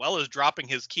pipe, as well as dropping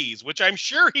his keys, which I'm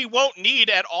sure he won't need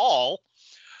at all.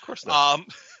 Of course not.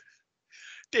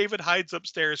 David hides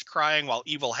upstairs crying while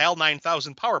evil HAL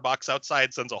 9000 power box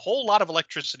outside sends a whole lot of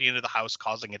electricity into the house,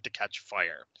 causing it to catch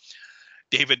fire.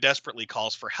 David desperately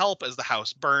calls for help as the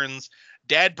house burns.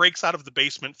 Dad breaks out of the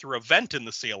basement through a vent in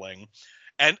the ceiling.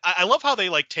 And I love how they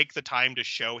like take the time to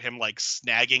show him like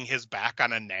snagging his back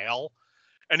on a nail.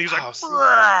 And he's like,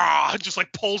 just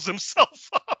like pulls himself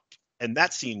up. And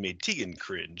that scene made Tegan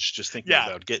cringe, just thinking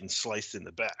about getting sliced in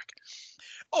the back.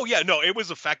 Oh, yeah, no, it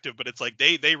was effective, but it's like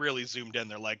they really zoomed in.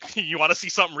 They're like, you want to see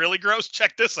something really gross?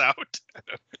 Check this out.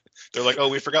 They're like, oh,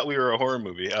 we forgot we were a horror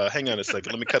movie. Hang on a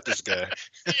second. Let me cut this guy.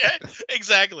 Yeah,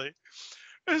 exactly.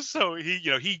 So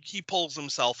he pulls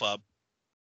himself up,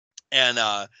 and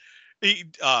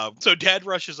so Dad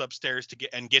rushes upstairs to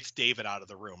gets David out of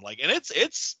the room. Like, and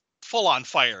it's full on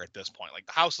fire at this point. Like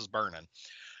the house is burning.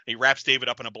 He wraps David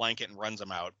up in a blanket and runs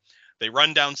him out. They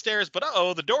run downstairs, but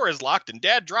the door is locked and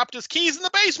Dad dropped his keys in the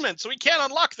basement, so he can't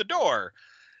unlock the door.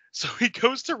 So he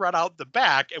goes to run out the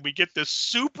back, and we get this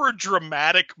super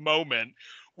dramatic moment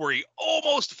where he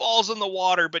almost falls in the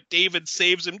water, but David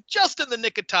saves him just in the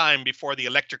nick of time before the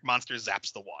electric monster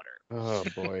zaps the water. Oh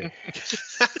boy.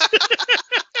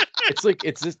 It's like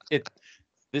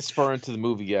this far into the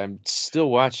movie. I'm still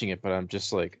watching it, but I'm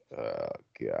just like, oh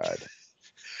God.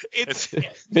 It's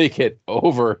Make it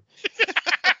over.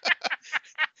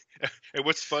 And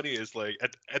what's funny is like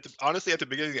honestly at the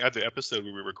beginning of the episode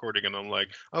we were recording, and I'm like,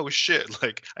 oh shit,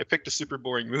 like I picked a super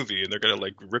boring movie and they're gonna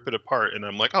like rip it apart, and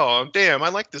I'm like, oh damn, I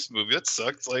like this movie. That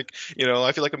sucks. Like, you know,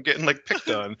 I feel like I'm getting like picked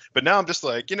on. But now I'm just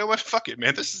like, you know what? Fuck it,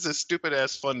 man. This is a stupid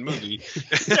ass fun movie.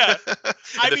 Yeah.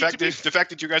 The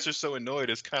fact that you guys are so annoyed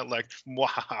is kind of like,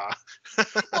 mwahaha.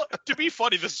 Well, to be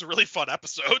funny, this is a really fun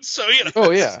episode. So you know.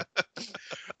 Oh yeah.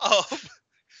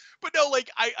 But no, like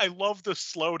I love the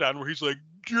slowdown where he's like,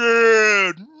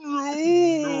 Dad,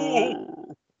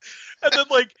 no. And then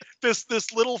like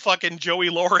this little fucking Joey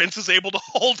Lawrence is able to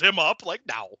hold him up. Like,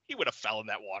 no, he would have fell in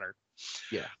that water.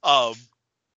 Yeah.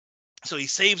 So he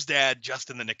saves Dad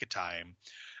just in the nick of time,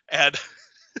 and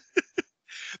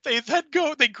they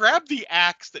grab the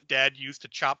axe that Dad used to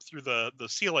chop through the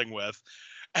ceiling with,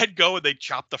 and they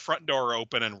chop the front door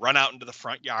open and run out into the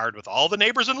front yard with all the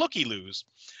neighbors and looky-loos.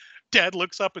 Dad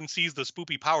looks up and sees the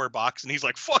spoopy power box, and he's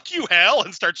like, fuck you, Hal,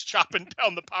 and starts chopping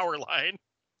down the power line.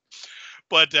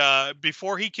 But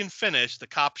before he can finish, the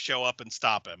cops show up and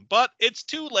stop him. But it's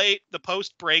too late. The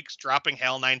post breaks, dropping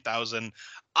HAL 9000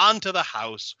 onto the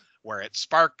house, where it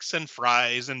sparks and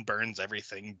fries and burns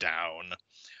everything down.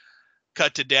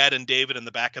 Cut to Dad and David in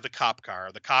the back of the cop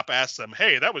car. The cop asks them,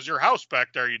 "Hey, that was your house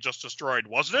back there you just destroyed,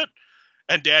 wasn't it?"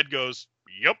 And Dad goes,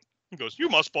 "Yep." He goes, "You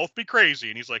must both be crazy."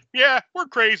 And he's like, "Yeah, we're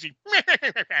crazy."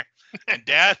 And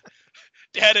Dad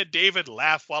and David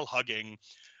laugh while hugging.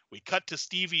 We cut to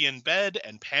Stevie in bed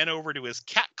and pan over to his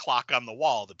cat clock on the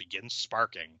wall that begins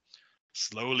sparking.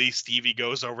 Slowly, Stevie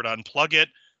goes over to unplug it,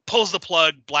 pulls the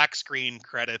plug, black screen,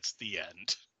 credits, the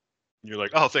end. You're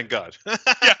like, oh, thank God.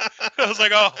 Yeah, I was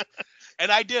like, oh.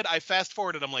 And I did. I fast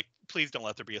forwarded. I'm like, please don't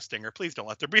let there be a stinger. Please don't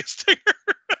let there be a stinger.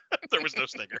 There was no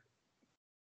stinger.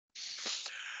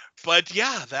 But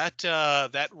yeah,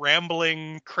 that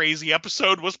rambling, crazy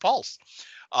episode was Pulse.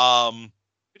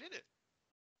 We did it.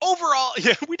 Overall,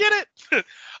 yeah, we did it.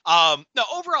 No,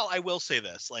 overall, I will say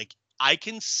this. Like, I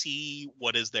can see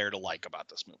what is there to like about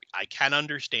this movie. I can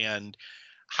understand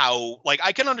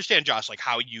I can understand, Josh, like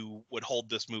how you would hold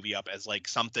this movie up as like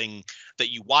something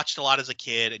that you watched a lot as a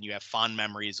kid and you have fond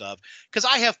memories of. Because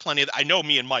I have plenty of, I know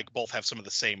me and Mike both have some of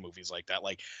the same movies like that.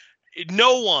 Like,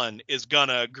 no one is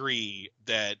gonna agree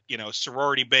that, you know,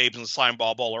 Sorority Babes and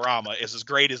Slimeball Bolorama is as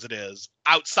great as it is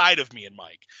outside of me and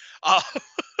Mike.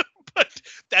 But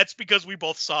that's because we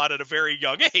both saw it at a very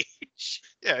young age.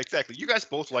 Yeah, exactly. You guys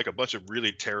both like a bunch of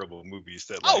really terrible movies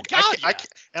that, Oh, like, God, yeah.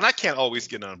 I can't always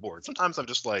get on board. Sometimes I'm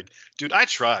just like, dude, I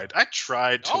tried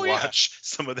to Oh, yeah. watch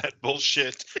some of that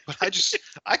bullshit, but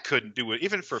I couldn't do it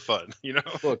even for fun, you know?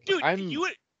 Look, Dude, I'm you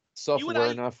and self-aware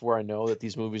I- enough where I know that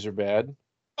these movies are bad.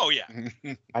 oh yeah.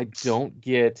 I don't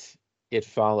get It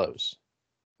Follows,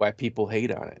 why people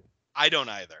hate on it. I don't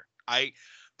either. I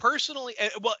personally,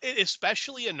 well, it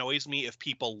especially annoys me if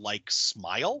people like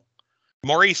Smile.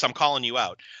 Maurice, I'm calling you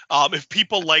out. If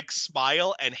people like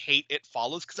Smile and hate It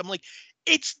Follows, because I'm like,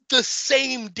 it's the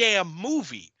same damn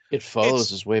movie. It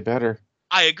Follows is way better.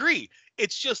 I agree.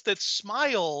 It's just that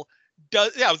Smile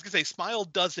does. Yeah, I was gonna say Smile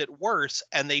does it worse,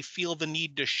 and they feel the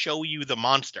need to show you the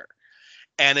monster.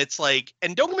 And it's like,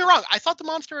 and don't get me wrong, I thought the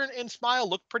monster in Smile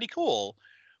looked pretty cool,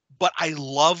 but I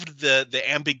loved the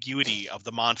ambiguity of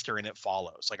the monster in It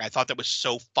Follows. Like, I thought that was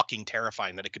so fucking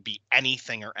terrifying that it could be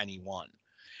anything or anyone.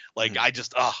 Like, I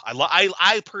just,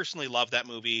 I personally love that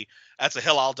movie. That's a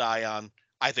hill I'll die on.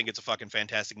 I think it's a fucking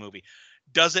fantastic movie.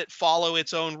 Does it follow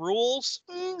its own rules?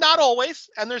 Not always.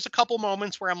 And there's a couple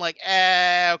moments where I'm like,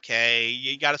 okay,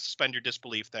 you got to suspend your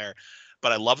disbelief there.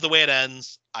 But I love the way it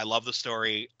ends. I love the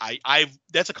story.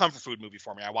 That's a comfort food movie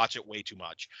for me. I watch it way too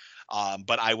much.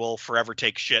 But I will forever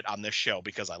take shit on this show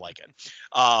because I like it.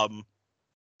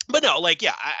 But no, like,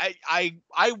 yeah, I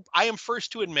am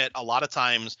first to admit a lot of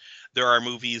times there are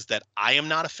movies that I am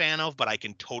not a fan of, but I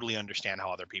can totally understand how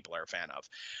other people are a fan of.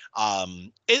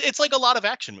 It's like a lot of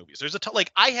action movies. There's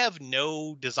like, I have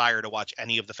no desire to watch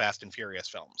any of the Fast and Furious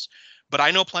films, but I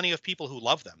know plenty of people who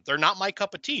love them. They're not my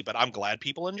cup of tea, but I'm glad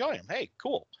people enjoy them. Hey,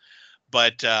 cool.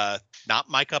 But not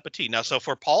my cup of tea. Now, so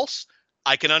for Pulse,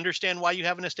 I can understand why you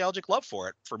have a nostalgic love for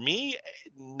it. For me,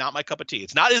 not my cup of tea.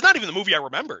 It's not even the movie I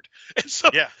remembered. And so,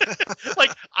 Yeah.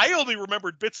 like, I only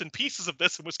remembered bits and pieces of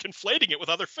this and was conflating it with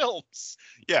other films.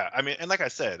 Yeah, I mean, and like I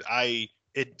said, I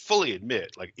fully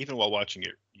admit, like, even while watching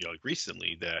it, you know, like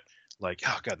recently, that, like,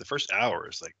 oh God, the first hour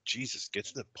is like, Jesus, get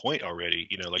to the point already.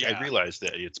 You know, like, Yeah. I realize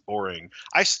that it's boring.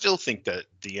 I still think that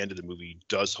the end of the movie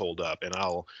does hold up, and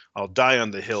I'll die on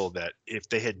the hill that if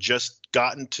they had just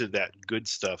gotten to that good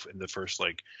stuff in the first,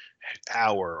 like,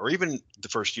 hour or even the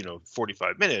first,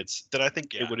 45 minutes, then I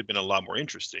think Yeah. it would have been a lot more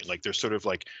interesting. Like, there's sort of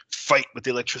like fight with the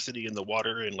electricity and the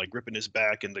water and like ripping his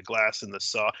back and the glass and the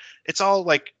saw. It's all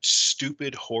like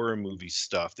stupid horror movie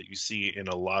stuff that you see in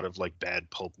a lot of like bad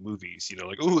pulp movies,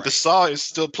 like, ooh, Right. the saw is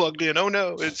still plugged in. Oh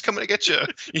no, it's coming to get you,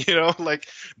 like,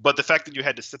 but the fact that you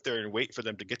had to sit there and wait for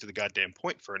them to get to the goddamn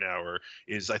point for an hour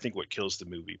is, I think, what kills the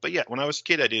movie. But yeah, when I was a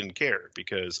kid, I didn't care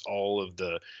because all of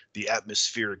the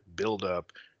atmospheric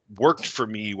buildup worked for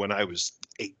me when I was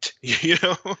 8,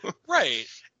 Right.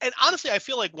 And honestly, I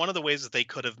feel like one of the ways that they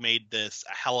could have made this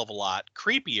a hell of a lot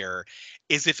creepier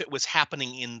is if it was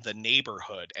happening in the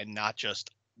neighborhood and not just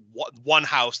one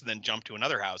house and then jump to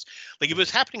another house. Like, if it was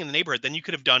happening in the neighborhood, then you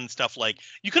could have done stuff like,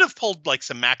 you could have pulled like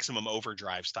some Maximum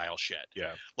Overdrive style shit.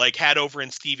 Yeah. Like, had over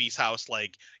in Stevie's house,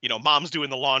 like, mom's doing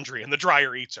the laundry and the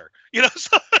dryer eats her.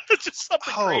 So it's just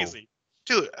something crazy.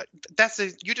 Dude,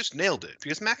 you just nailed it,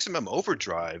 because Maximum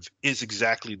Overdrive is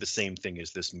exactly the same thing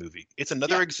as this movie. It's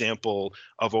another example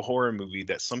of a horror movie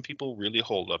that some people really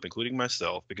hold up, including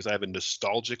myself, because I have a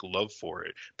nostalgic love for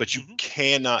it. But you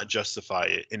cannot justify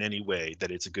it in any way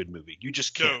that it's a good movie. You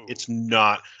just can't. No. It's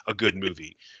not a good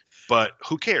movie. But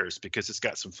who cares? Because it's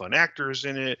got some fun actors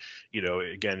in it. You know,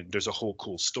 again, there's a whole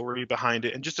cool story behind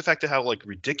it, and just the fact of how like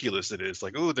ridiculous it is.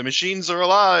 Like, oh, the machines are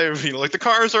alive. You know, like the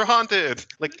cars are haunted.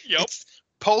 Like,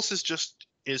 Pulse is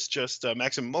just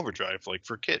Maximum Overdrive, like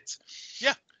for kids.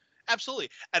 Yeah. Absolutely.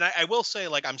 And I will say,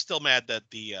 like, I'm still mad that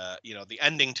the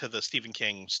ending to the Stephen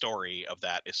King story of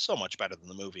that is so much better than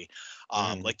the movie.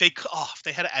 Like if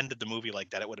they had ended the movie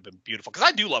like that, it would have been beautiful. Because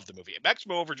I do love the movie.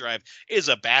 Maximum Overdrive is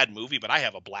a bad movie, but I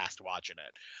have a blast watching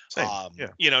it. Same.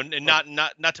 You know, and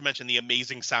not to mention the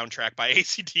amazing soundtrack by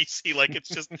AC/DC. Like, it's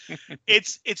just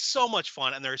it's so much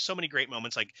fun, and there are so many great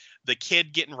moments, like the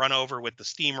kid getting run over with the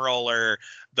steamroller,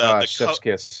 the Chef's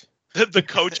kiss. the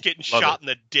coach getting shot it. in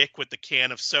the dick with the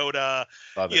can of soda.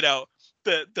 Love you it. know,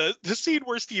 the scene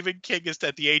where Stephen King is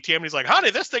at the ATM and he's like,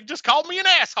 honey, this thing just called me an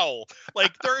asshole.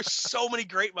 Like, there are so many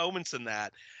great moments in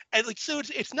that. And like, so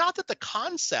it's not that the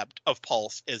concept of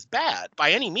Pulse is bad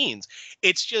by any means.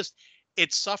 It's just,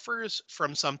 it suffers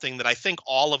from something that I think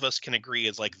all of us can agree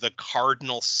is like the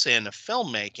cardinal sin of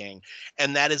filmmaking.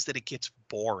 And that is that it gets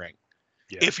boring.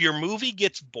 Yeah. If your movie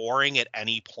gets boring at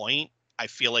any point, I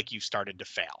feel like you've started to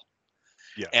fail.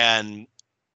 Yeah. And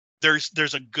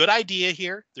there's a good idea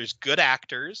here. There's good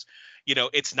actors. You know,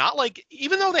 it's not like,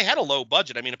 even though they had a low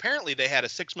budget, I mean, apparently they had a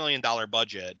 $6 million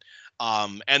budget.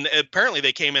 And apparently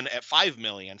they came in at $5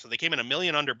 million. So they came in $1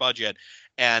 million under budget.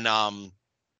 And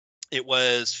it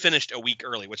was finished a week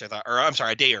early, which I thought, or I'm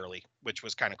sorry, a day early, which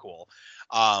was kind of cool.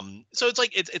 So it's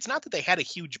like, it's not that they had a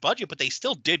huge budget, but they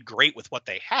still did great with what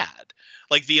they had.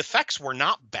 Like, the effects were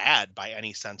not bad by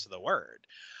any sense of the word.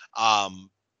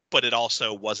 But it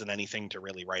also wasn't anything to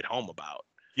really write home about.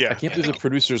 Yeah. I can't believe the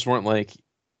producers weren't like,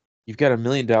 you've got $1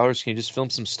 million. Can you just film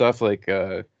some stuff like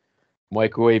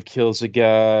microwave kills a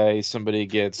guy, somebody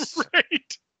gets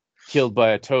killed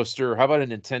by a toaster? How about a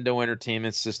Nintendo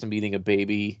Entertainment System eating a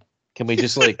baby? Can we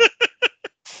just like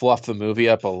fluff the movie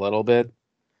up a little bit?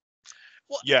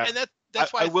 Well, yeah, and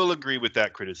that's why I will agree with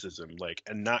that criticism. Like,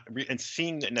 and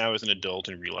seeing it now as an adult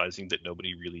and realizing that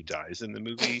nobody really dies in the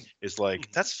movie is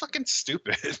like, that's fucking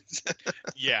stupid.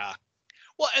 Yeah.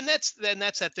 Well, and that's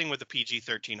that thing with the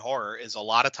PG-13 horror is a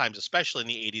lot of times, especially in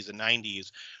the 80s and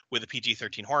 90s, with a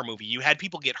PG-13 horror movie, you had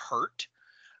people get hurt.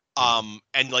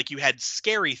 And like, you had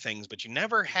scary things, but you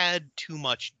never had too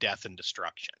much death and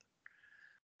destruction.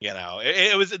 You know,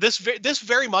 it was this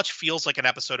very much feels like an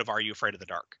episode of Are You Afraid of the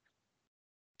Dark?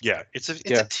 Yeah, it's a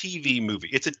TV movie.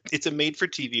 It's a made for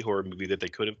TV horror movie that they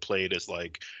could have played as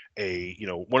like a, you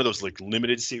know, one of those like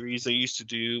limited series they used to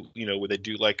do, you know, where they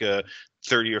do like a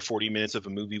 30 or 40 minutes of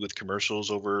a movie with commercials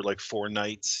over like 4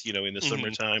 nights, you know, in the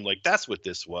summertime. Like, that's what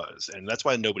this was. And that's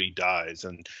why nobody dies.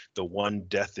 And the one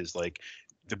death is like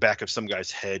the back of some guy's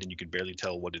head and you can barely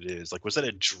tell what it is. Like, was that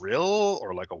a drill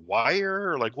or like a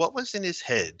wire, or like what was in his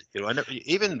head? You know,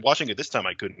 even watching it this time,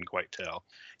 I couldn't quite tell.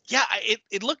 Yeah,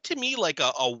 it looked to me like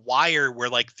a wire where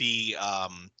like the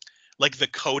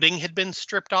coating had been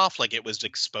stripped off, like it was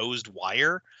exposed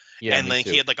wire. Yeah, and like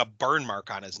he had like a burn mark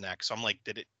on his neck. So I'm like,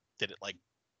 did it like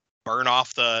burn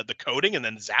off the coating and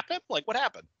then zap him? Like, what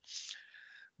happened?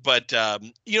 But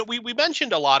you know, we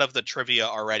mentioned a lot of the trivia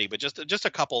already, but just a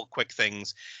couple quick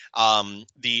things.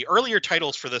 The earlier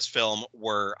titles for this film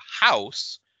were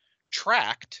House,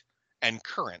 Tracked, and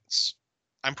Currents.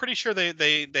 I'm pretty sure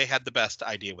they had the best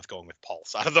idea with going with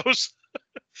Pulse out of those.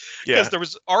 Because there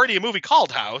was already a movie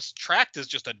called House. Tracked is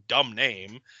just a dumb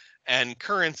name, and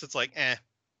Currents, it's like, eh.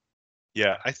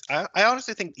 Yeah, I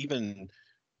honestly think even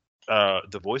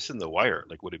The Voice in the Wire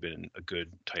like would have been a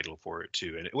good title for it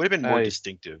too, and it would have been more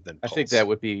distinctive than Pulse. I think that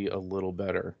would be a little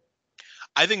better.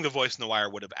 I think The Voice in the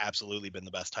Wire would have absolutely been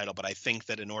the best title, but I think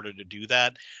that in order to do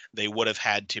that, they would have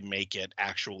had to make it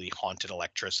actually haunted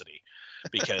electricity.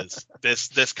 Because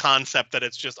this concept that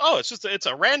it's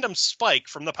a random spike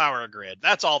from the power grid.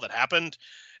 That's all that happened,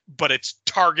 but it's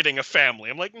targeting a family.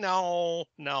 I'm like, no.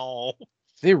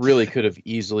 They really could have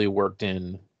easily worked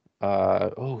in,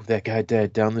 that guy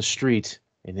dead down the street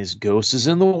and his ghost is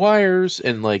in the wires,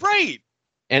 and like, right.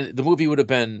 And the movie would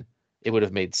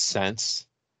have made sense.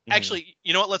 Actually,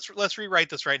 you know what? Let's rewrite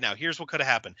this right now. Here's what could have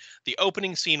happened. The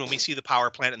opening scene when we see the power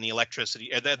plant and the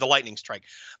electricity, the lightning strike.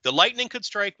 The lightning could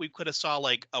strike. We could have saw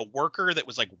like a worker that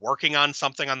was like working on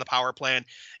something on the power plant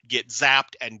get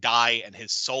zapped and die, and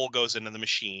his soul goes into the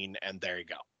machine, and there you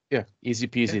go. Yeah, easy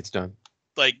peasy. It's done.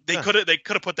 Like they could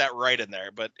have put that right in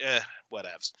there, but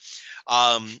whatevs.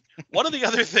 One of the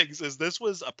other things is this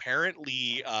was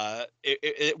apparently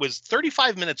it was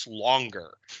 35 minutes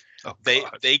longer. Oh,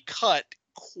 They cut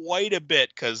quite a bit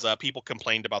because people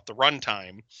complained about the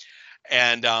runtime.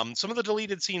 And some of the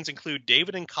deleted scenes include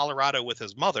David in Colorado with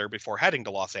his mother before heading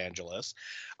to Los Angeles,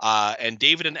 and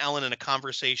David and Ellen in a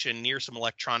conversation near some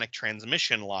electronic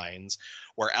transmission lines,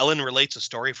 where Ellen relates a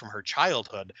story from her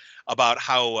childhood about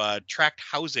how tract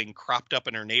housing cropped up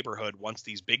in her neighborhood once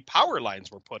these big power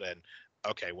lines were put in.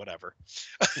 Okay, whatever.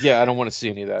 Yeah, I don't want to see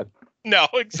any of that. No,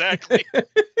 exactly.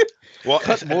 Well,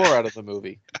 cut more out of the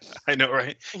movie. I know,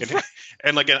 right?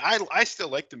 And like, I still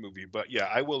like the movie, but yeah,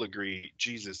 I will agree.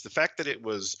 Jesus, the fact that it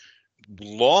was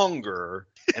longer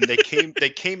and they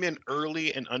came in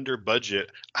early and under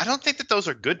budget. I don't think that those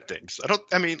are good things.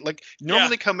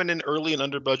 Normally coming in early and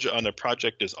under budget on a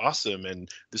project is awesome. And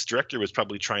this director was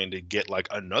probably trying to get like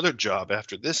another job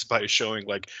after this by showing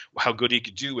like how good he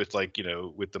could do with like,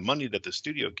 with the money that the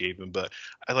studio gave him. But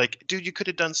dude, you could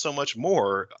have done so much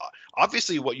more.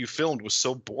 Obviously what you filmed was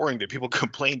so boring that people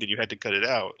complained and you had to cut it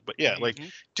out. But yeah,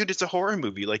 dude, it's a horror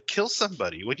movie. Like, kill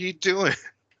somebody. What are you doing?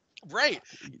 Right.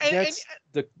 That's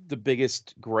the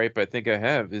biggest gripe I think I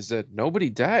have is that nobody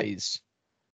dies.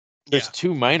 There's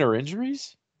 2 minor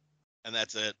injuries, and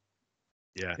that's it.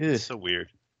 Yeah, it's so weird.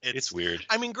 It's weird.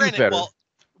 I mean, granted,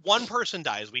 one person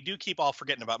dies. We do keep all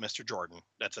forgetting about Mr. Jordan.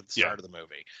 That's at the start of the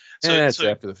movie. So that's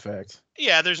after the fact.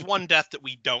 Yeah, there's one death that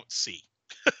we don't see.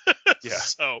 Yeah.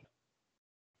 So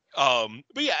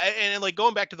but yeah, and like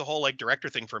going back to the whole like director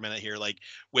thing for a minute here, like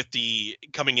with the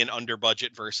coming in under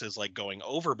budget versus like going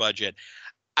over budget,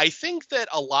 I think that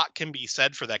a lot can be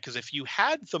said for that, because if you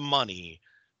had the money,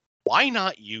 why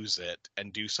not use it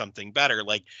and do something better?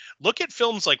 Like, look at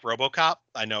films like RoboCop.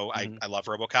 I know I love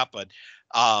RoboCop, but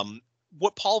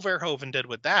what Paul Verhoeven did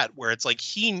with that, where it's like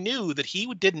he knew that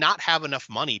he did not have enough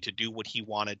money to do what he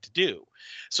wanted to do.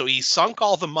 So he sunk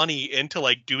all the money into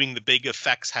like doing the big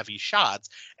effects heavy shots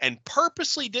and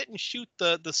purposely didn't shoot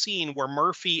the scene where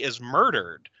Murphy is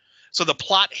murdered. So the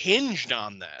plot hinged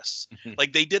on this.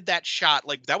 Like, they did that shot.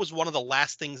 Like, that was one of the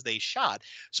last things they shot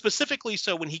specifically.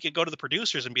 So when he could go to the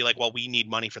producers and be like, well, we need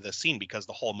money for this scene because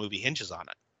the whole movie hinges on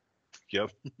it.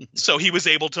 Yep. So he was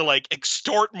able to like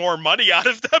extort more money out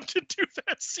of them to do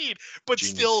that scene, but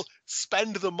still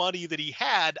spend the money that he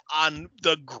had on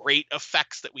the great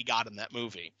effects that we got in that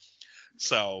movie.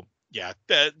 So yeah,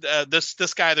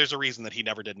 this guy, there's a reason that he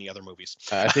never did any other movies.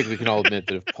 I think we can all admit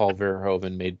that if Paul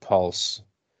Verhoeven made Pulse,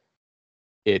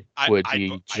 it would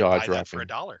be jaw-dropping. For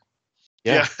 $1.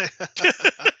 Yeah.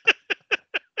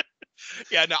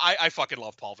 Yeah, no, I fucking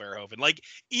love Paul Verhoeven. Like,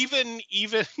 even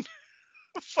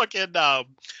fucking oh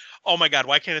my god,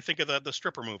 why can't I think of the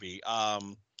stripper movie? Not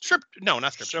stripper.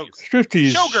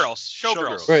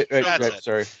 Showgirls. Right.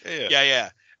 Sorry. Yeah.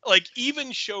 Like, even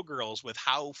Showgirls, with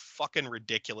how fucking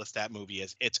ridiculous that movie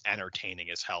is, it's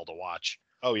entertaining as hell to watch.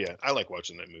 Oh yeah, I like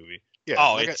watching that movie. Yeah.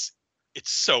 Oh, it's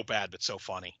so bad but so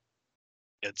funny.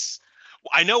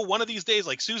 I know one of these days,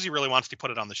 like, Susie really wants to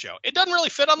put it on the show. It doesn't really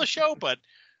fit on the show, but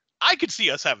I could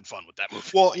see us having fun with that movie.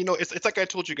 Well, it's like I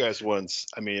told you guys once.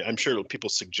 I mean, I'm sure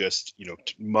people suggest,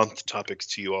 month topics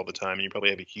to you all the time, and you probably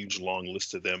have a huge long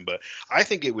list of them. But I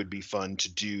think it would be fun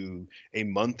to do a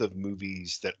month of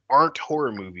movies that aren't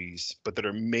horror movies, but that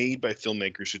are made by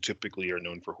filmmakers who typically are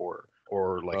known for horror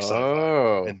or like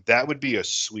sci-fi. And that would be a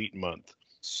sweet month.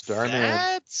 Starman.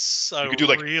 That's a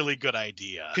really good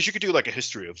idea. Because you could do like a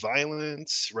history of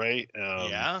violence, right?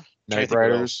 Night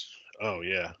Riders. Oh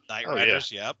yeah. Night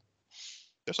Riders. Yep.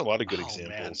 There's a lot of good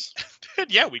examples.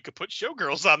 Yeah, we could put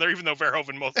Showgirls on there, even though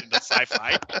Verhoeven mostly does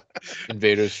sci-fi.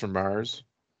 Invaders from Mars.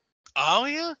 Oh,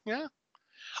 yeah.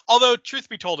 Although, truth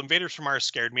be told, Invaders from Mars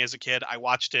scared me as a kid. I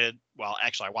watched it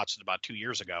about 2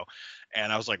 years ago,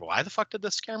 and I was like, why the fuck did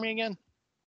this scare me again?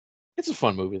 It's a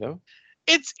fun movie, though.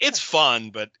 It's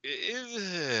fun, but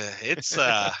it's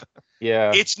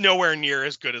yeah, it's nowhere near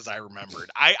as good as I remembered.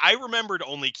 I remembered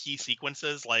only key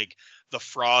sequences, like the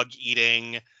frog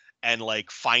eating and like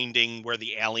finding where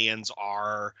the aliens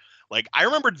are. Like, I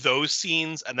remembered those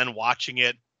scenes, and then watching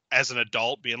it as an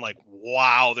adult being like,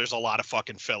 wow, there's a lot of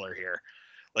fucking filler here.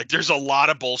 Like, there's a lot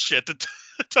of bullshit that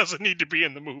doesn't need to be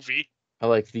in the movie. I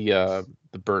like the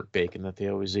burnt bacon that they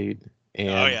always eat,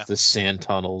 and the sand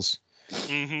tunnels.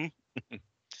 Mm-hmm.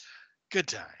 Good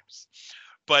times.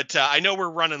 But I know we're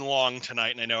running long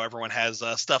tonight, and I know everyone has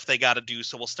stuff they got to do,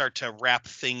 so we'll start to wrap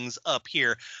things up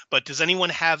here. But does anyone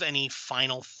have any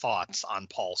final thoughts on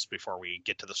Pulse before we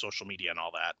get to the social media and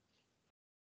all that?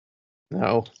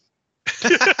 No.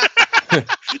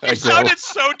 You sounded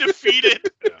so defeated.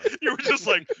 You were just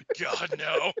like, God,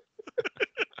 no.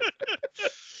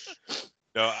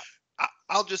 No,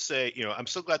 I'll just say, I'm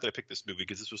so glad that I picked this movie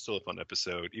because this was still a fun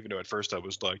episode, even though at first I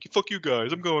was like, "Fuck you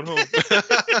guys, I'm going home."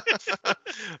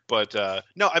 But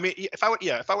no, I mean, if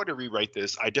I were to rewrite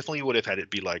this, I definitely would have had it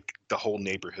be like the whole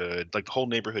neighborhood, like the whole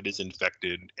neighborhood is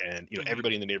infected, and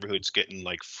everybody in the neighborhood's getting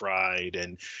like fried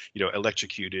and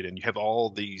electrocuted, and you have all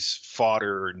these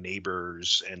fodder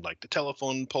neighbors, and like the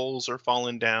telephone poles are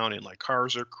falling down, and like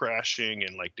cars are crashing,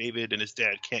 and like David and his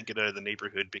dad can't get out of the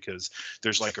neighborhood because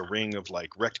there's like a ring of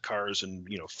like wrecked cars and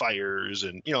fires,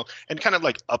 and and kind of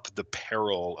like up the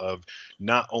peril of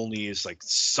not only is like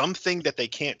something that they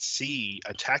can't see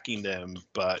attacking them,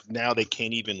 but now they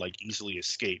can't even like easily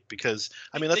escape, because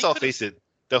I mean, let's all face it,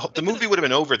 the movie would have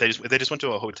been over if they just went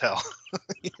to a hotel.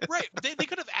 Right. They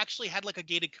could have actually had like a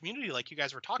gated community like you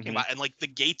guys were talking about, and like the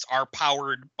gates are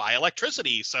powered by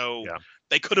electricity, so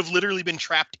they could have literally been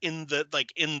trapped in the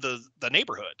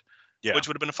neighborhood, which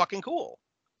would have been fucking cool.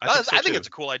 I think it's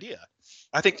a cool idea.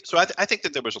 I think so. I think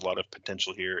that there was a lot of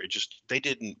potential here. It just, they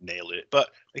didn't nail it. But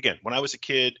again, when I was a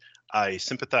kid, I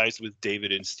sympathized with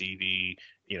David and Stevie.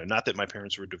 Not that my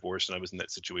parents were divorced and I was in that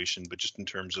situation, but just in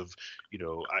terms of,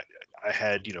 I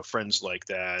had, friends like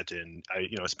that, and I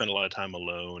spent a lot of time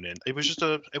alone, and it was just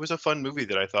it was a fun movie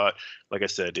that I thought, like I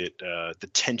said, the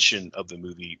tension of the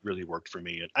movie really worked for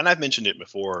me. And I've mentioned it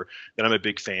before that I'm a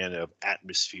big fan of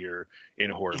atmosphere in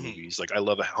horror movies. Like, I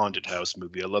love a haunted house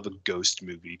movie. I love a ghost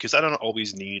movie, because I don't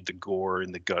always need the gore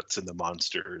and the guts and the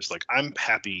monsters. Like, I'm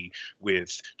happy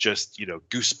with just,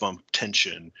 goosebump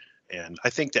tension. And I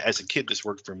think that as a kid, this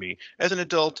worked for me. As an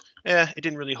adult, it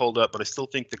didn't really hold up, but I still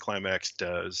think the climax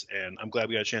does. And I'm glad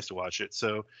we got a chance to watch it.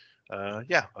 So,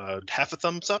 half a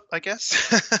thumbs up, I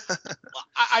guess. Well,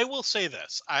 I will say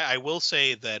this. I will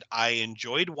say that I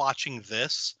enjoyed watching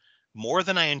this more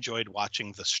than I enjoyed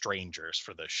watching The Strangers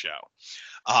for this show.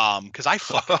 Because I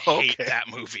fucking hate that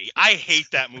movie. I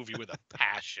hate that movie with a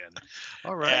passion.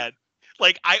 All right. And,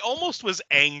 like, I almost was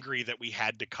angry that we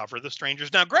had to cover The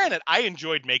Strangers. Now, granted, I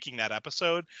enjoyed making that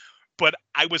episode, but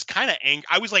I was kind of angry.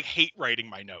 I was like hate writing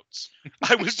my notes.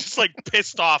 I was just like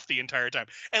pissed off the entire time.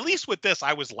 At least with this,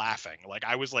 I was laughing. Like,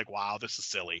 I was like, wow, this is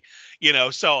silly.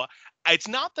 So it's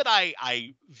not that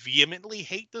I vehemently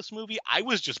hate this movie. I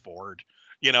was just bored.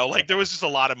 There was just a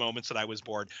lot of moments that I was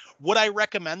bored. Would I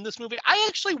recommend this movie? I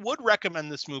actually would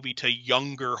recommend this movie to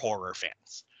younger horror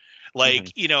fans.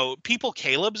 Like, people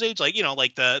Caleb's age, like,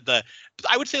 like the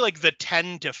I would say like the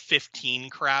 10 to 15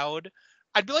 crowd,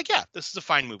 I'd be like, yeah, this is a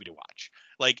fine movie to watch.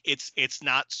 Like, it's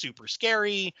not super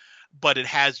scary, but it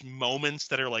has moments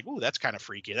that are like, ooh, that's kind of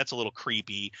freaky. That's a little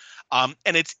creepy. And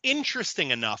it's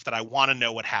interesting enough that I want to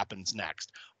know what happens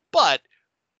next. But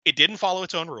it didn't follow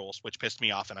its own rules, which pissed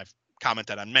me off. And I've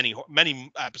commented on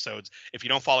many episodes. If you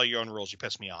don't follow your own rules, you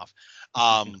piss me off.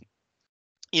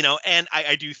 And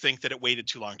I do think that it waited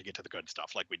too long to get to the good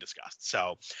stuff, like we discussed.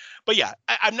 So, but yeah,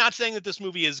 I'm not saying that this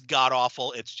movie is god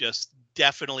awful. It's just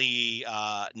definitely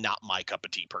not my cup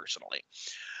of tea personally.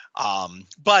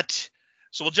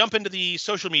 So we'll jump into the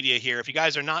social media here. If you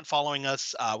guys are not following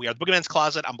us, we are the Boogeyman's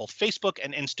Closet on both Facebook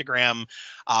and Instagram.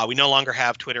 We no longer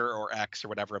have Twitter or X or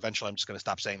whatever. Eventually, I'm just going to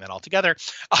stop saying that altogether.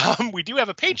 We do have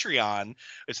a Patreon.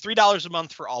 It's $3 a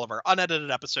month for all of our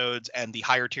unedited episodes, and the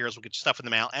higher tiers will get you stuff in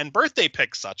the mail and birthday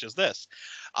picks such as this.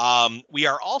 We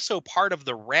are also part of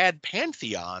the Rad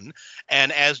Pantheon,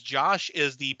 and as Josh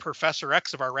is the Professor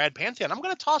X of our Rad Pantheon, I'm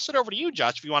going to toss it over to you,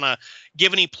 Josh, if you want to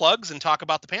give any plugs and talk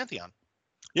about the Pantheon.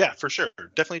 Yeah, for sure.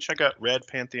 Definitely check out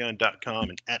radpantheon.com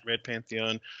and at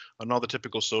radpantheon on all the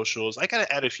typical socials. I got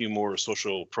to add a few more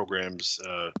social programs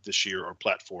this year, or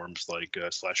platforms like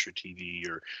Slasher TV,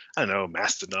 or I don't know,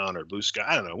 Mastodon or Blue Sky.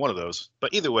 I don't know, one of those.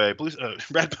 But either way,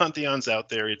 Rad Pantheon's out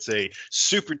there. It's a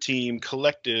super team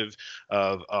collective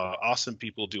of awesome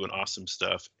people doing awesome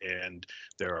stuff. And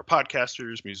there are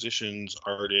podcasters, musicians,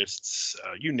 artists,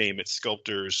 you name it,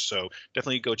 sculptors. So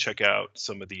definitely go check out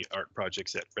some of the art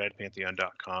projects at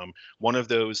radpantheon.com. One of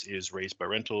those is Raised by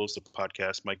Rentals, the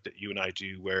podcast, Mike, that you and I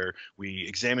do, where we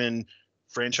examine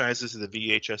franchises of the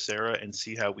VHS era and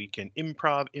see how we can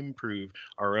improve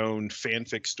our own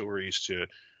fanfic stories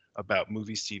about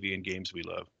movies, TV, and games we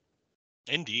love.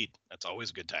 Indeed. That's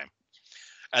always a good time.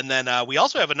 And then we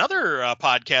also have another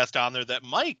podcast on there that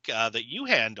Mike, that you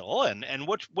handle. And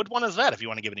what one is that, if you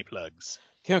want to give any plugs?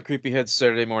 Count Creepyhead's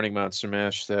Saturday Morning Monster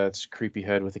Mash. That's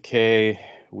Creepyhead with a K.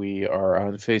 We are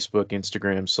on Facebook,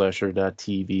 Instagram,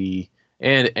 slasher.tv,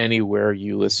 and anywhere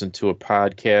you listen to a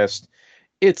podcast.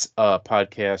 It's a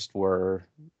podcast where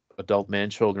adult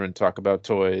man children talk about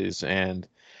toys and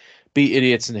be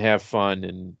idiots and have fun.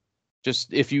 And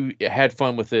just, if you had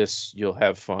fun with this, you'll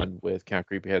have fun with Count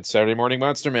Creepyhead's Saturday Morning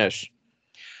Monster Mash.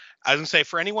 I was going to say,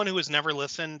 for anyone who has never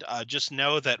listened, just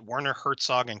know that Werner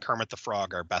Herzog and Kermit the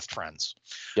Frog are best friends.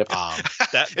 Yep.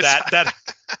 That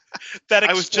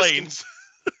explains.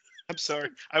 I'm sorry.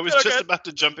 I was just about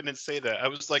to jump in and say that. I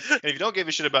was like, and if you don't give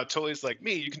a shit about toys like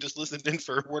me, you can just listen in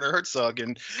for Werner Herzog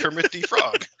and Kermit the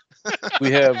Frog.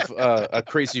 We have a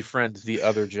crazy friend, the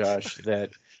other Josh,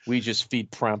 that we just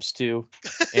feed prompts to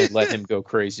and let him go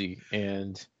crazy,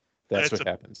 and that's what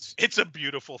happens. It's a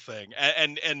beautiful thing,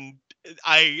 and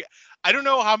I don't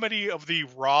know how many of the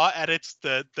raw edits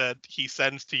that he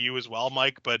sends to you as well,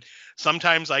 Mike, but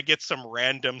sometimes I get some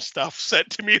random stuff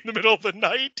sent to me in the middle of the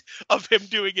night of him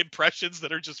doing impressions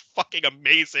that are just fucking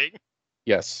amazing.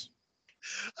 Yes.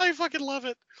 I fucking love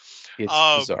it. It's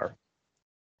bizarre.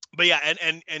 But yeah,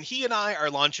 and he and I are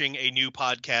launching a new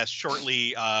podcast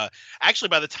shortly. Actually,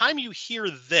 by the time you hear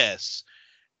this,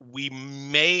 we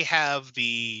may have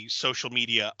the social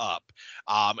media up.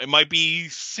 It might be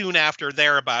soon after,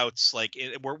 thereabouts. Like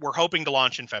we're hoping to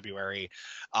launch in February.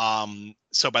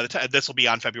 So by the time this will be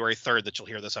on February 3rd that you'll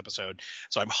hear this episode.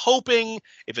 So I'm hoping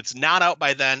if it's not out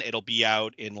by then, it'll be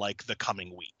out in like the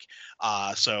coming week.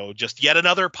 So just yet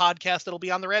another podcast that'll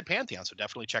be on the Rad Pantheon. So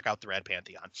definitely check out the Rad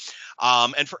Pantheon.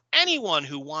 And for anyone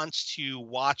who wants to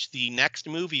watch the next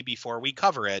movie before we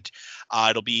cover it,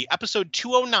 it'll be episode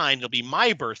 209. It'll be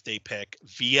my birthday pick,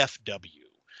 VFW.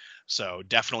 So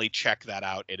definitely check that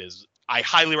out. I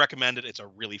highly recommend it. It's a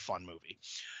really fun movie.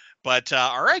 But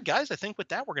all right, guys, I think with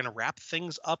that, we're going to wrap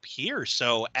things up here.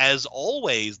 So as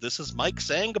always, this is Mike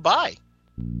saying goodbye.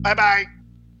 Bye-bye.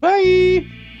 Bye.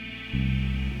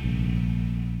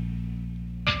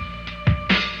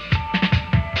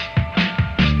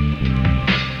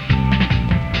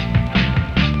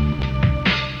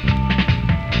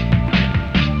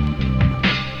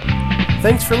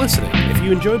 Thanks for listening. If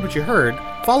you enjoyed what you heard,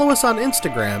 follow us on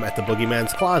Instagram at The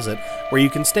Boogeyman's Closet, where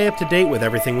you can stay up to date with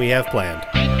everything we have planned.